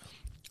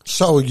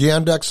 So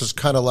Yandex is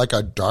kind of like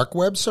a dark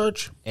web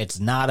search? It's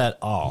not at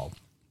all.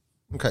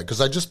 Okay,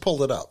 because I just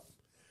pulled it up.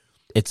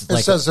 It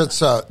says it's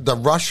the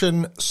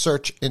Russian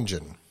search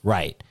engine.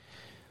 Right.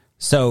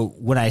 So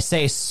when I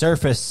say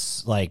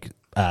surface, like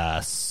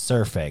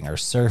surfing or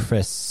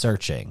surface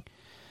searching,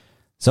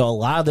 so a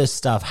lot of this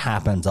stuff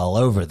happens all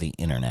over the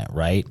internet,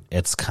 right?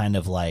 It's kind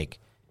of like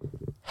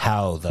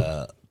how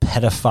the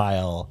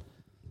pedophile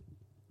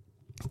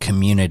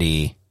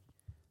community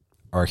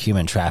or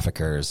human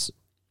traffickers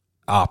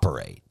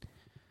operate.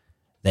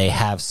 They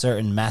have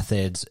certain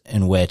methods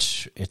in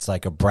which it's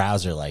like a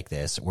browser like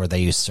this where they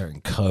use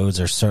certain codes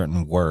or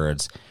certain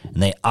words,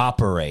 and they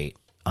operate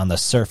on the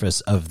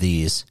surface of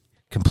these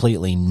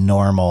completely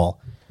normal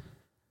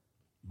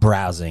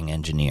browsing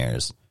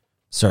engineers,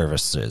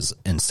 services,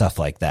 and stuff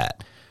like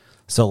that.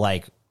 So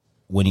like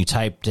when you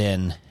typed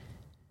in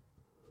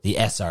the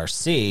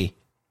SRC,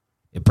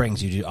 it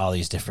brings you to all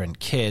these different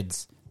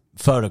kids'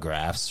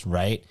 photographs,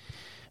 right?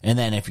 And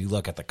then if you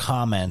look at the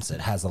comments,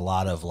 it has a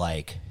lot of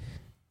like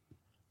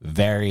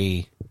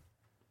very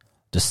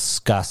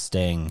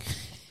disgusting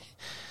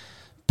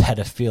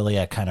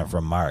pedophilia kind of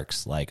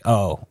remarks like,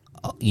 oh,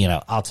 you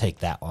know, I'll take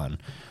that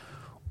one,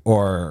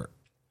 or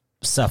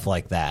stuff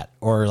like that,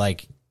 or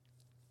like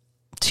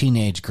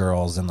teenage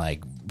girls in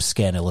like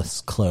scandalous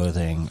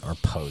clothing or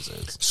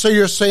poses. So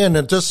you're saying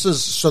that this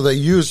is, so they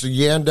use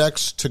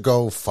Yandex to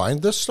go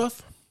find this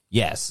stuff?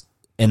 Yes,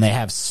 and they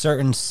have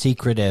certain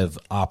secretive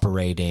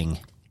operating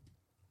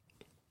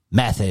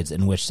methods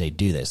in which they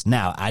do this.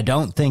 Now, I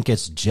don't think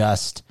it's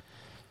just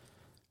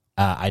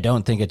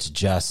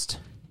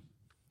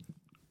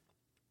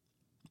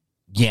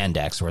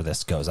Yandex where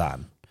this goes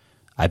on.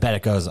 I bet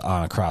it goes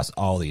on across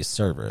all these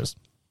servers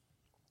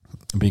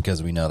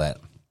because we know that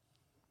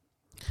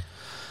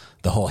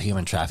the whole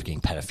human trafficking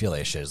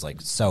pedophilia shit is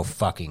like so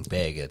fucking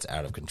big, it's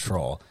out of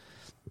control.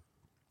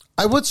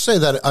 I would say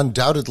that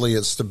undoubtedly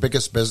it's the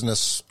biggest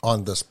business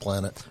on this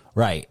planet.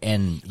 Right.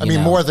 And I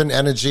mean, more than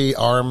energy,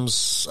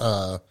 arms,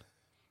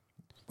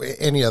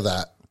 any of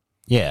that.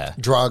 Yeah.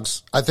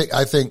 Drugs. I think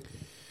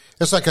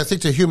it's like, I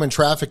think the human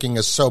trafficking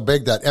is so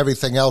big that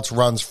everything else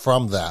runs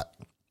from that.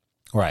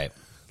 Right.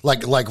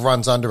 Like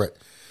runs under it.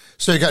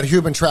 So you got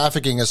human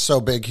trafficking is so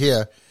big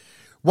here.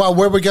 Well,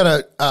 where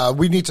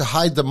we need to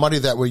hide the money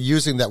that we're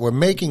using, that we're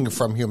making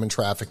from human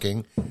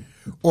trafficking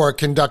or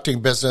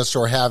conducting business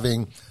or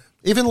having,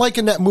 even like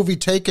in that movie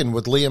Taken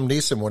with Liam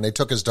Neeson, when they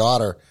took his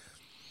daughter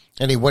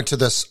and he went to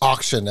this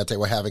auction that they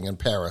were having in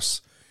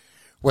Paris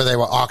where they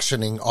were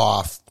auctioning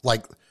off,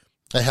 like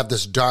they have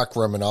this dark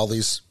room and all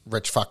these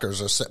rich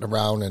fuckers are sitting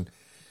around and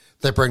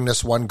they bring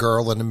this one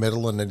girl in the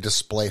middle and they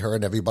display her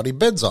and everybody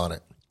bids on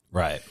it.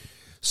 Right.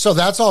 So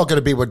that's all going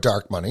to be with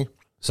dark money.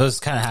 So it's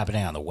kind of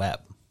happening on the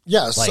web.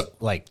 Yes.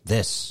 Like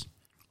this,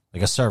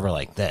 like a server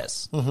like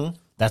this. Mm-hmm.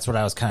 That's what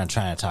I was kind of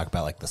trying to talk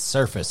about, like the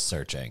surface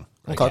searching,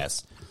 I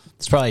guess.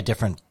 It's probably a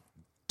different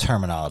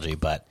terminology,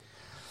 but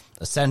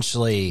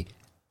essentially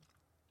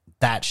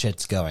that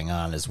shit's going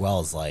on, as well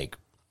as like,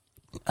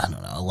 I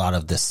don't know, a lot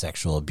of this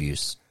sexual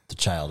abuse, the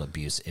child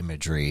abuse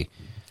imagery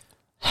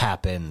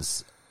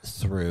happens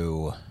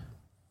through,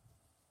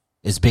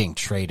 is being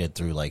traded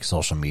through like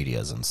social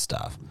medias and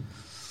stuff.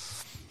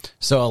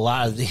 So a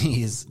lot of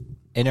these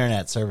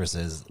internet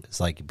services is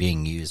like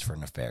being used for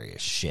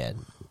nefarious shit.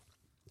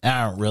 And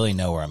I don't really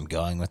know where I'm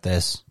going with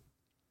this.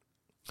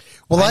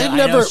 Well, I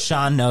know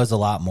Sean knows a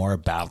lot more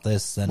about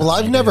this than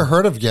I've never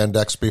heard of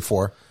Yandex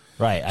before.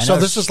 Right. So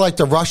this is like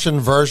the Russian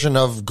version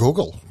of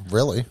Google,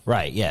 really.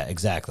 Right. Yeah,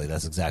 exactly.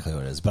 That's exactly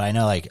what it is. But I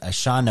know like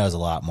Sean knows a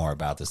lot more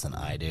about this than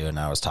I do, and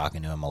I was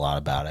talking to him a lot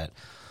about it.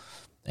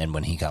 And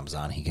when he comes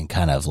on, he can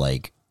kind of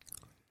like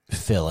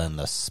fill in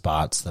the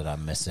spots that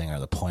I'm missing or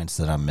the points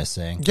that I'm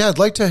missing. Yeah, I'd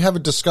like to have a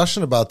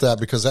discussion about that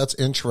because that's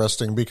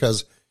interesting,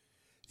 because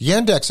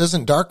Yandex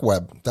isn't dark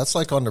web. That's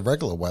like on the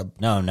regular web.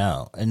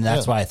 No. And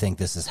that's why I think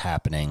this is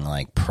happening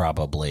like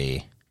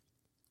probably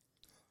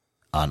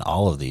on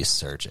all of these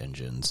search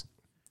engines.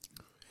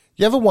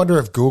 You ever wonder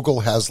if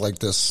Google has like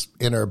this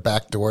inner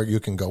back door you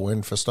can go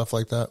in for stuff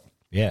like that?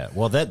 Yeah.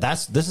 Well,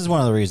 this is one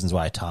of the reasons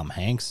why Tom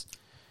Hanks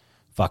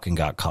fucking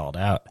got called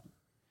out,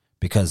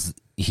 because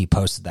he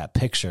posted that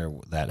picture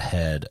that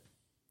had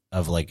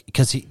of like,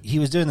 because he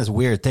was doing this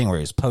weird thing where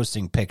he was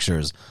posting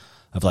pictures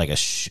of like a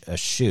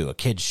shoe, a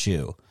kid's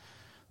shoe,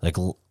 like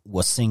a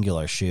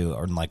singular shoe,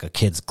 or like a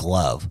kid's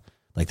glove,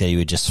 like that you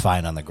would just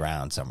find on the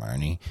ground somewhere.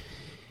 And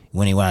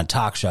when he went on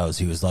talk shows,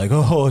 he was like,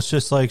 oh, it's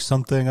just like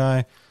something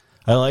I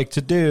like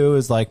to do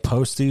is like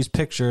post these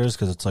pictures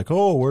because it's like,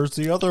 oh, where's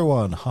the other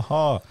one?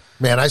 Haha.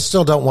 Man, I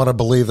still don't want to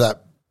believe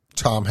that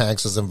Tom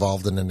Hanks is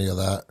involved in any of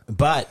that.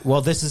 But,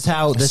 well, this is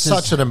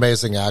such an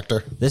amazing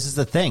actor. This is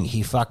the thing.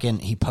 He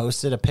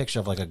posted a picture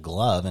of like a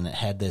glove and it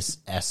had this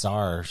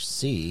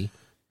SRC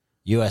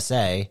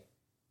USA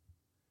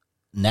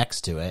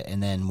next to it.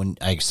 And then when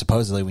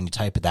you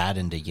type that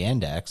into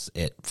Yandex,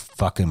 it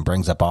fucking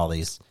brings up all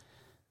these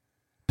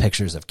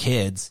pictures of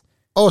kids.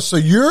 Oh, so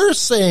you're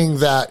saying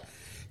that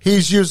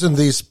he's using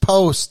these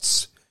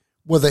posts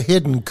with a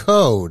hidden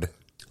code?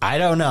 I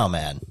don't know,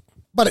 man.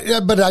 But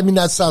I mean,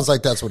 that sounds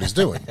like that's what he's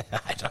doing.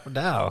 I don't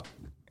know.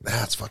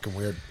 That's fucking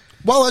weird.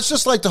 Well, it's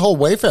just like the whole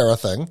Wayfarer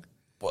thing.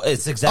 Well,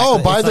 it's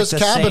exactly. Buy it's this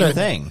like cabinet.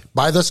 Thing.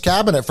 Buy this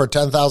cabinet for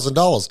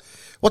 $10,000.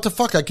 What the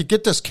fuck? I could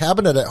get this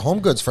cabinet at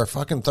Home Goods for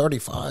fucking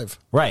 $35,000.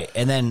 Right,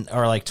 and then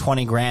or like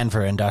 $20,000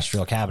 for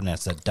industrial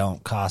cabinets that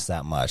don't cost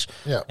that much.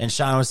 Yeah. And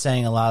Sean was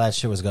saying a lot of that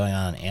shit was going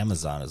on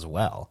Amazon as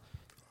well.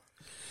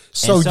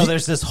 So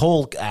there's this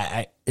whole.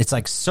 It's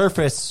like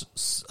surface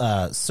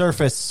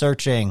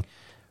searching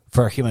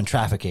for human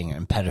trafficking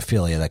and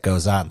pedophilia that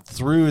goes on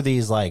through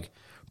these like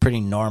pretty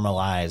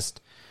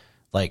normalized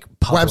like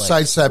public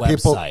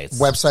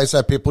websites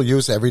that people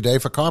use every day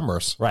for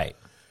commerce. Right.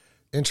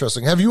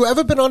 Interesting. Have you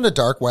ever been on the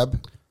dark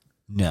web?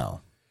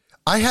 No.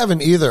 I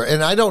haven't either,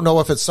 and I don't know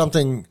if it's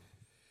something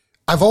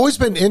I've always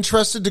been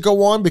interested to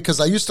go on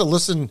because I used to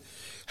listen.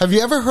 Have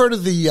you ever heard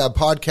of the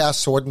podcast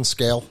Sword and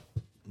Scale?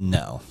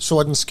 No.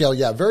 Sword and Scale,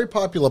 yeah, very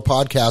popular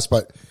podcast,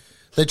 but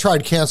they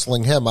tried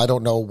canceling him. I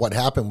don't know what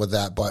happened with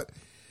that, but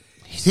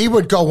he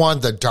would go on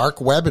the dark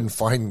web and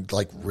find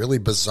like really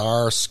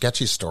bizarre,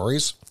 sketchy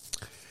stories,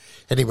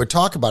 and he would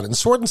talk about it. And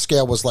Sword and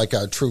Scale was like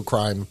a true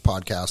crime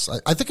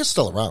podcast. I think it's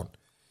still around.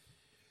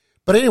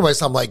 But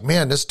anyways, I'm like,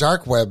 man, this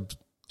dark web,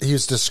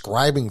 he's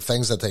describing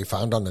things that they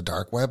found on the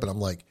dark web, and I'm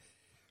like,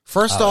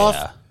 first off,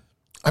 yeah.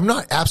 I'm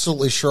not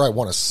absolutely sure I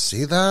want to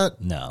see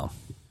that. No.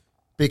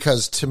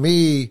 Because to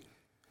me,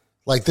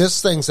 like, there's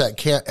things that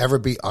can't ever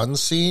be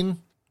unseen.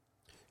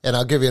 And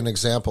I'll give you an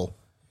example.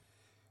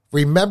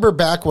 Remember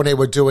back when they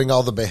were doing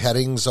all the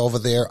beheadings over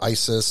there,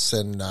 ISIS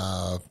and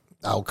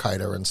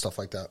Al-Qaeda and stuff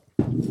like that?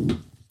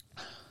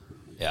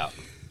 Yeah.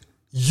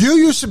 You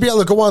used to be able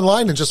to go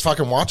online and just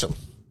fucking watch them.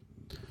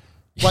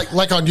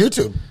 Like on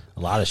YouTube. A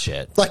lot of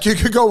shit. Like you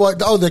could go,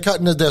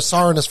 they're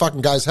sawing this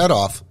fucking guy's head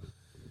off.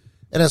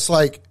 And it's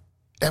like,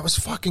 it was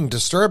fucking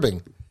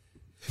disturbing.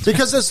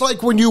 Because it's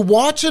like when you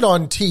watch it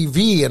on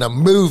TV in a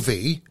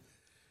movie,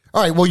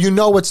 all right, well, you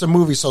know it's a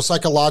movie, so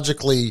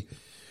psychologically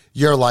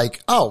you're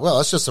like, oh, well,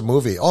 it's just a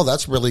movie. Oh,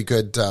 that's really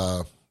good.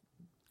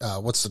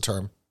 What's the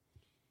term?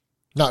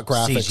 Not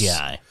graphics.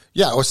 CGI.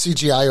 Yeah, or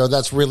CGI, or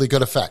that's really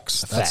good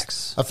effects.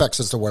 Effects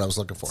is the word I was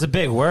looking for. It's a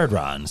big word,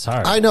 Ron. It's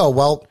hard. I know.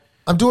 Well,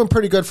 I'm doing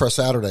pretty good for a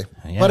Saturday.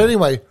 Yeah. But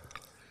anyway,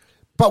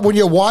 but when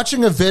you're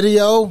watching a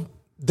video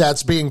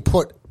that's being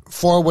put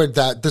forward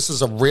that this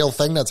is a real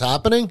thing that's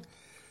happening,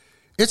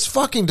 it's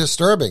fucking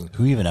disturbing.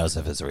 Who even knows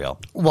if it's real?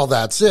 Well,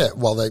 that's it.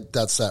 Well,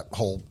 that's that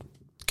whole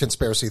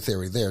conspiracy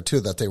theory there, too,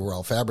 that they were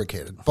all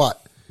fabricated.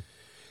 But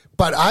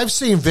I've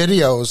seen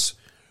videos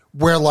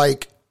where,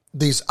 like,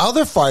 these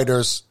other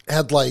fighters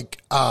had,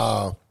 like,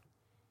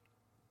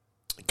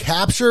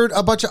 captured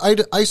a bunch of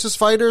ISIS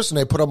fighters, and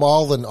they put them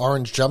all in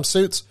orange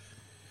jumpsuits,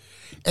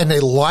 and they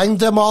lined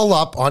them all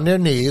up on their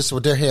knees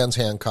with their hands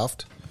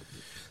handcuffed.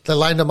 They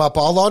lined them up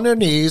all on their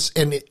knees,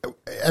 and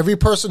every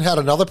person had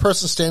another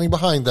person standing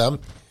behind them,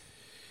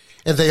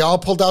 and they all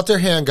pulled out their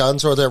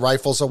handguns or their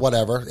rifles or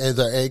whatever,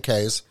 their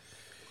AKs,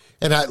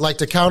 and at like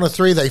the count of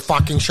 3, they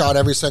fucking shot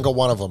every single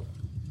one of them,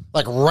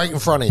 like right in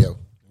front of you.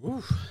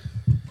 Oof.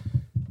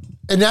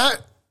 And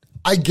that,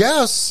 I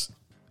guess,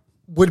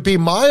 would be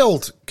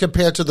mild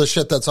compared to the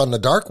shit that's on the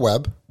dark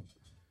web.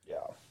 Yeah.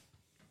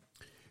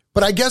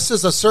 But I guess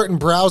there's a certain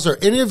browser.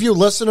 Any of you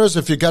listeners,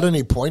 if you got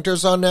any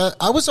pointers on that,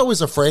 I was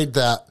always afraid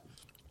that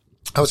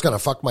I was going to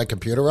fuck my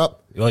computer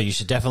up. Well, you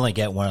should definitely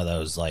get one of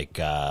those, like,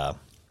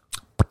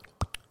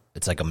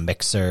 it's like a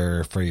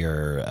mixer for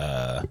your,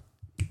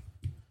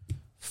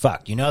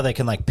 you know they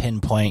can, like,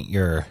 pinpoint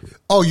your...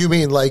 Oh, you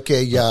mean like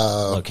a...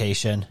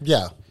 location?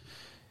 Yeah.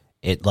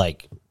 It,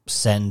 like,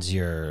 sends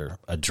your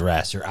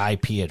address, your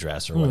IP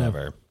address or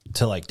whatever,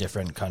 to, like,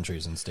 different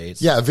countries and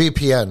states. Yeah,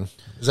 VPN.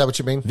 Is that what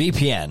you mean?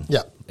 VPN.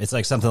 Yeah. It's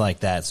like something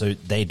like that, so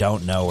they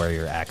don't know where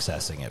you're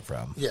accessing it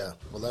from. Yeah,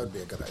 well, that would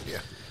be a good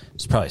idea.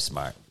 It's probably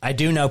smart. I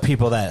do know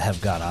people that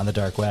have gone on the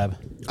dark web.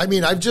 I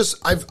mean, I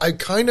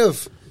kind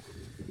of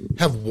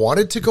have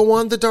wanted to go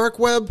on the dark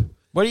web.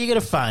 What are you going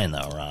to find,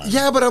 though, Ron?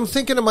 Yeah, but I'm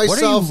thinking to myself...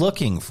 What are you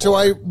looking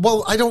for?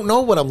 Well, I don't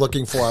know what I'm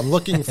looking for. I'm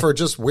looking for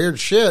just weird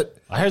shit.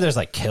 I heard there's,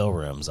 like, kill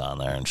rooms on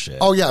there and shit.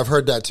 Oh, yeah, I've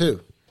heard that,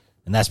 too.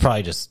 And that's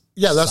probably just...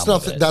 Yeah, that's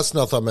nothing. That's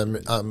nothing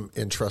I'm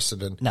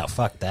interested in. No,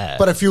 fuck that.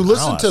 But if you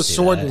listen to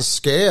Sword and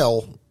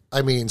Scale,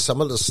 I mean, some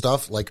of the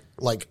stuff, like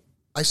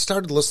I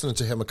started listening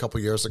to him a couple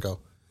years ago,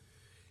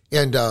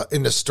 and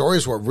the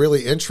stories were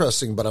really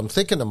interesting. But I'm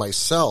thinking to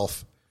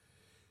myself,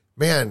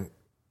 man,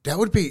 that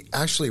would be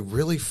actually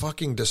really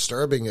fucking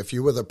disturbing if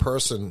you were the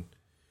person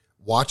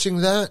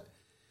watching that,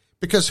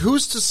 because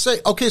who's to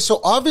say? Okay,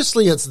 so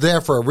obviously it's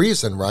there for a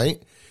reason,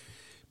 right?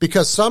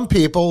 Because some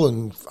people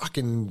in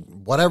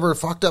fucking whatever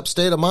fucked up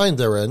state of mind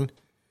they're in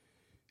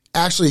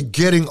actually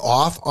getting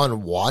off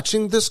on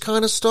watching this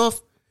kind of stuff.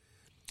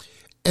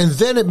 And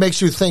then it makes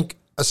you think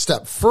a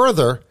step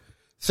further,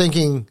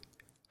 thinking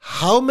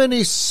how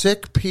many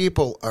sick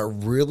people are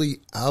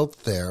really out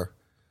there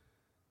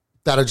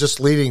that are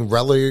just leading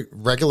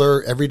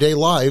regular everyday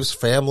lives,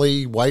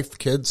 family, wife,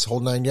 kids,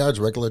 whole 9 yards,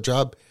 regular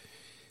job.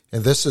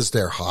 And this is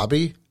their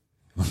hobby.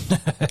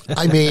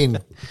 I mean,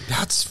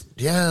 that's,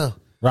 yeah.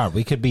 Ron,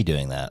 we could be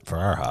doing that for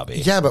our hobby.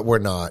 Yeah, but we're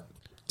not.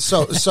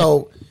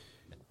 So,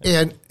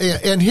 and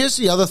here's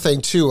the other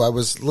thing too. I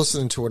was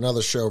listening to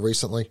another show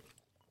recently,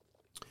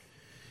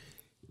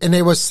 and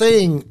they were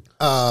saying,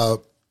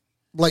 like,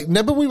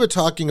 remember we were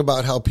talking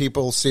about how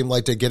people seem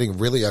like they're getting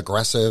really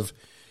aggressive,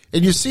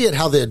 and you see it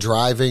how they're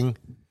driving,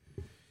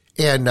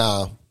 and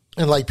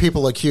like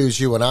people accuse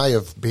you and I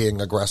of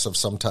being aggressive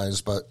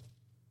sometimes, but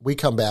we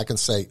come back and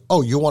say,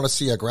 "Oh, you want to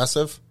see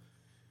aggressive?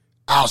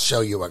 I'll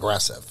show you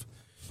aggressive."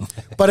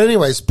 But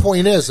anyways,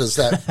 point is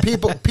that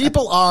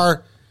people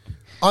are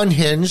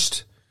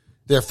unhinged.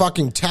 They're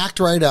fucking tacked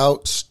right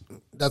out.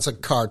 That's a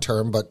car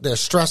term, but they're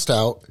stressed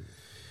out.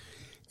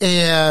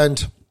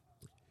 And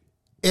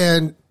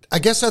I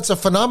guess that's a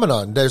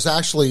phenomenon. There's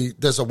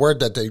a word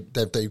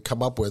that they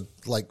come up with,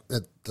 like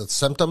the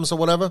symptoms or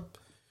whatever.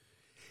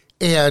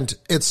 And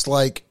it's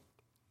like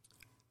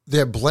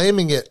they're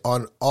blaming it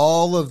on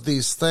all of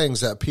these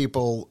things that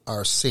people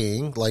are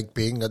seeing, like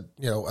being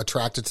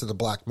attracted to the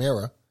Black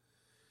Mirror.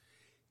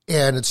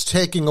 And it's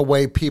taking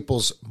away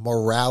people's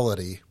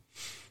morality.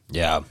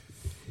 Yeah.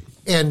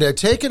 And they're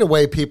taking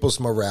away people's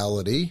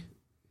morality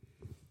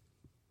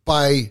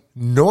by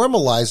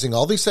normalizing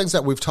all these things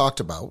that we've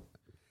talked about,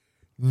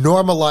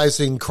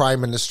 normalizing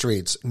crime in the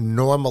streets,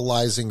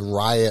 normalizing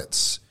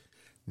riots,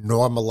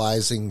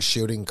 normalizing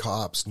shooting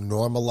cops,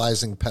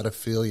 normalizing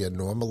pedophilia,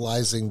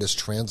 normalizing this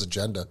trans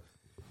agenda.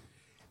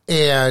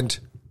 And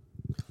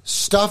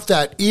stuff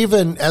that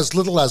even as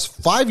little as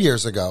 5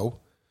 years ago,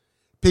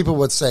 people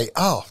would say,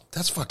 "Oh,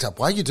 that's fucked up.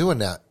 Why are you doing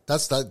that?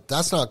 That's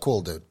not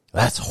cool, dude.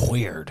 That's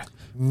weird."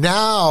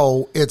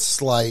 Now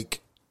it's like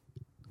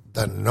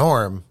the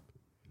norm.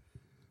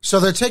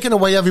 So they're taking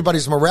away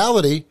everybody's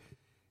morality,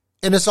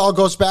 and this all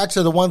goes back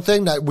to the one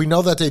thing that we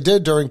know that they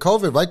did during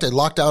COVID, right? They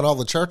locked down all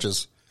the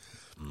churches.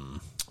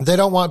 They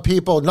don't want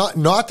people,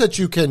 not that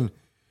you can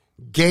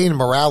gain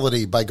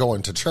morality by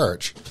going to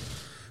church.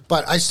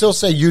 But I still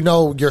say you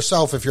know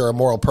yourself if you're a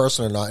moral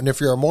person or not. And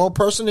if you're a moral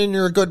person, then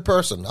you're a good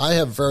person. I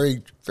have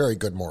very, very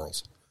good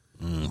morals.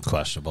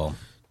 Questionable.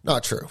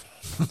 Not true.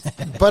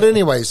 But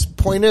anyways,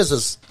 point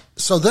is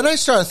so then I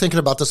started thinking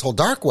about this whole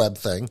dark web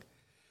thing.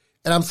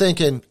 And I'm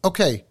thinking,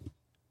 okay,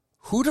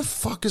 who the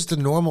fuck is the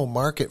normal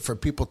market for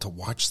people to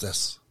watch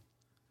this?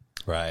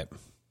 Right.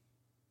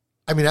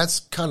 I mean, that's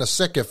kind of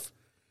sick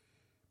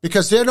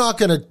because they're not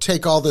going to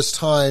take all this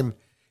time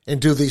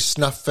and do these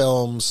snuff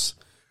films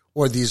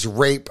or these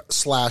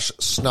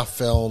rape/snuff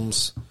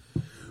films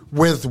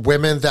with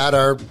women that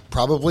are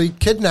probably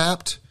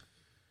kidnapped.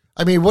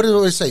 I mean, what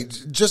do we say?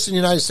 Just in the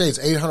United States,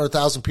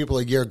 800,000 people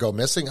a year go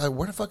missing.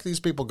 Where the fuck are these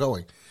people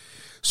going?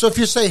 So if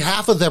you say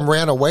half of them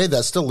ran away,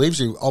 that still leaves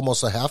you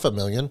almost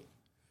 500,000.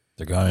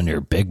 They're going into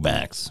your Big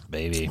Macs,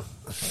 baby.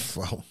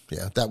 Well,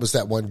 yeah, that was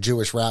that one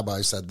Jewish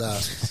rabbi said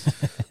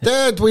that.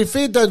 Dad, we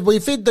feed the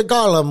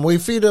golem. We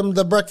feed him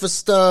the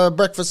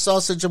breakfast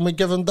sausage, and we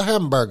give him the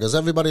hamburgers.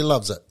 Everybody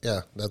loves it.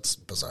 Yeah, that's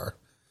bizarre.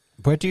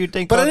 What do you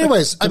think? But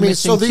anyways, the I mean,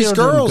 so these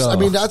girls, go? I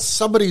mean, that's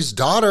somebody's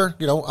daughter,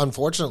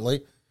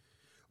 unfortunately.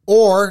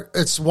 Or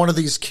it's one of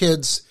these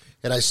kids,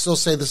 and I still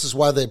say this is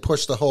why they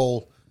push the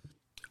whole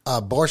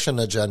abortion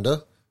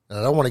agenda. And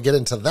I don't want to get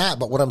into that,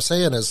 but what I'm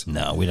saying is...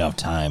 No, we don't have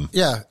time.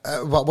 Yeah,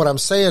 but what I'm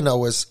saying,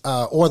 though, is...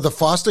 or the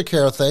foster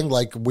care thing,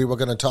 like we were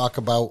going to talk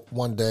about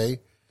one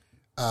day,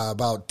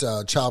 about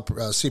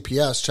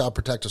CPS, Child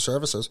Protective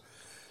Services,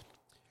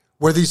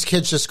 where these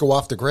kids just go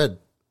off the grid.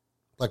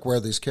 Like, where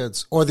are these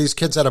kids? Or these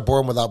kids that are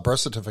born without birth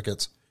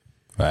certificates.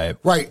 Right.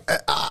 Right.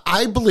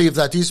 I believe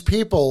that these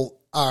people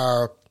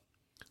are...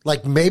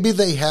 Like, maybe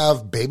they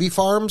have baby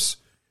farms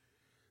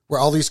where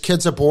all these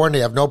kids are born,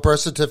 they have no birth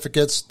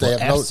certificates. They have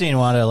Epstein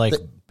wanted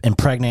to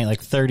impregnate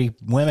 30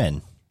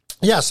 women.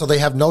 Yeah, so they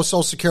have no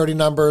social security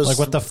numbers. Like,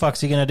 what the fuck's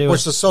he going to do?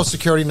 Which the social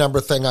security number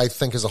thing, I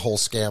think, is a whole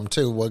scam,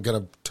 too. We're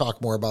going to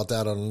talk more about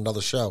that on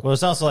another show. Well,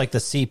 it's also like the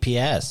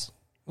CPS,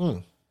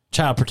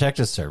 Child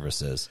Protective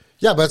Services.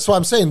 Yeah, but that's what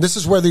I'm saying. This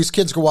is where these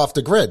kids go off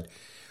the grid.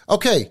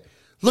 Okay,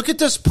 look at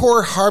this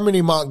poor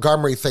Harmony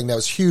Montgomery thing that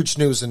was huge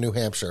news in New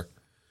Hampshire.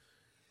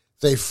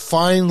 They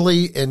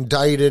finally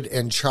indicted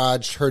and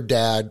charged her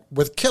dad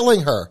with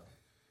killing her.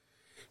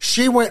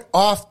 She went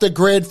off the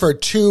grid for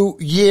 2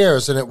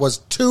 years, and it was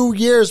 2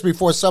 years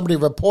before somebody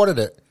reported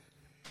it.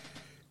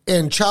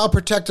 And Child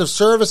Protective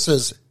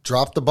Services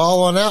dropped the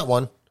ball on that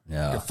one.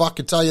 Yeah. I can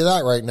fucking tell you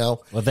that right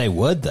now. Well, they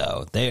would,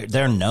 though.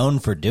 They're known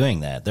for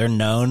doing that. They're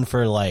known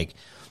for,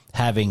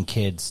 having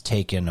kids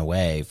taken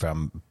away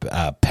from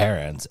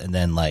parents, and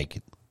then,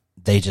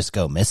 they just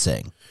go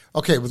missing.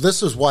 Okay, well,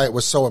 this is why it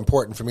was so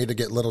important for me to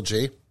get little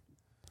G.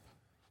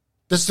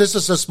 This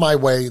is just my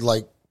way,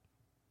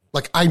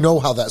 I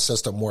know how that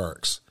system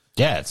works.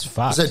 Yeah, it's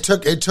fucked.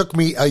 It took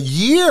me a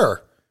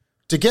year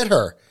to get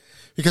her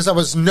because I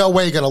was no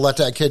way going to let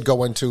that kid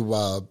go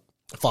into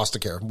foster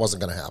care. It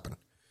wasn't going to happen.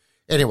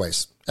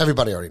 Anyways,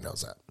 everybody already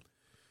knows that.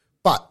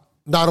 But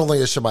not only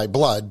is she my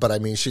blood, but I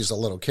mean, she's a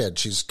little kid.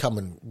 She's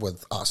coming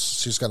with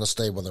us. She's going to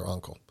stay with her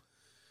uncle.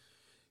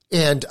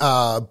 And,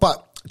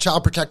 but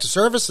Child Protective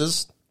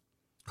Services...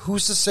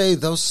 Who's to say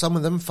some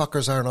of them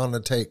fuckers aren't on the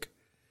take?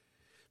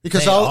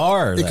 Because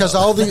all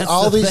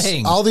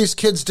these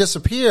kids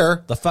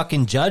disappear. The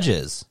fucking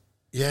judges.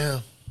 Yeah.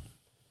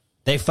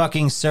 They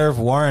fucking serve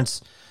warrants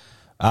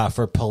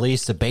for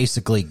police to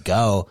basically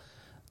go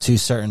to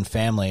certain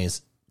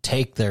families,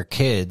 take their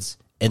kids,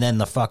 and then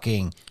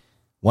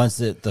once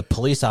the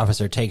police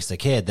officer takes the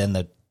kid,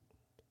 then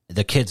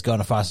the kids go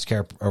into foster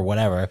care or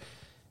whatever.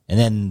 And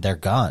then they're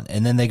gone.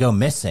 And then they go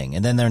missing.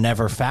 And then they're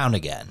never found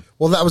again.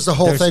 Well, that was the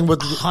whole thing with...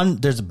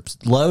 There's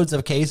loads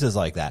of cases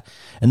like that.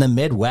 In the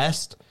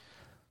Midwest,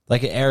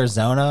 like in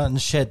Arizona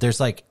and shit, there's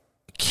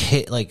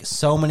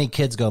so many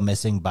kids go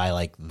missing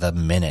by the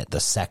minute, the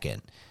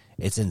second.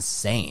 It's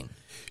insane.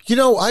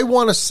 I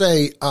want to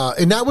say,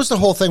 and that was the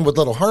whole thing with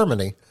little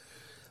Harmony,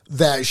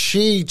 that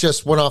she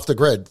just went off the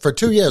grid for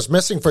 2 years,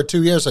 missing for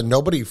 2 years, and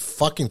nobody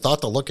fucking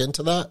thought to look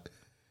into that.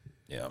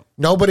 Yeah.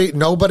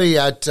 Nobody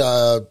at...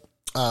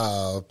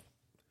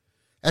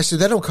 actually,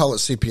 they don't call it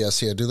CPS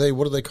here, do they?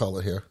 What do they call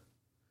it here?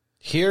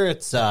 Here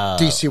it's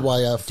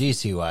DCYF.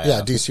 DCYF.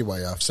 Yeah,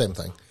 DCYF, same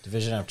thing.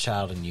 Division of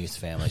Child and Youth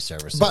Family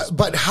Services.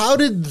 But how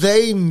did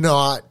they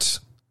not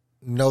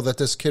know that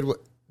this kid?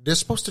 They're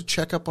supposed to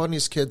check up on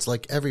these kids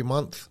every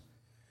month.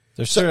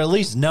 They're sure at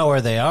least know where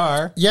they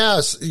are.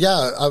 Yes,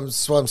 yeah.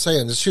 That's what I'm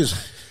saying.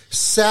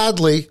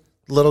 Sadly,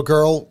 little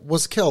girl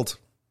was killed,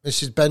 and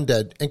she's been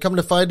dead. And come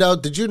to find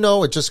out, did you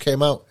know it just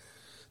came out?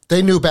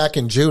 They knew back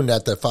in June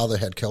that their father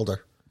had killed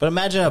her. But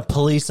imagine a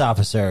police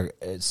officer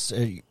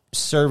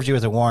serves you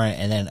with a warrant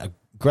and then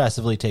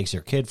aggressively takes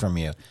your kid from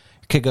you. Your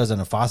kid goes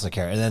into foster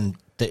care, and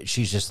then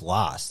she's just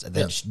lost. And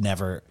then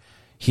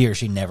he or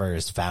she never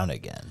is found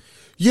again.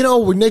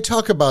 When they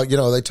talk about,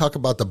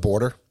 the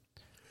border,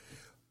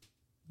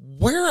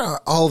 where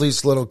are all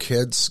these little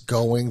kids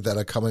going that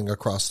are coming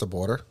across the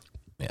border?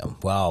 Yeah,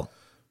 well,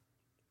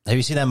 have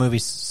you seen that movie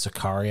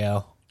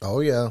Sicario?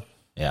 Oh, yeah.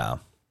 Yeah,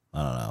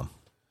 I don't know.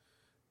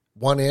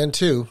 1 and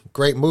 2,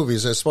 great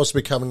movies. They're supposed to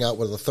be coming out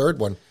with a third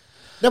one.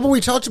 Remember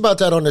we talked about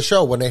that on the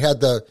show when they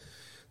had the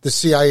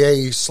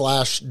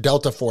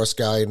CIA/Delta Force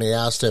guy, and they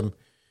asked him,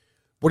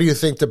 what do you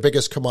think the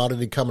biggest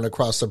commodity coming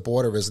across the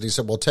border is? And he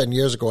said, well, 10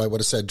 years ago I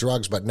would have said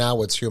drugs, but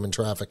now it's human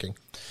trafficking.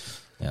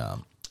 Yeah.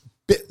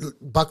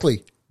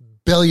 Buckley,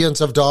 billions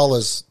of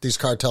dollars these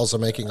cartels are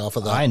making off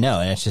of that. I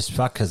know, and it's just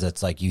fuck because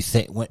it's like you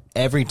think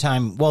every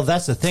time. Well,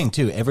 that's the thing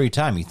too. Every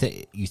time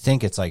you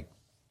think it's like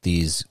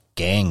these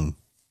gangs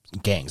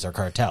or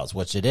cartels,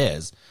 which it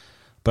is,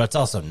 but it's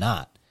also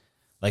not.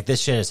 Like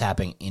this shit is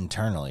happening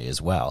internally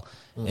as well,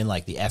 in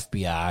like the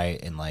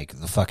FBI and like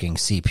the fucking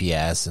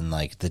CPS and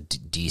like the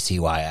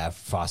DCYF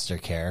foster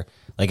care.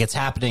 Like it's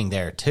happening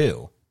there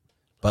too,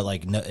 but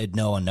like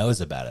no one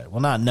knows about it.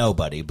 Well, not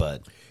nobody,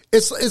 but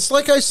it's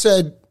like I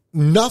said.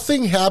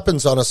 Nothing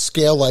happens on a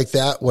scale like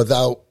that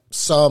without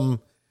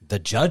the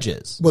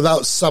judges,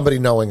 without somebody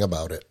knowing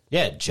about it.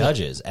 Yeah,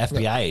 judges,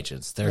 FBI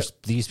agents. There's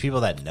these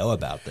people that know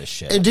about this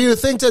shit. And do you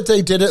think that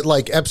they did it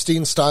like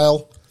Epstein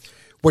style,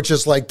 which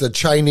is like the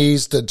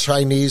Chinese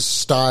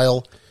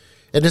style?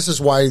 And this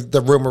is why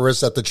the rumor is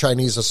that the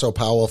Chinese are so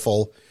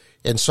powerful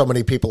and so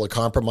many people are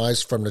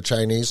compromised from the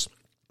Chinese.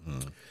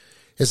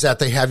 Is that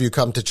they have you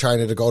come to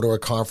China to go to a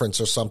conference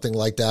or something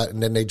like that,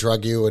 and then they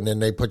drug you, and then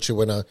they put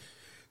you in a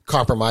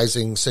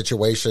compromising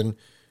situation,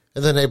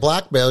 and then they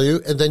blackmail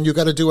you, and then you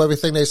got to do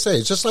everything they say.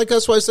 It's just like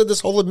that's why I said this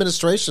whole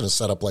administration is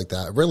set up like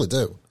that. I really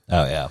do.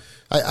 Oh yeah,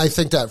 I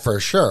think that for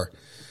sure,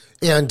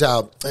 and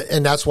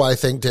that's why I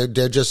think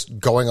they're just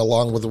going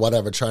along with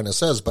whatever China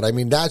says. But I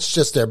mean, that's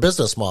just their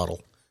business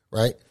model,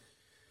 right?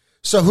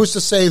 So who's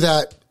to say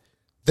that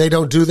they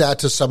don't do that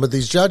to some of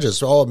these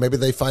judges? Oh, maybe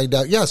they find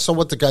out. Yeah, so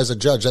what? The guy's a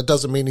judge. That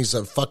doesn't mean he's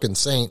a fucking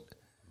saint.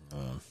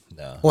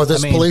 No. Or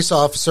this police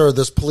officer, or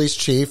this police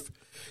chief.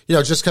 You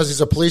know, just because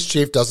he's a police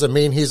chief doesn't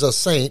mean he's a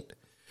saint.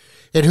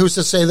 And who's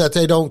to say that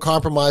they don't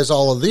compromise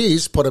all of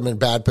these, put them in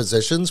bad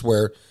positions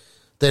where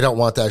they don't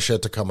want that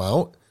shit to come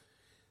out?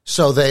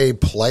 So they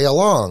play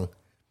along.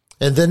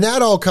 And then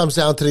that all comes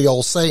down to the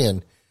old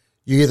saying,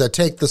 you either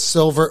take the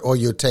silver or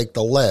you take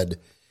the lead,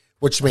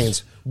 which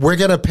means we're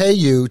going to pay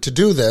you to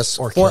do this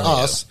for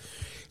us.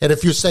 And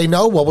if you say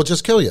no, well, we'll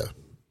just kill you.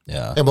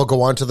 Yeah. And we'll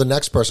go on to the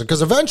next person.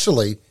 Because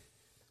eventually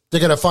they're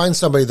going to find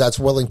somebody that's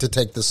willing to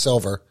take the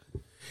silver.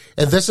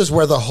 And this is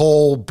where the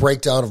whole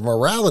breakdown of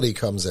morality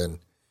comes in.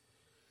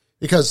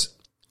 Because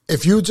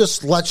if you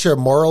just let your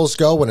morals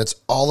go when it's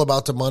all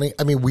about the money,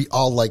 I mean, we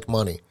all like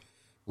money.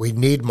 We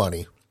need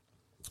money.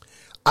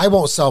 I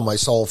won't sell my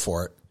soul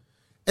for it.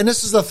 And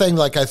this is the thing,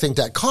 like, I think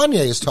that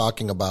Kanye is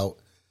talking about,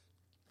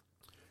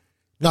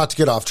 not to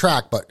get off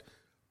track, but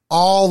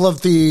all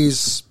of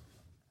these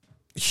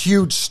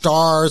huge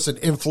stars and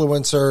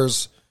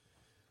influencers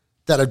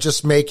that are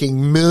just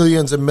making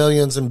millions and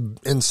millions and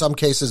in some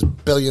cases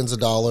billions of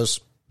dollars.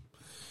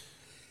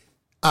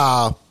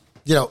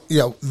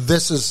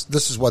 This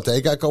is what they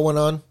got going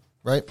on,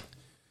 right?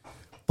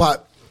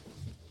 But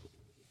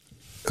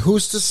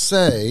who's to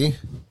say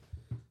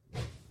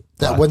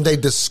that when they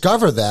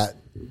discover that,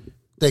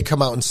 they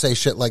come out and say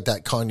shit like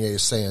that Kanye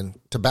is saying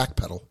to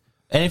backpedal?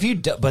 And if you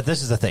but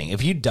this is the thing,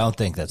 if you don't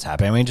think that's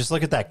happening, I mean, just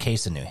look at that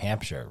case in New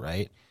Hampshire,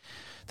 right?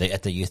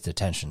 At the youth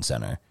detention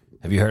center.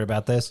 Have you heard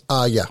about this?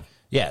 Yeah.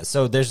 Yeah,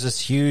 so there's this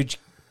huge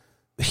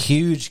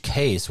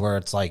case where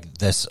it's like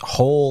this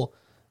whole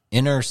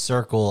inner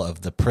circle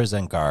of the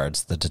prison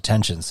guards, the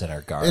detention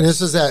center guards. And this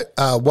is at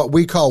what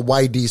we call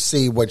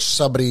YDC, which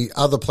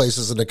other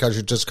places in the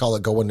country just call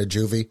it going to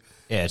juvie.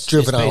 Yeah, it's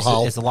juvenile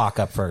hall. It's a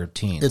lockup for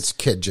teens. It's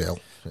kid jail.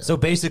 Yeah. So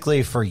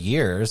basically for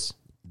years,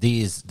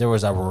 there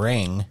was a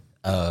ring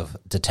of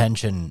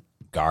detention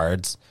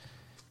guards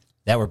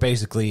that were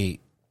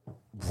basically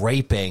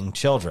raping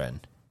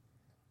children.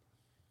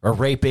 Or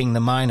raping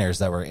the minors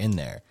that were in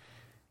there.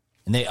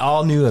 And they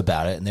all knew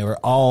about it, and they were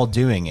all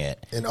doing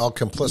it. And all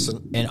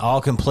complicit.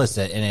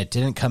 And it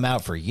didn't come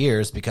out for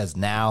years because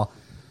now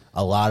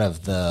a lot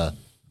of the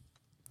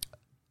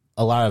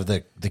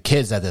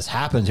kids that this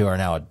happened to are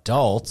now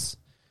adults,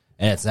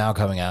 and it's now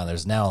coming out, and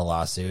there's now a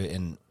lawsuit.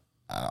 And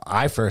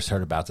I first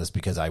heard about this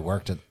because I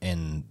worked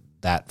in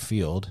that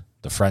field,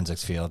 the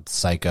forensics field,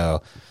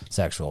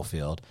 psychosexual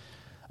field.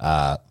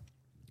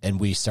 And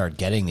we started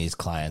getting these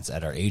clients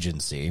at our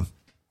agency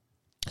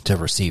to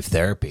receive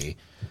therapy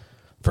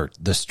for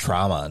this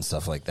trauma and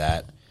stuff like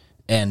that.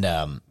 And,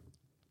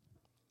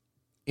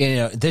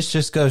 this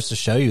just goes to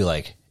show you,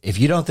 like, if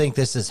you don't think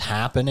this is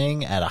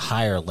happening at a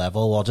higher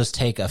level, well, just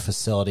take a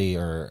facility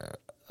or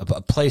a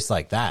place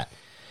like that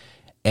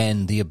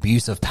and the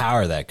abuse of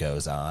power that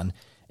goes on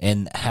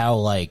and how,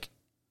 like,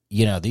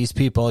 these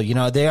people,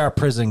 they are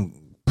prison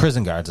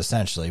guards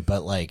essentially,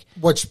 but like,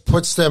 which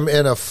puts them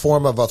in a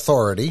form of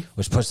authority,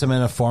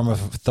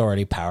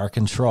 power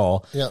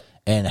control. Yeah.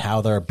 And how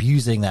they're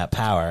abusing that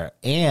power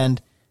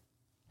and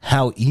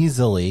how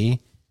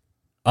easily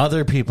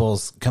other people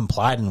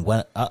complied and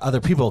went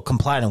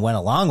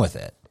along with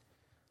it,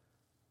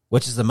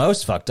 which is the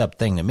most fucked up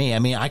thing to me. I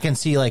mean, I can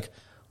see like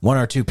one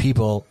or two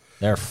people,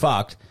 they're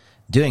fucked.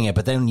 doing it,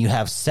 but then you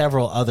have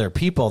several other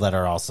people that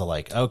are also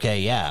like,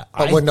 okay, yeah.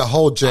 But when the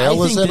whole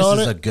jail is in on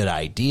this it? is a good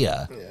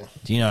idea. Yeah.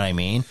 Do you know what I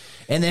mean?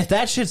 And if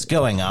that shit's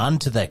going on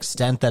to the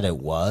extent that it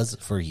was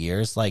for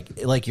years,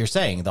 like you're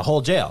saying, the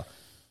whole jail,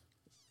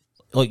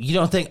 like, you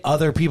don't think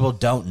other people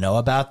don't know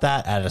about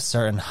that at a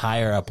certain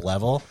higher up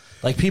level?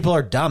 Like, people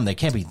are dumb. They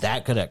can't be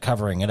that good at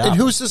covering it up. And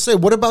who's to say,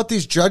 what about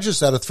these judges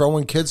that are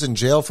throwing kids in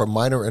jail for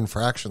minor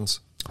infractions?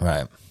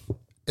 Right.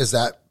 Is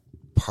that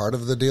part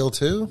of the deal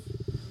too?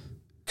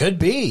 Could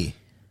be.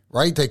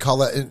 Right? They call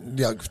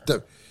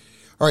that.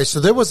 All right, so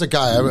there was a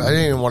guy, I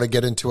didn't even want to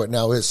get into it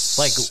now. It's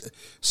like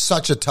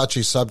such a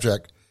touchy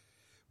subject.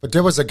 But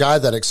there was a guy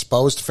that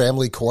exposed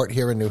family court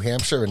here in New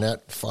Hampshire, and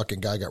that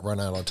fucking guy got run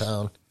out of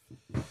town.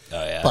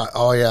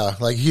 Oh, yeah.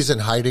 Like, he's in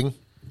hiding.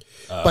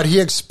 But he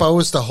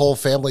exposed the whole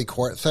family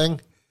court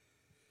thing.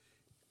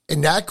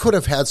 And that could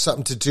have had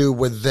something to do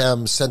with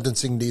them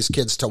sentencing these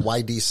kids to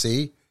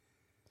YDC.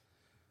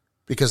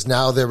 Because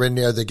now they're in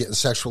there, they're getting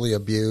sexually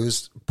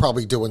abused,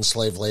 probably doing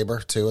slave labor,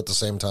 too, at the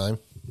same time.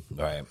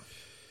 Right.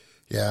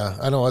 Yeah,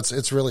 I know.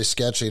 It's really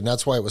sketchy. And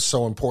that's why it was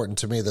so important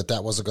to me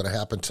that wasn't going to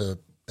happen to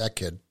that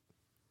kid.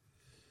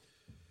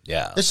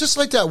 Yeah. It's just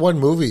like that one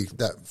movie,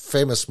 that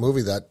famous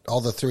movie that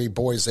all the three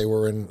boys, they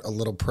were in a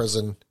little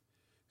prison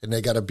and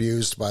they got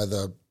abused by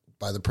the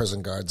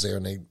prison guards there.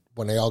 And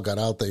when they all got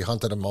out, they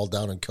hunted them all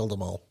down and killed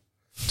them all.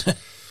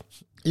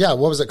 Yeah,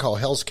 what was it called?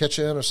 Hell's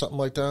Kitchen or something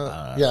like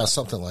that? Yeah,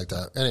 something like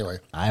that. Anyway.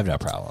 I have no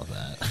problem with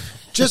that.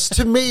 just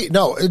to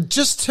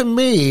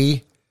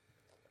me,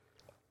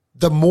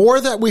 the more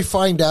that we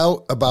find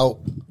out about,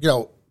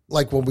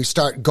 like when we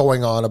start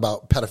going on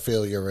about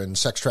pedophilia and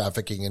sex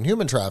trafficking and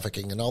human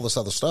trafficking and all this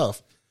other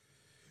stuff,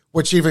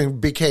 which even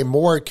came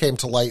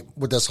to light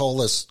with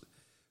this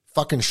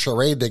fucking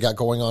charade they got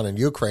going on in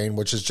Ukraine,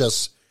 which is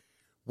just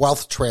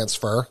wealth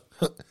transfer,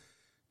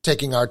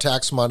 taking our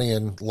tax money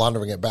and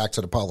laundering it back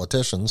to the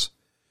politicians,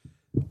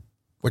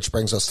 which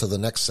brings us to the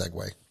next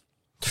segue.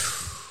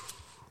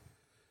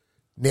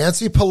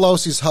 Nancy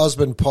Pelosi's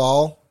husband,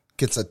 Paul,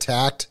 gets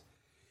attacked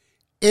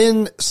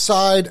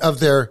inside of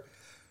their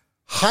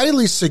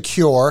highly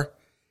secure,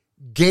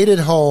 gated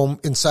home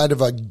inside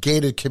of a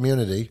gated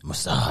community.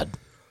 Mossad.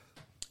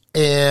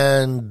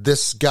 And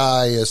this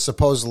guy is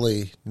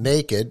supposedly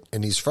naked,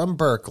 and he's from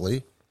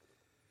Berkeley.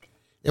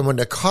 And when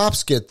the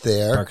cops get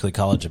there... Berkeley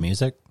College of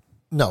Music?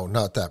 No,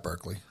 not that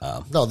Berkeley.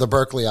 Oh. No, the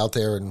Berkeley out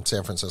there in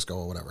San Francisco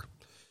or whatever.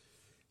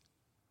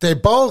 They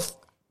both,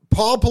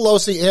 Paul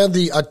Pelosi and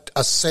the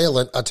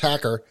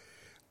attacker,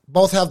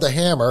 both have the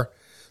hammer.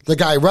 The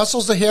guy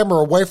wrestles the hammer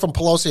away from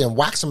Pelosi and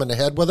whacks him in the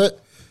head with it.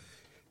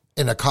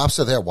 And the cops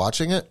are there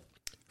watching it.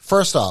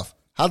 First off,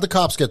 how'd the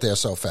cops get there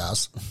so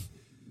fast?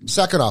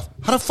 Second off,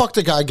 how the fuck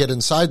did the guy get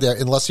inside there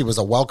unless he was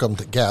a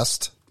welcomed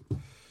guest?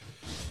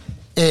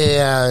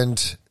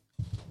 And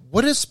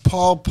what is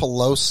Paul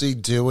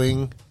Pelosi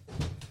doing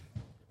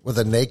with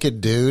a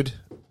naked dude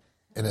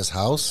in his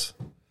house?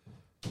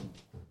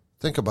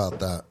 Think about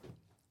that.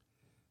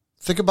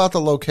 Think about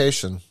the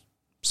location.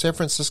 San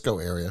Francisco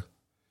area.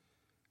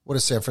 What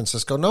is San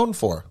Francisco known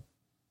for?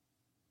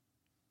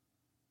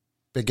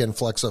 Big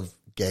influx of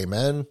gay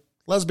men,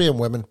 lesbian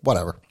women,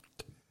 whatever.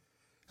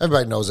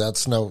 Everybody knows that.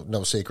 It's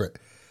no secret.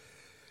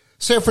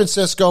 San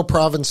Francisco,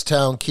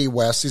 Provincetown, Key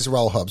West, these are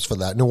all hubs for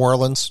that. New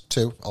Orleans,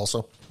 too,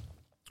 also.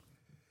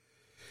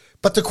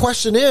 But the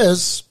question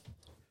is,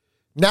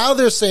 now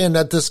they're saying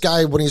that this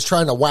guy, when he's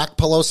trying to whack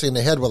Pelosi in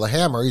the head with a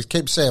hammer, he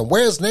keeps saying,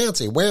 "Where's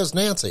Nancy? Where's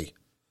Nancy?"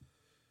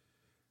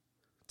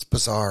 It's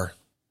bizarre.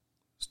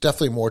 There's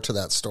definitely more to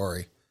that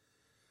story.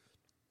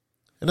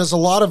 And there's a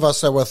lot of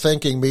us that were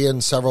thinking, me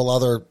and several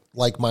other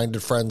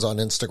like-minded friends on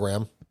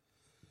Instagram,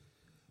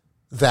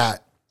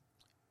 that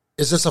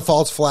is this a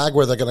false flag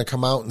where they're going to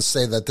come out and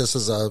say that this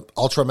is a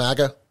ultra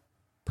MAGA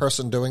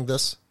person doing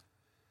this?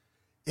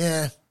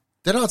 Yeah,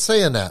 they're not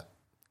saying that.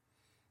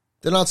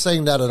 They're not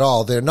saying that at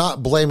all. They're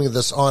not blaming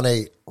this on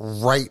a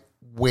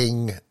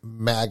right-wing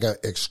MAGA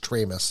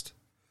extremist.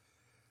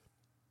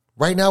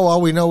 Right now,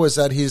 all we know is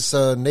that he's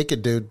a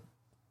naked dude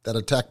that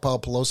attacked Paul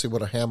Pelosi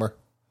with a hammer.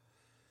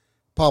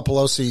 Paul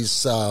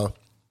Pelosi's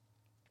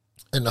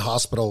in the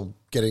hospital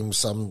getting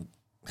some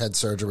head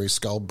surgery,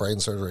 brain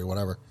surgery,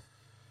 whatever.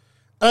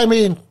 I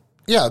mean,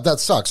 yeah, that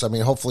sucks. I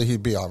mean, hopefully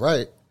he'd be all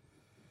right.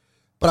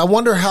 But I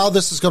wonder how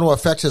this is going to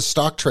affect his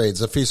stock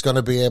trades, if he's going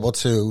to be able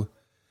to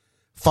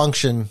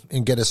function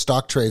and get his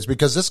stock trades.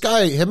 Because this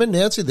guy, him and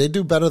Nancy, they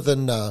do better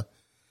than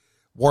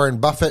Warren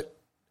Buffett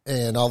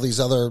and all these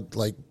other,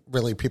 like,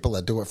 really people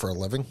that do it for a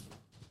living.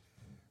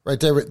 Right?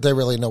 They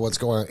really know what's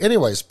going on.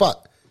 Anyways, but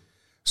I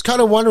was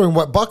kind of wondering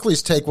what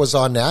Buckley's take was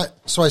on that.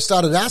 So I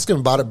started asking him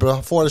about it, but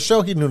before the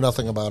show, he knew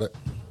nothing about it.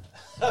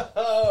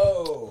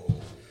 Oh.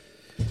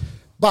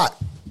 But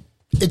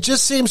it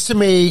just seems to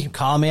me...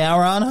 Call me out,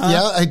 Ron, huh?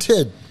 Yeah, I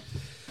did.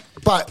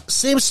 But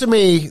seems to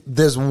me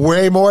there's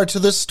way more to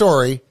this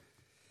story,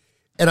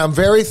 and I'm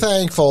very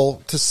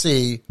thankful to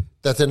see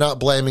that they're not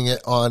blaming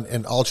it on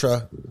an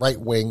ultra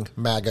right-wing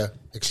MAGA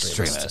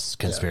extremist.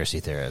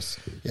 Conspiracy theorist.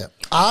 Yeah.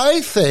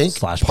 I think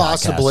 /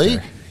 possibly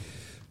podcaster.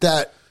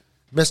 that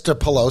Mr.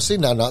 Pelosi,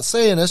 now not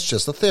saying this,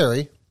 just a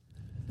theory,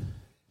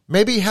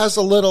 maybe has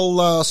a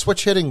little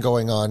switch hitting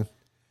going on.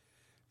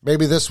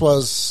 Maybe this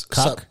was...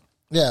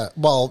 yeah,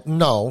 well,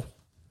 no.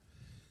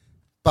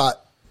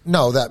 But,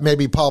 no, that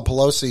maybe Paul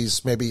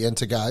Pelosi's maybe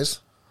into guys.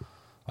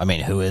 I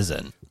mean, who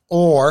isn't?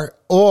 Or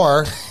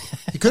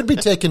he could be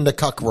taking the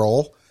cuck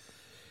role,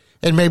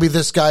 and maybe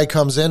this guy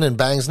comes in and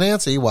bangs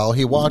Nancy while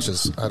he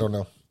watches. I don't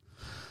know.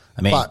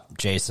 I mean,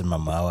 Jason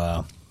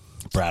Momoa,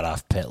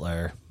 Bradoff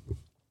Pitler.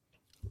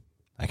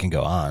 I can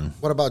go on.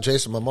 What about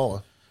Jason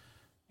Momoa?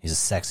 He's a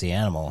sexy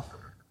animal.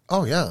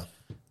 Oh, yeah.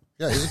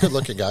 Yeah, he's a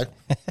good-looking guy.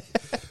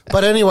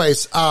 But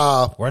anyways...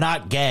 we're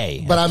not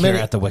gay but here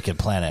at the Wicked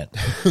Planet.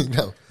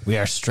 No. We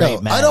are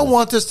straight men. I don't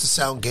want this to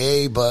sound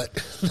gay,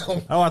 but...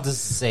 No. I want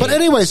this to say... But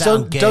anyways,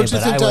 don't you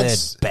think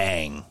that's...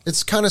 bang.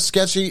 It's kind of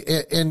sketchy,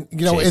 and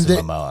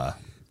Jason Momoa.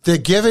 They're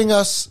giving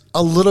us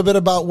a little bit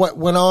about what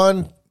went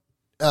on,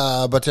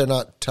 but they're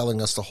not telling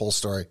us the whole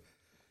story.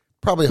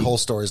 Probably the whole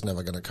story is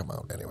never going to come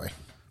out anyway.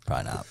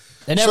 Probably not.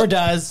 It never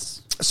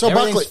does. So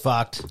Everything's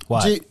fucked.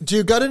 What? Do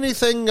you got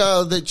anything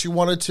that you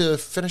wanted to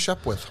finish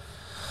up with?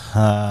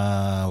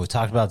 We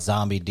talked about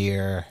zombie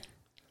deer.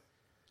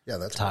 Yeah,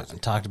 that's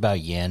talked about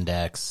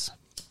Yandex.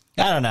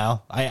 I don't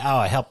know.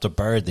 I helped a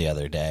bird the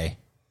other day.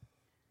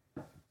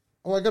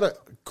 Oh, I got a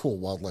cool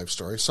wildlife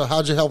story. So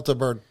how'd you help the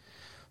bird?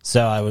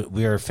 So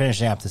we were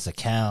finishing up this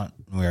account.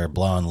 We were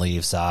blowing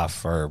leaves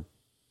off or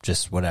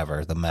just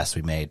whatever, the mess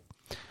we made.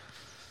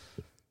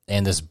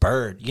 And this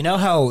bird, you know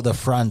how the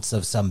fronts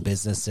of some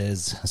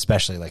businesses,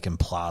 especially like in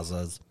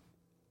plazas,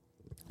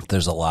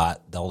 there's a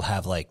lot, they'll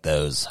have like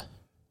those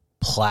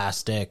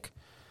plastic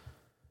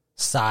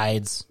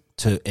sides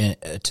to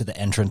the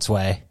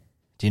entranceway.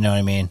 Do you know what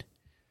I mean?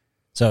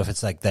 So if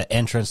it's like the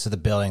entrance to the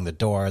building, the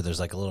door, there's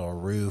like a little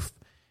roof.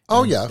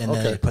 Oh, yeah. And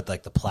then they put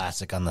like the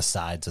plastic on the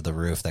sides of the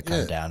roof that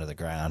come down to the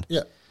ground.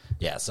 Yeah.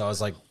 Yeah. So I was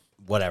like,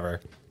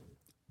 whatever.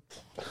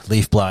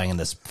 Leaf blowing, and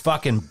this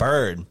fucking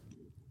bird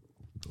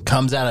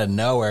comes out of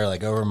nowhere,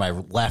 like over my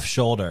left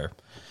shoulder,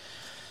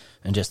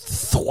 and just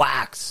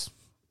thwacks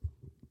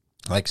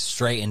like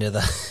straight into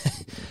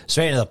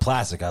the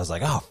plastic. I was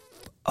like,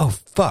 oh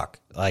fuck.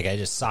 Like I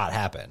just saw it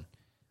happen,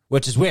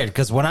 which is weird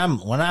because when I'm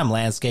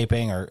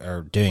landscaping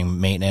or doing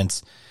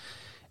maintenance,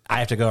 I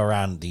have to go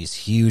around these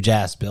huge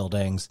ass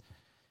buildings,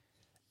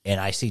 and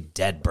I see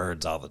dead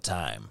birds all the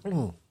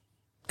time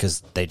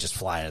because they just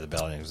fly into the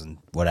buildings and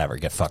whatever,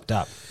 get fucked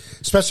up.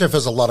 Especially if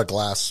there's a lot of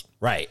glass.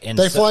 Right. And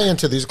they fly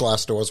into these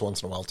glass doors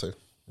once in a while too.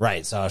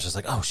 Right. So I was just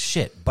like, oh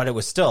shit. But it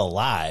was still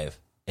alive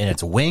and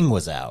its wing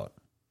was out.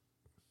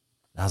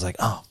 And I was like,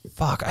 oh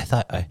fuck. I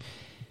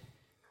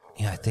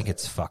think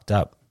it's fucked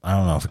up. I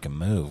don't know if it can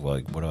move.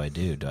 Like, what do I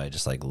do? Do I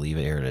just like leave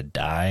it here to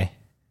die?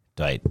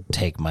 Do I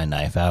take my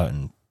knife out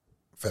and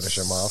finish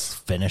him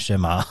off?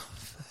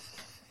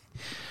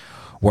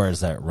 Words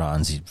that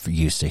Ron's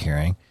used to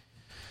hearing.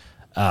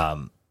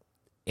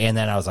 And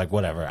then I was like,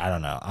 whatever, I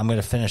don't know. I'm going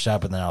to finish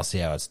up and then I'll see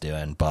how it's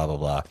doing, blah, blah,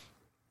 blah.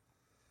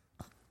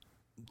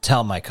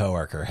 Tell my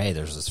coworker, hey,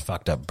 there's this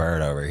fucked up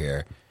bird over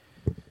here.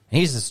 And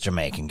he's this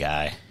Jamaican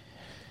guy,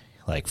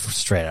 like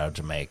straight out of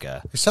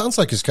Jamaica. He sounds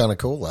like he's kind of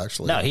cool,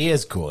 actually. No, he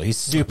is cool. He's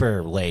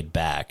super laid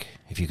back,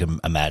 if you can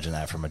imagine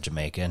that from a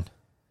Jamaican.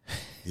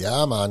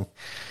 Yeah, man.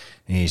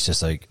 And he's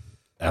just like,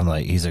 I'm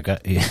like, he's a guy.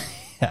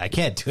 I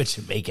can't do a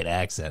Jamaican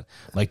accent.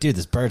 I'm like, dude,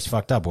 this bird's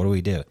fucked up. What do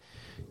we do?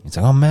 He's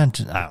like, oh, man,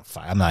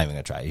 I'm not even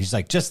going to try. He's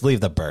like, just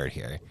leave the bird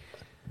here.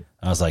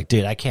 I was like,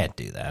 dude, I can't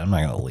do that. I'm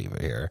not going to leave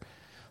it here.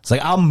 It's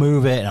like, I'll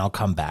move it and I'll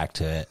come back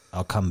to it.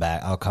 I'll come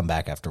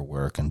back after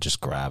work and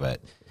just grab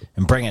it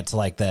and bring it to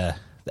like the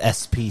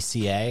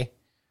SPCA,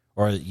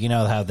 or you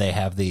know how they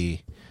have the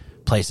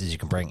places you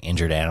can bring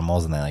injured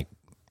animals and they like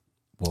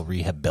will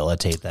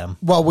rehabilitate them.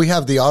 Well, we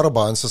have the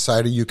Audubon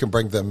Society. You can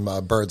bring them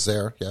birds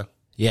there. Yeah.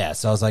 Yeah.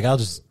 So I was like, I'll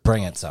just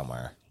bring it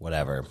somewhere,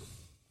 whatever.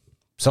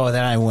 So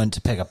then I went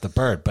to pick up the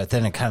bird, but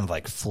then it kind of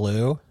like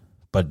flew,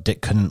 but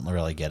it couldn't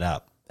really get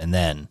up. And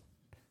then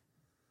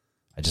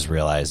I just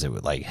realized it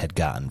would like had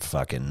gotten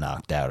fucking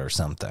knocked out or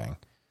something.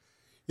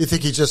 You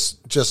think he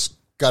just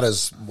got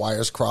his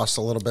wires crossed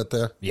a little bit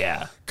there?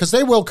 Yeah. Because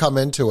they will come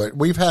into it.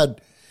 We've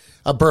had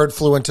a bird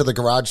flew into the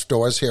garage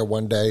doors here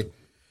one day.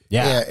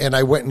 Yeah. And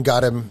I went and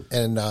got him,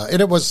 and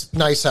it was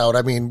nice out.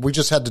 I mean, we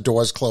just had the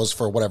doors closed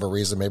for whatever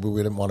reason. Maybe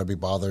we didn't want to be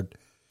bothered.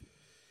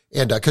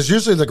 And because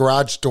usually the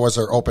garage doors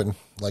are open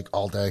like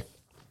all day.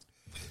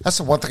 That's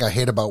the one thing I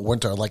hate about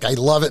winter. Like I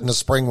love it in the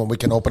spring when we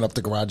can open up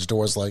the garage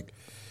doors like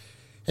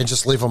and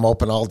just leave them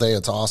open all day.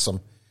 It's awesome.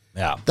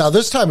 Yeah. Now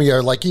this time of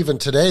year, like even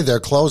today,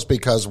 they're closed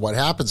because what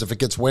happens if it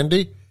gets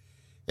windy,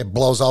 it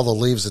blows all the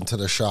leaves into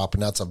the shop,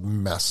 and that's a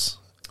mess.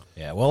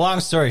 Yeah. Well, long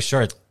story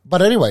short.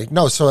 But anyway,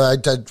 no. So I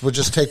would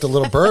just take the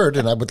little bird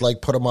and I would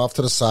like put him off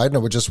to the side, and I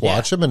would just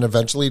watch him, and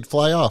eventually he'd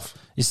fly off.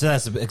 You said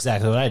that's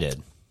exactly what I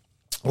did.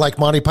 Like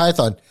Monty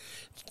Python.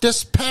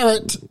 This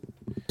parrot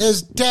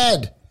is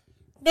dead.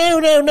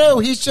 No,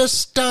 he's just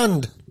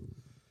stunned.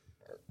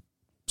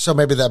 So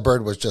maybe that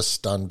bird was just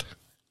stunned.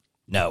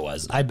 No, it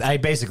was. I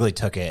basically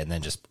took it and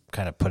then just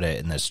kind of put it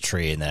in this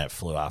tree, and then it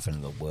flew off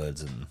into the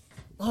woods. And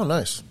Oh,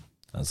 nice.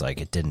 I was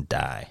like, it didn't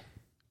die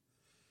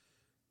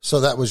So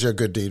that was your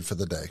good deed for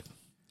the day.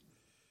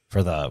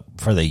 for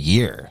the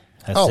year.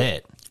 That's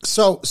it.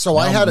 So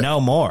I had no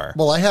more.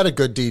 Well, I had a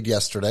good deed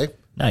yesterday.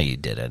 No, you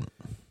didn't.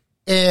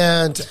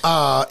 And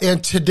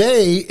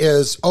today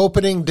is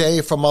opening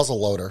day for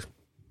muzzleloader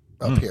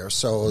up here.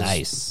 So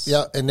Nice.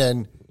 Yeah, and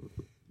then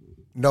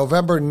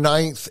November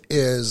 9th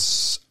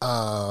is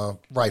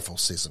rifle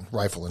season,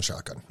 rifle and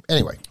shotgun.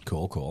 Anyway,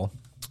 Cool.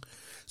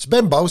 it's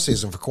been bow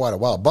season for quite a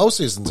while. Bow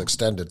season's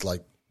extended.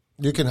 Like,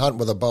 you can hunt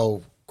with a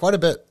bow quite a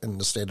bit in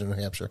the state of New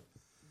Hampshire.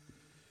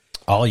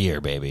 All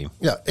year, baby.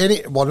 Yeah,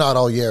 not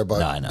all year, but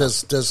No, I know.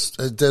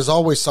 there's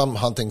always some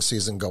hunting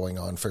season going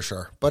on for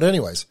sure. But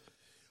anyways,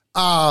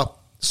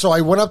 so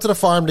I went up to the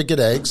farm to get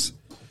eggs,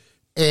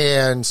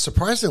 and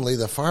surprisingly,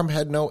 the farm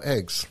had no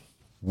eggs.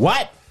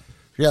 What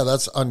Yeah,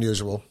 that's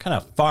unusual. kind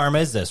of farm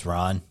is this,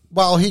 Ron?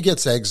 Well, he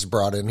gets eggs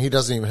brought in. He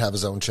doesn't even have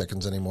his own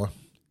chickens anymore.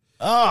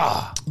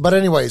 Oh, But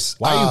anyways,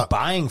 why are you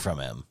buying from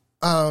him?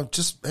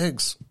 just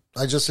eggs.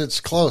 It's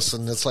close,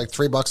 and it's like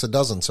 $3 a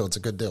dozen, so it's a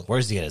good deal.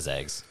 Where's he get his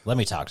eggs? Let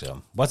me talk to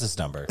him. What's his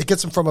number? It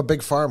gets them from a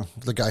big farm.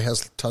 The guy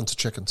has tons of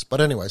chickens. But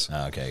anyways,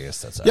 Oh, okay, I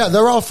guess that's yeah,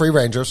 they're all free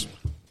rangers.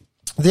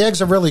 The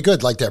eggs are really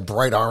good, like they're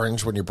bright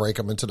orange when you break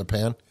them into the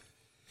pan.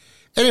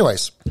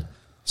 Anyways,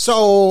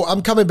 so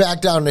I'm coming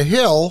back down the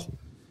hill,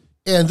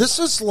 and this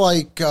is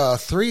like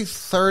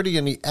 3:30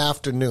 in the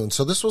afternoon,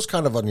 so this was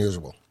kind of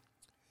unusual.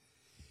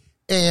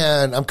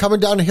 And I'm coming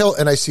down the hill,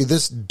 and I see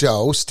this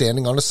doe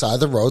standing on the side of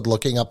the road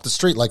looking up the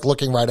street, like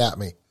looking right at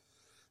me.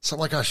 So I'm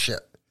like, oh, shit.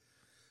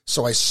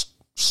 So I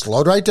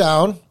slowed right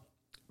down,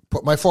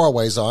 put my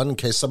four-ways on in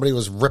case somebody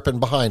was ripping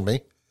behind me.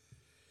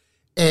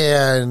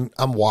 And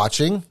I'm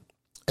watching,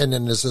 and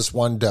then there's this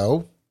one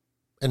doe,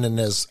 and then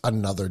there's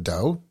another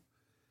doe.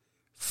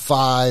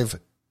 5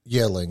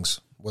 yearlings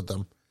with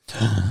them.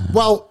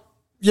 Well,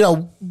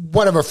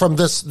 whatever, from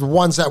the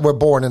ones that were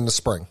born in the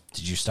spring.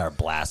 Did you start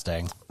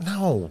blasting?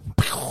 No.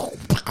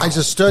 I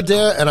just stood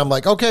there, and I'm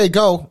like, okay,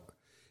 go.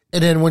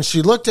 And then when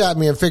she looked at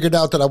me and figured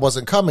out that I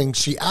wasn't coming,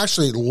 she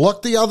actually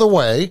looked the other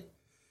way,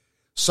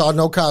 saw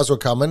no cars were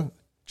coming.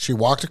 She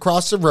walked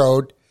across the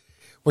road.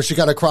 When she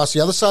got across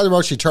the other side of the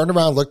road, she turned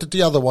around, looked at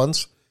the other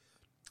ones.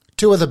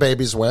 2 of the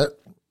babies went.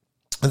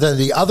 And then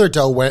the other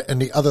doe went,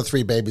 and the other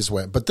 3 babies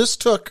went. But this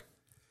took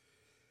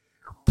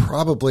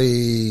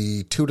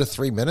probably 2 to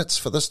 3 minutes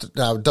for this.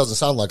 Now, it doesn't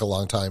sound like a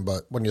long time,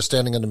 but when you're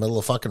standing in the middle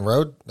of the fucking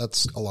road,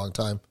 that's a long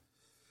time.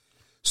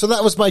 So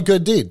that was my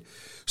good deed.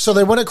 So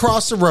they went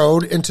across the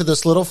road into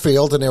this little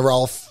field, and they were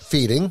all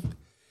feeding.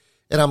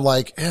 And I'm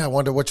like, I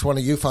wonder which one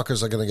of you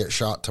fuckers are going to get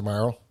shot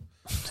tomorrow.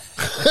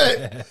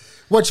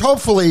 Which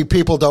hopefully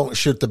people don't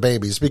shoot the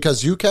babies,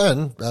 because you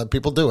can.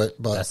 People do it.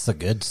 But That's the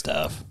good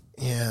stuff.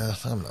 yeah,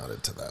 I'm not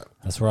into that.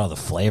 That's where all the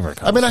flavor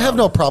comes I mean, I have from.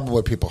 no problem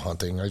with people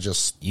hunting.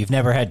 You've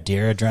never had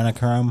deer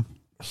adrenochrome?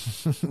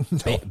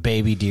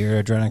 Baby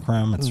deer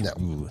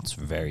adrenochrome? It's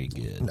very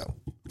good. No.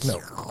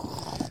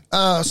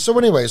 So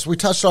anyways, we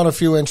touched on a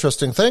few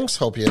interesting things.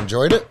 Hope you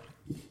enjoyed it.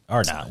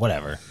 Or not,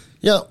 whatever.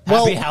 Yeah.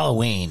 Well, Happy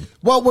Halloween.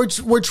 well,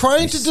 we're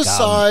trying to scum.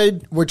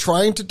 decide. We're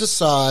trying to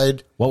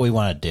decide What we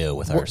want to do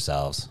with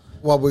ourselves.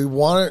 what we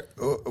want.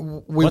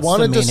 We What's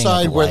want the to meaning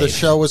decide of where the life?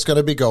 show is going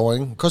to be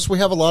going, because we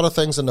have a lot of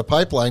things in the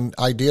pipeline,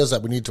 ideas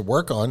that we need to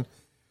work on.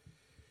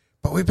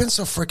 But we've been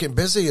so freaking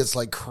busy. It's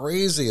like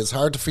crazy. It's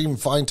hard to even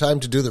find time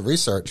to do the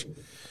research.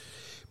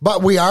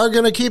 But we are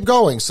going to keep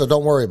going, so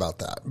don't worry about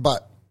that.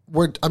 But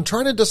I'm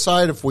trying to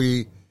decide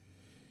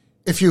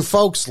if you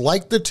folks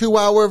like the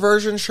 2-hour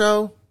version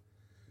show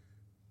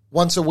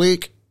once a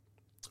week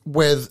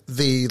with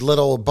the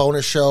little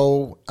bonus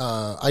show.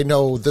 I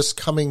know this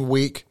coming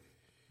week,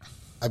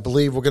 I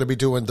believe we're going to be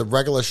doing the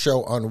regular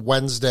show on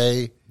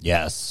Wednesday.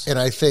 Yes. And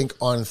I think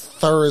on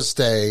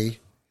Thursday,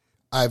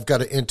 I've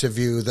got an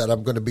interview that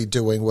I'm going to be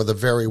doing with a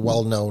very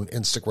well-known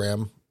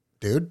Instagram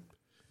dude.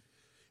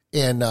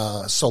 And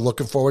so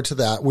looking forward to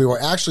that. We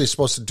were actually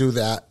supposed to do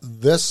that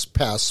this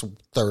past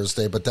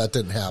Thursday, but that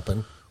didn't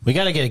happen. We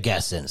got to get a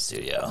guest in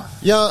studio.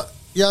 Yeah,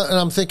 and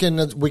I'm thinking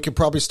that we could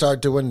probably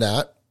start doing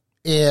that.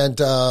 And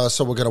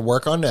so we're going to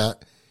work on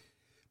that.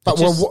 But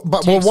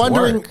we're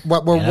wondering work,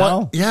 what we're you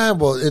know? Yeah,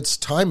 well, it's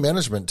time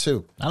management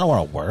too. I don't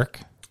want to work.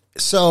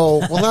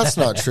 So, well, that's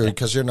not true,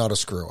 because you're not a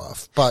screw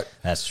off. But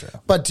That's true.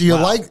 But do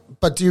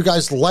you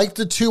guys like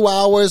the 2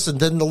 hours and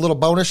then the little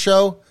bonus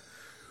show?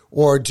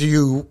 Or would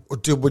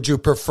you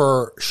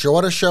prefer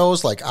shorter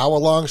shows, like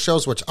hour-long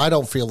shows, which I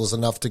don't feel is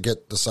enough to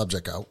get the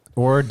subject out?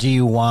 Or do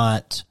you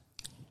want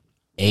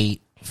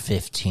 8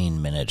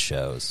 15-minute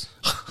shows?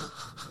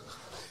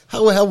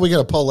 How the hell are we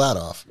going to pull that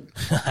off?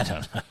 I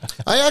don't know.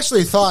 I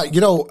actually thought,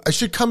 I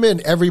should come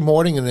in every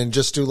morning and then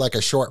just do like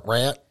a short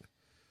rant.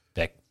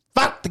 Like,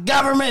 fuck the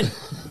government.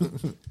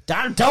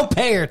 Don't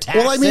pay your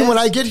taxes. Well, I mean, when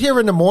I get here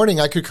in the morning,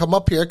 I could come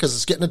up here because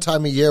it's getting a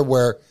time of year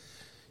where,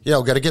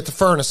 got to get the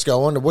furnace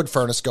going, the wood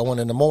furnace going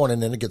in the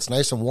morning, and it gets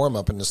nice and warm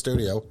up in the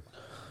studio.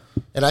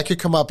 And I could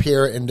come up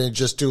here and then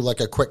just do like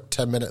a quick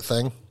 10-minute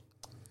thing,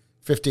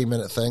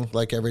 15-minute thing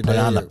like every day. Put it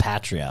on the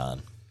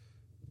Patreon.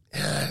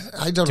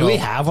 I don't know. Do we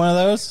have one of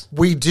those?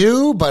 We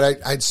do,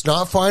 but it's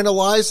not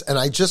finalized, and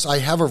I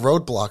have a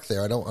roadblock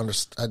there. I don't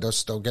understand. I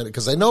just don't get it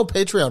because I know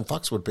Patreon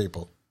fucks with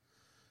people.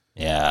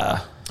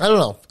 Yeah, I don't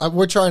know.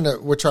 We're trying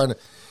to.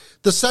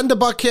 The Send a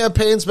Buck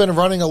campaign's been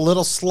running a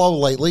little slow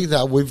lately.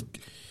 Now we've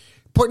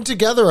putting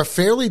together a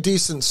fairly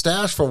decent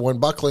stash for when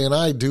Buckley and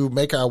I do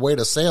make our way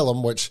to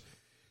Salem, which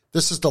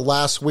this is the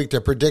last week.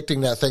 They're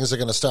predicting that things are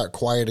going to start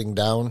quieting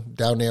down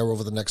there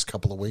over the next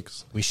couple of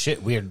weeks.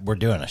 We're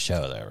doing a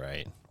show though,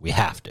 right? We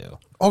have to.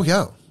 Oh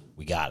yeah,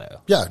 we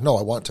gotta. Yeah, no,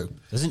 I want to.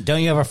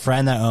 Don't you have a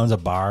friend that owns a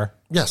bar?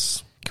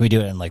 Yes. Can we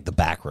do it in like the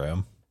back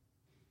room?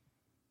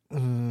 I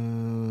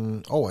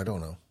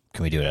don't know.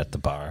 Can we do it at the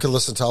bar? Can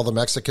listen to all the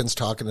Mexicans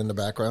talking in the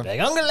background. Like,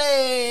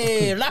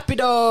 Ongale,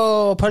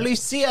 Rapido,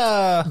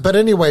 Policia. But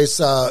anyways,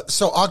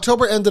 so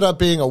October ended up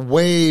being a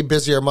way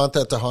busier month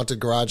at the Haunted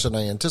Garage than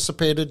I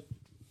anticipated.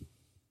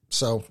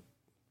 So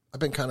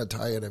I've been kind of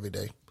tired every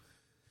day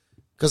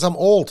because I'm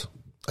old.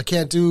 I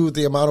can't do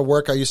the amount of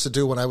work I used to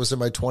do when I was in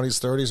my 20s,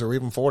 30s, or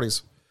even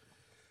 40s.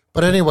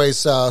 But anyways,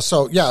 so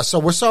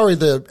we're sorry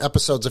the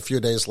episode's a few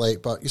days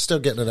late, but you're still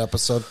getting an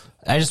episode.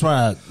 I just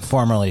want to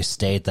formally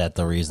state that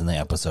the reason the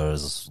episode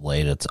is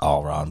late, it's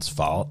all Ron's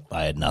fault.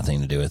 I had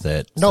nothing to do with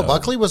it. No, so,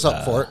 Buckley was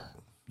up for it.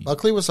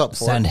 Buckley was up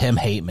for send it. him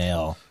hate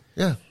mail.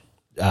 Yeah.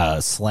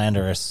 Send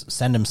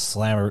him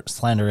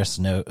slanderous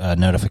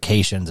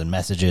notifications and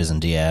messages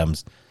and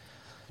DMs.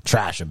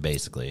 Trash him,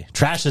 basically.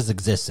 Trash his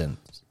existence.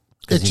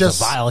 He's a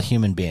vile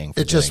human being.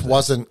 It just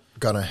wasn't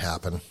going to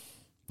happen.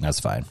 That's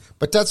fine.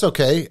 But that's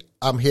okay.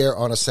 I'm here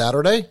on a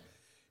Saturday,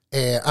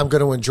 and I'm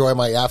going to enjoy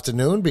my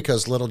afternoon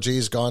because little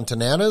G's gone to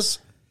Nana's,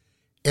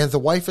 and the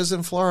wife is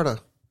in Florida.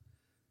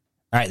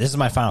 All right, this is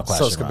my final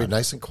question. So it's going to be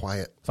nice and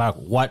quiet.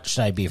 What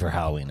should I be for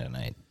Halloween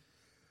tonight?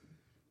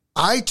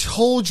 I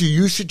told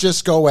you should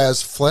just go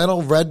as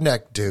flannel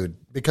redneck dude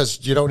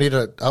because you don't need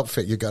an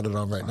outfit. You got it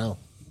on right now.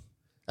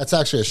 That's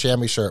actually a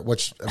chamois shirt,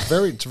 which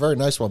it's a very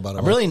nice one, by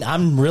the way.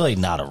 I'm really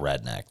not a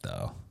redneck,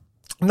 though.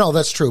 No,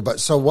 that's true. But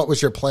so what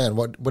was your plan?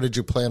 What did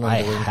you plan on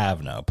doing? I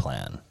have no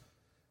plan.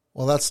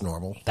 Well, that's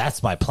normal.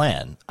 That's my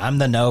plan. I'm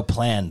the no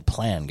plan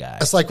guy.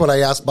 It's like when I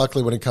ask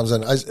Buckley when he comes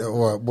in,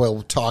 or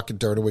we'll talk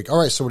during the week. All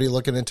right, so what are you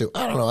looking into?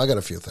 I don't know. I got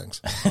a few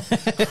things.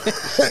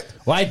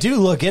 Well, I do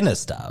look into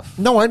stuff.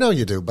 No, I know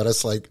you do, but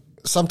it's like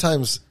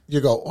sometimes you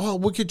go, oh,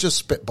 we could just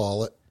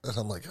spitball it. And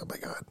I'm like, oh, my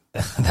God.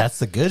 That's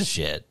the good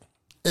shit.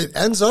 It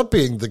ends up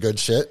being the good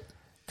shit.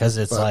 Because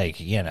it's like,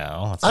 you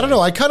know. I don't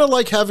know. I kind of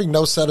like having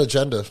no set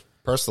agenda,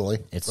 personally.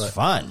 It's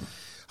fun.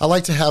 I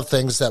like to have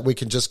things that we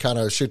can just kind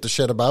of shoot the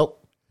shit about.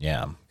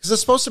 Yeah. Because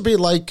it's supposed to be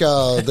like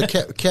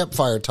the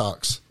campfire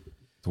talks.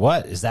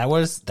 What? Is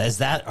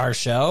that our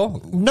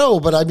show? No,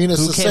 but I mean,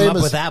 it's the same as... Who came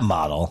up with that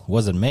model?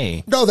 Wasn't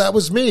me. No, that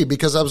was me,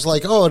 because I was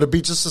like, oh, it'd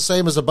be just the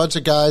same as a bunch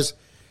of guys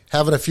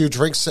having a few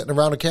drinks sitting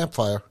around a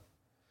campfire.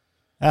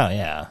 Oh,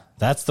 yeah.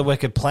 That's the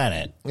Wicked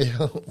Planet.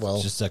 Yeah,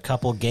 well... Just a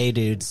couple gay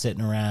dudes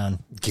sitting around.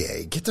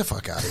 Gay? Get the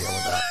fuck out of here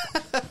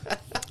with that.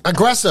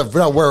 Aggressive.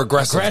 No, we're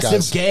aggressive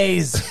guys.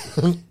 Gays.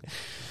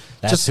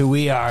 That's who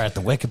we are at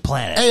the Wicked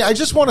Planet. Hey, I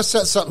just want to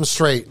set something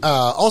straight.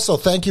 Also,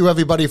 thank you,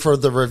 everybody, for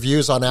the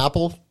reviews on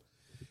Apple.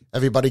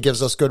 Everybody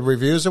gives us good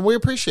reviews, and we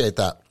appreciate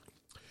that.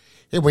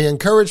 And we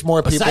encourage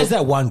more people. Besides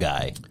that one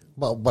guy.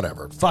 Well,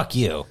 whatever. Fuck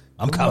you.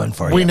 I'm coming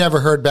for you. We never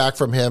heard back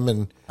from him,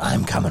 and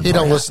I'm coming for he you.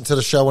 don't listen to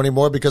the show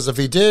anymore, because if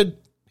he did,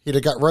 he'd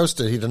have got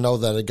roasted. He'd have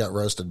known that it got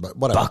roasted, but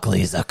whatever.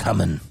 Buckley's a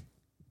coming.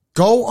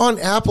 Go on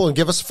Apple and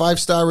give us a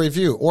 5-star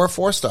review, or a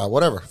 4-star,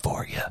 whatever.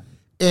 For you.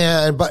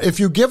 But if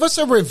you give us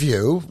a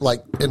review,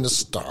 like in the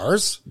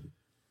stars,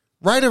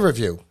 write a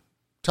review.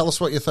 Tell us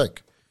what you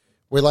think.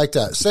 We like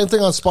that. Same thing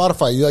on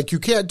Spotify. You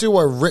can't do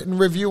a written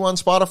review on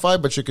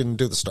Spotify, but you can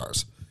do the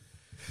stars.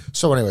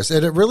 So anyways,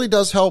 it really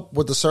does help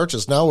with the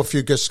searches. Now, if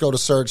you just go to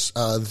search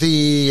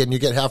and you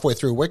get halfway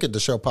through Wicked, the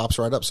show pops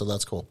right up. So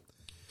that's cool.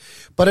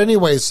 But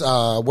anyways,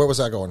 where was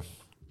I going?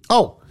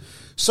 Oh,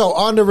 so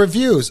on the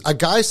reviews, a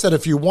guy said,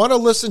 if you want to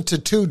listen to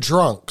two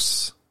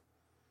drunks,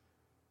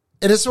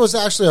 and this was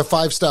actually a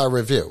 5-star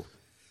review,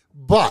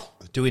 but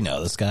do we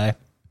know this guy?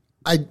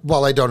 I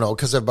don't know,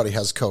 because everybody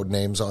has code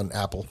names on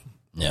Apple.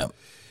 Yeah.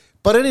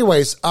 But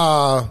anyways,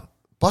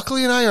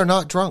 Buckley and I are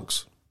not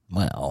drunks.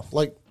 Well,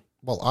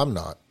 I'm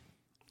not.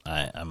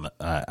 I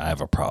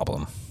have a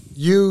problem.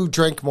 You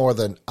drink more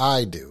than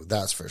I do,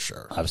 that's for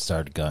sure. I've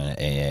started going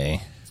to AA.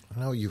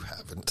 No, you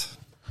haven't.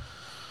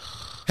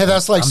 Hey,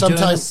 that's like I'm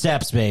sometimes doing the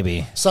steps,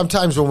 baby.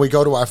 Sometimes when we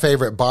go to our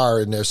favorite bar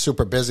and they're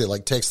super busy,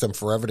 it takes them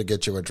forever to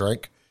get you a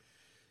drink.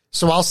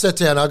 So I'll sit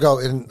there and I'll go,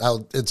 and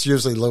it's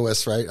usually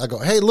Lewis, right? I go,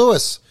 hey,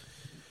 Lewis,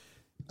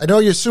 I know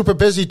you're super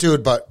busy,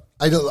 dude, but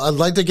I'd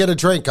like to get a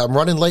drink. I'm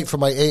running late for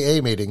my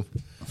AA meeting.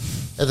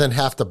 And then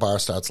half the bar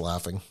starts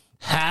laughing.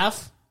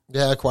 Half?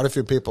 Yeah, quite a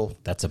few people.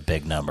 That's a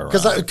big number.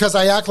 Because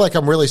I act like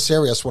I'm really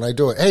serious when I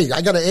do it. Hey,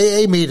 I got an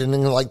AA meeting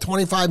in like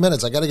 25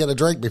 minutes. I got to get a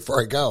drink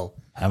before I go.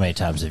 How many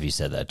times have you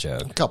said that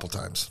joke? A couple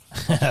times.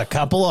 A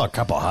couple or a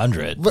couple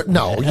hundred? But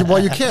no,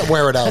 you can't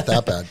wear it out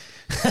that bad.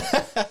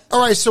 All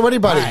right, so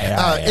anybody, All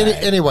right.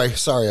 anyway,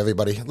 sorry,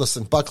 everybody.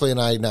 Listen, Buckley and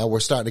I now, we're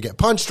starting to get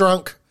punch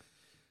drunk.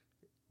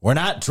 We're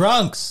not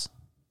drunks.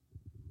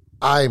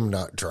 I'm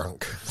not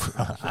drunk.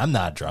 I'm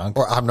not drunk.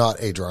 Or I'm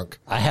not a drunk.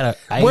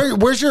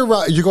 Where's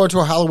your, you going to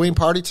a Halloween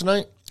party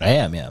tonight? I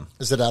am, yeah.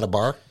 Is it at a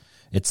bar?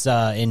 It's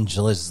in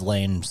Gilles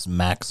Lane's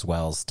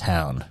Maxwell's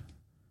town.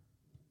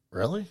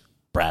 Really?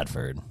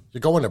 Bradford. You're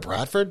going to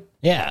Bradford?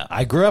 Yeah,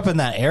 I grew up in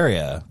that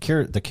area,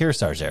 the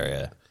Kearsarge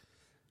area.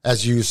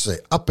 As you used to say,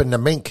 up in the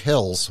Mink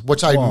Hills,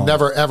 which I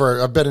never,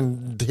 ever, I've been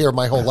in here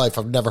my whole life.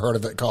 I've never heard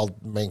of it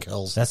called Mink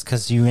Hills. That's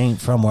because you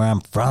ain't from where I'm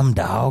from,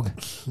 dog.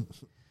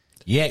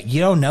 Yeah, you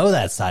don't know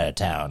that side of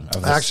town.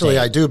 Actually,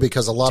 I do,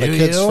 because a lot of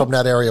kids from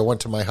that area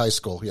went to my high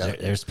school. Yeah,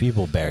 there's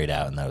people buried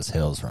out in those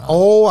hills, Ron.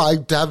 Oh, I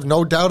have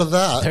no doubt of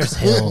that.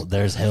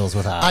 There's hills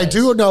with eyes. I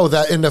do know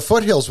that in the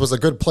foothills was a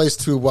good place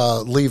to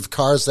leave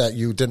cars that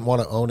you didn't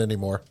want to own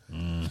anymore.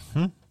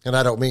 Mm-hmm. And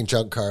I don't mean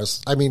junk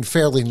cars. I mean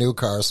fairly new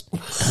cars.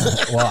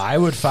 Well, I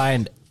would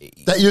find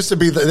that used to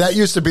be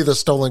the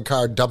stolen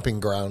car dumping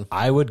ground.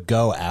 I would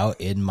go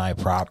out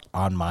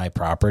on my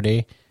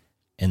property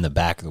in the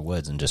back of the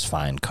woods and just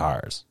find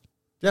cars.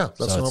 Yeah,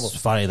 that's normal. It's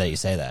funny that you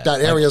say that. That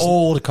area is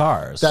old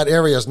cars. That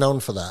area is known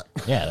for that.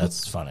 Yeah,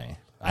 that's funny.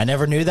 I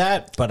never knew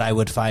that, but I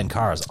would find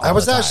cars all I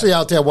was the time. actually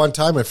out there one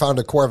time and found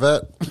a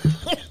Corvette.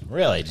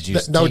 Really? Did you?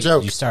 No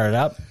joke. You start it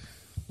up?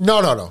 No.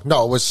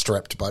 It was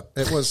stripped, but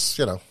it was,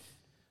 All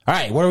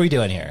right, what are we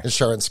doing here?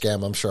 Insurance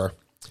scam, I'm sure.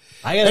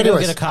 I got to go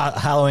get a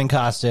Halloween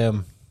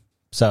costume,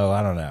 so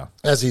I don't know.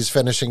 As he's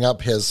finishing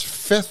up his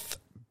 5th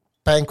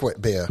banquet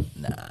beer.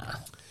 Nah.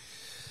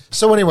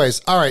 So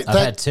anyways, all right. I've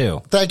had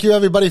 2. Thank you,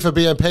 everybody, for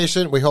being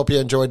patient. We hope you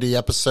enjoyed the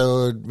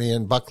episode. Me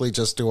and Buckley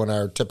just doing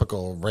our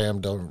typical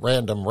random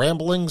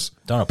ramblings.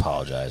 Don't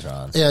apologize,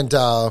 Ron. And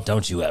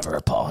don't you ever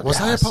apologize.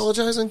 Was I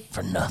apologizing?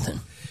 For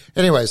nothing.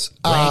 Anyways.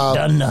 I ain't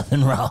done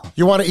nothing wrong.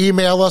 You want to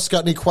email us?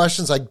 Got any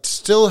questions? I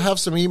still have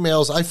some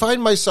emails. I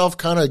find myself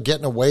kind of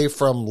getting away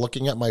from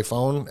looking at my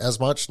phone as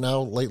much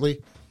now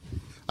lately.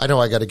 I know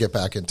I got to get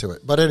back into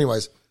it. But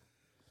anyways,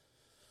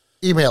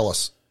 email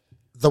us.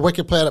 The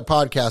Wicked Planet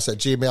Podcast at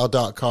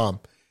gmail.com.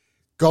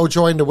 Go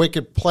join the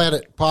Wicked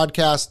Planet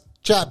Podcast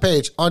chat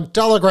page on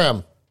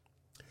Telegram.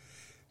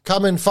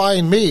 Come and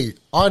find me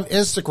on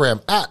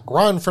Instagram at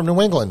Ron from New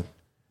England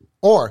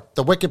or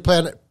the Wicked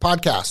Planet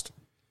Podcast.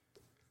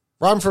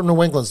 Ron from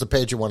New England's the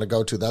page you want to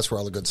go to. That's where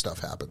all the good stuff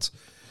happens.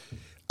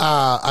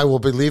 I will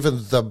be leaving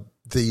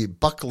the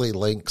Buckley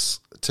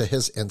links to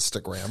his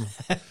Instagram.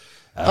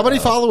 How many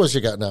followers you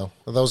got now?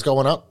 Are those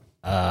going up?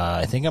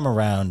 I think I'm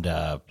around,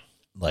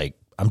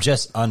 I'm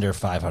just under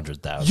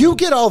 500,000. You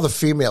get all the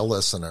female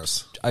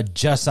listeners.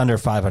 Just under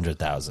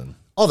 500,000.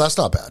 Oh, that's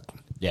not bad.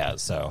 Yeah,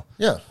 so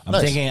yeah,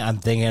 I'm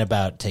thinking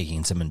about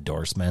taking some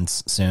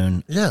endorsements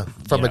soon. Yeah,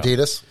 from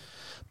Adidas,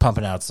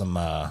 pumping out some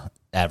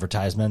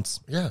advertisements.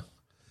 Yeah.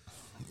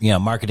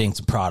 Marketing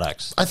some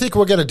products. I think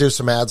we're going to do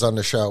some ads on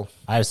the show.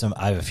 I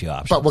have a few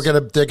options.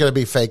 But they're going to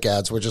be fake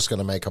ads. We're just going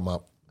to make them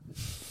up.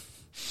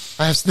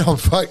 I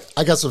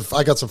got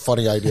some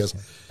funny ideas.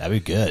 That'd be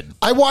good.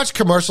 I watch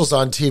commercials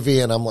on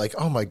TV and I'm like,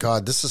 "Oh my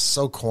god, this is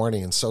so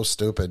corny and so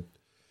stupid."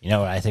 You know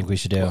what I think we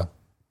should do?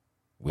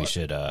 We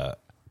should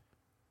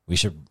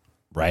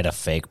write a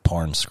fake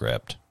porn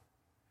script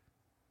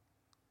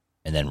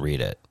and then read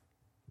it.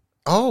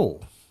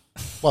 Oh.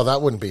 Well,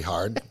 that wouldn't be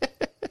hard.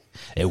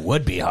 It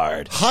would be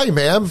hard. Hi,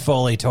 ma'am.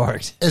 Fully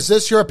torqued. Is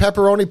this your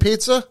pepperoni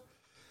pizza?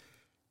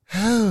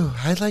 Oh,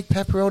 I like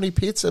pepperoni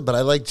pizza, but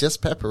I like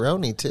just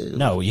pepperoni too.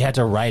 No, you have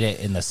to write it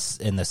in the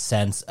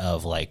sense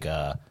of like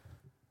a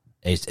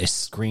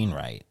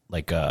screenwrite,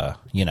 like a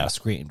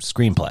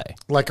screenplay,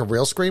 like a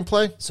real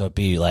screenplay. So it'd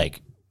be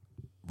like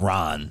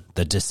Ron,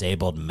 the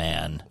disabled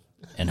man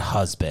and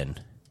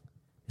husband,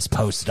 is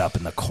posted up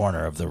in the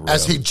corner of the room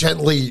as he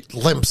gently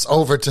limps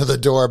over to the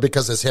door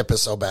because his hip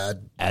is so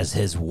bad. As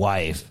his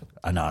wife,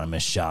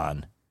 Anonymous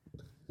Sean,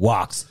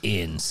 walks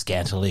in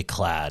scantily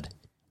clad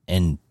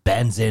and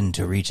bends in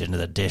to reach into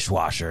the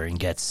dishwasher and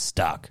gets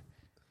stuck.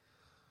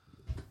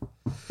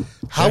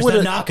 There's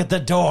a knock at the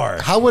door.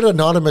 How would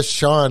Anonymous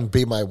Sean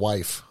be my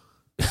wife?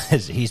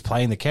 He's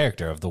playing the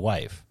character of the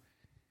wife.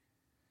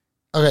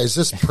 Okay, is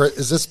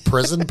this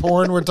prison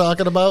porn we're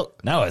talking about?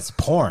 No, it's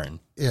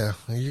porn. Yeah,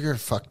 you're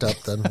fucked up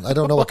then. I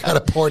don't know what kind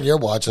of porn you're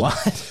watching.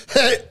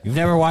 What? You've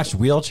never watched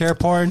wheelchair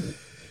porn?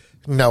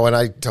 No, and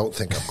I don't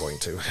think I'm going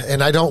to.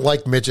 And I don't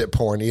like midget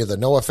porn either.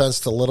 No offense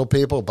to little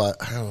people, but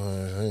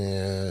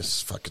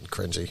it's fucking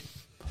cringy.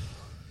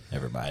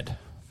 Never mind.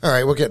 All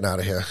right, we're getting out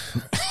of here.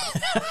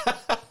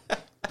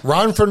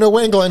 Ron from New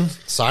England,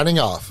 signing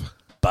off.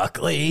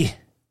 Buckley,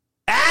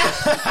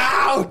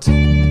 out!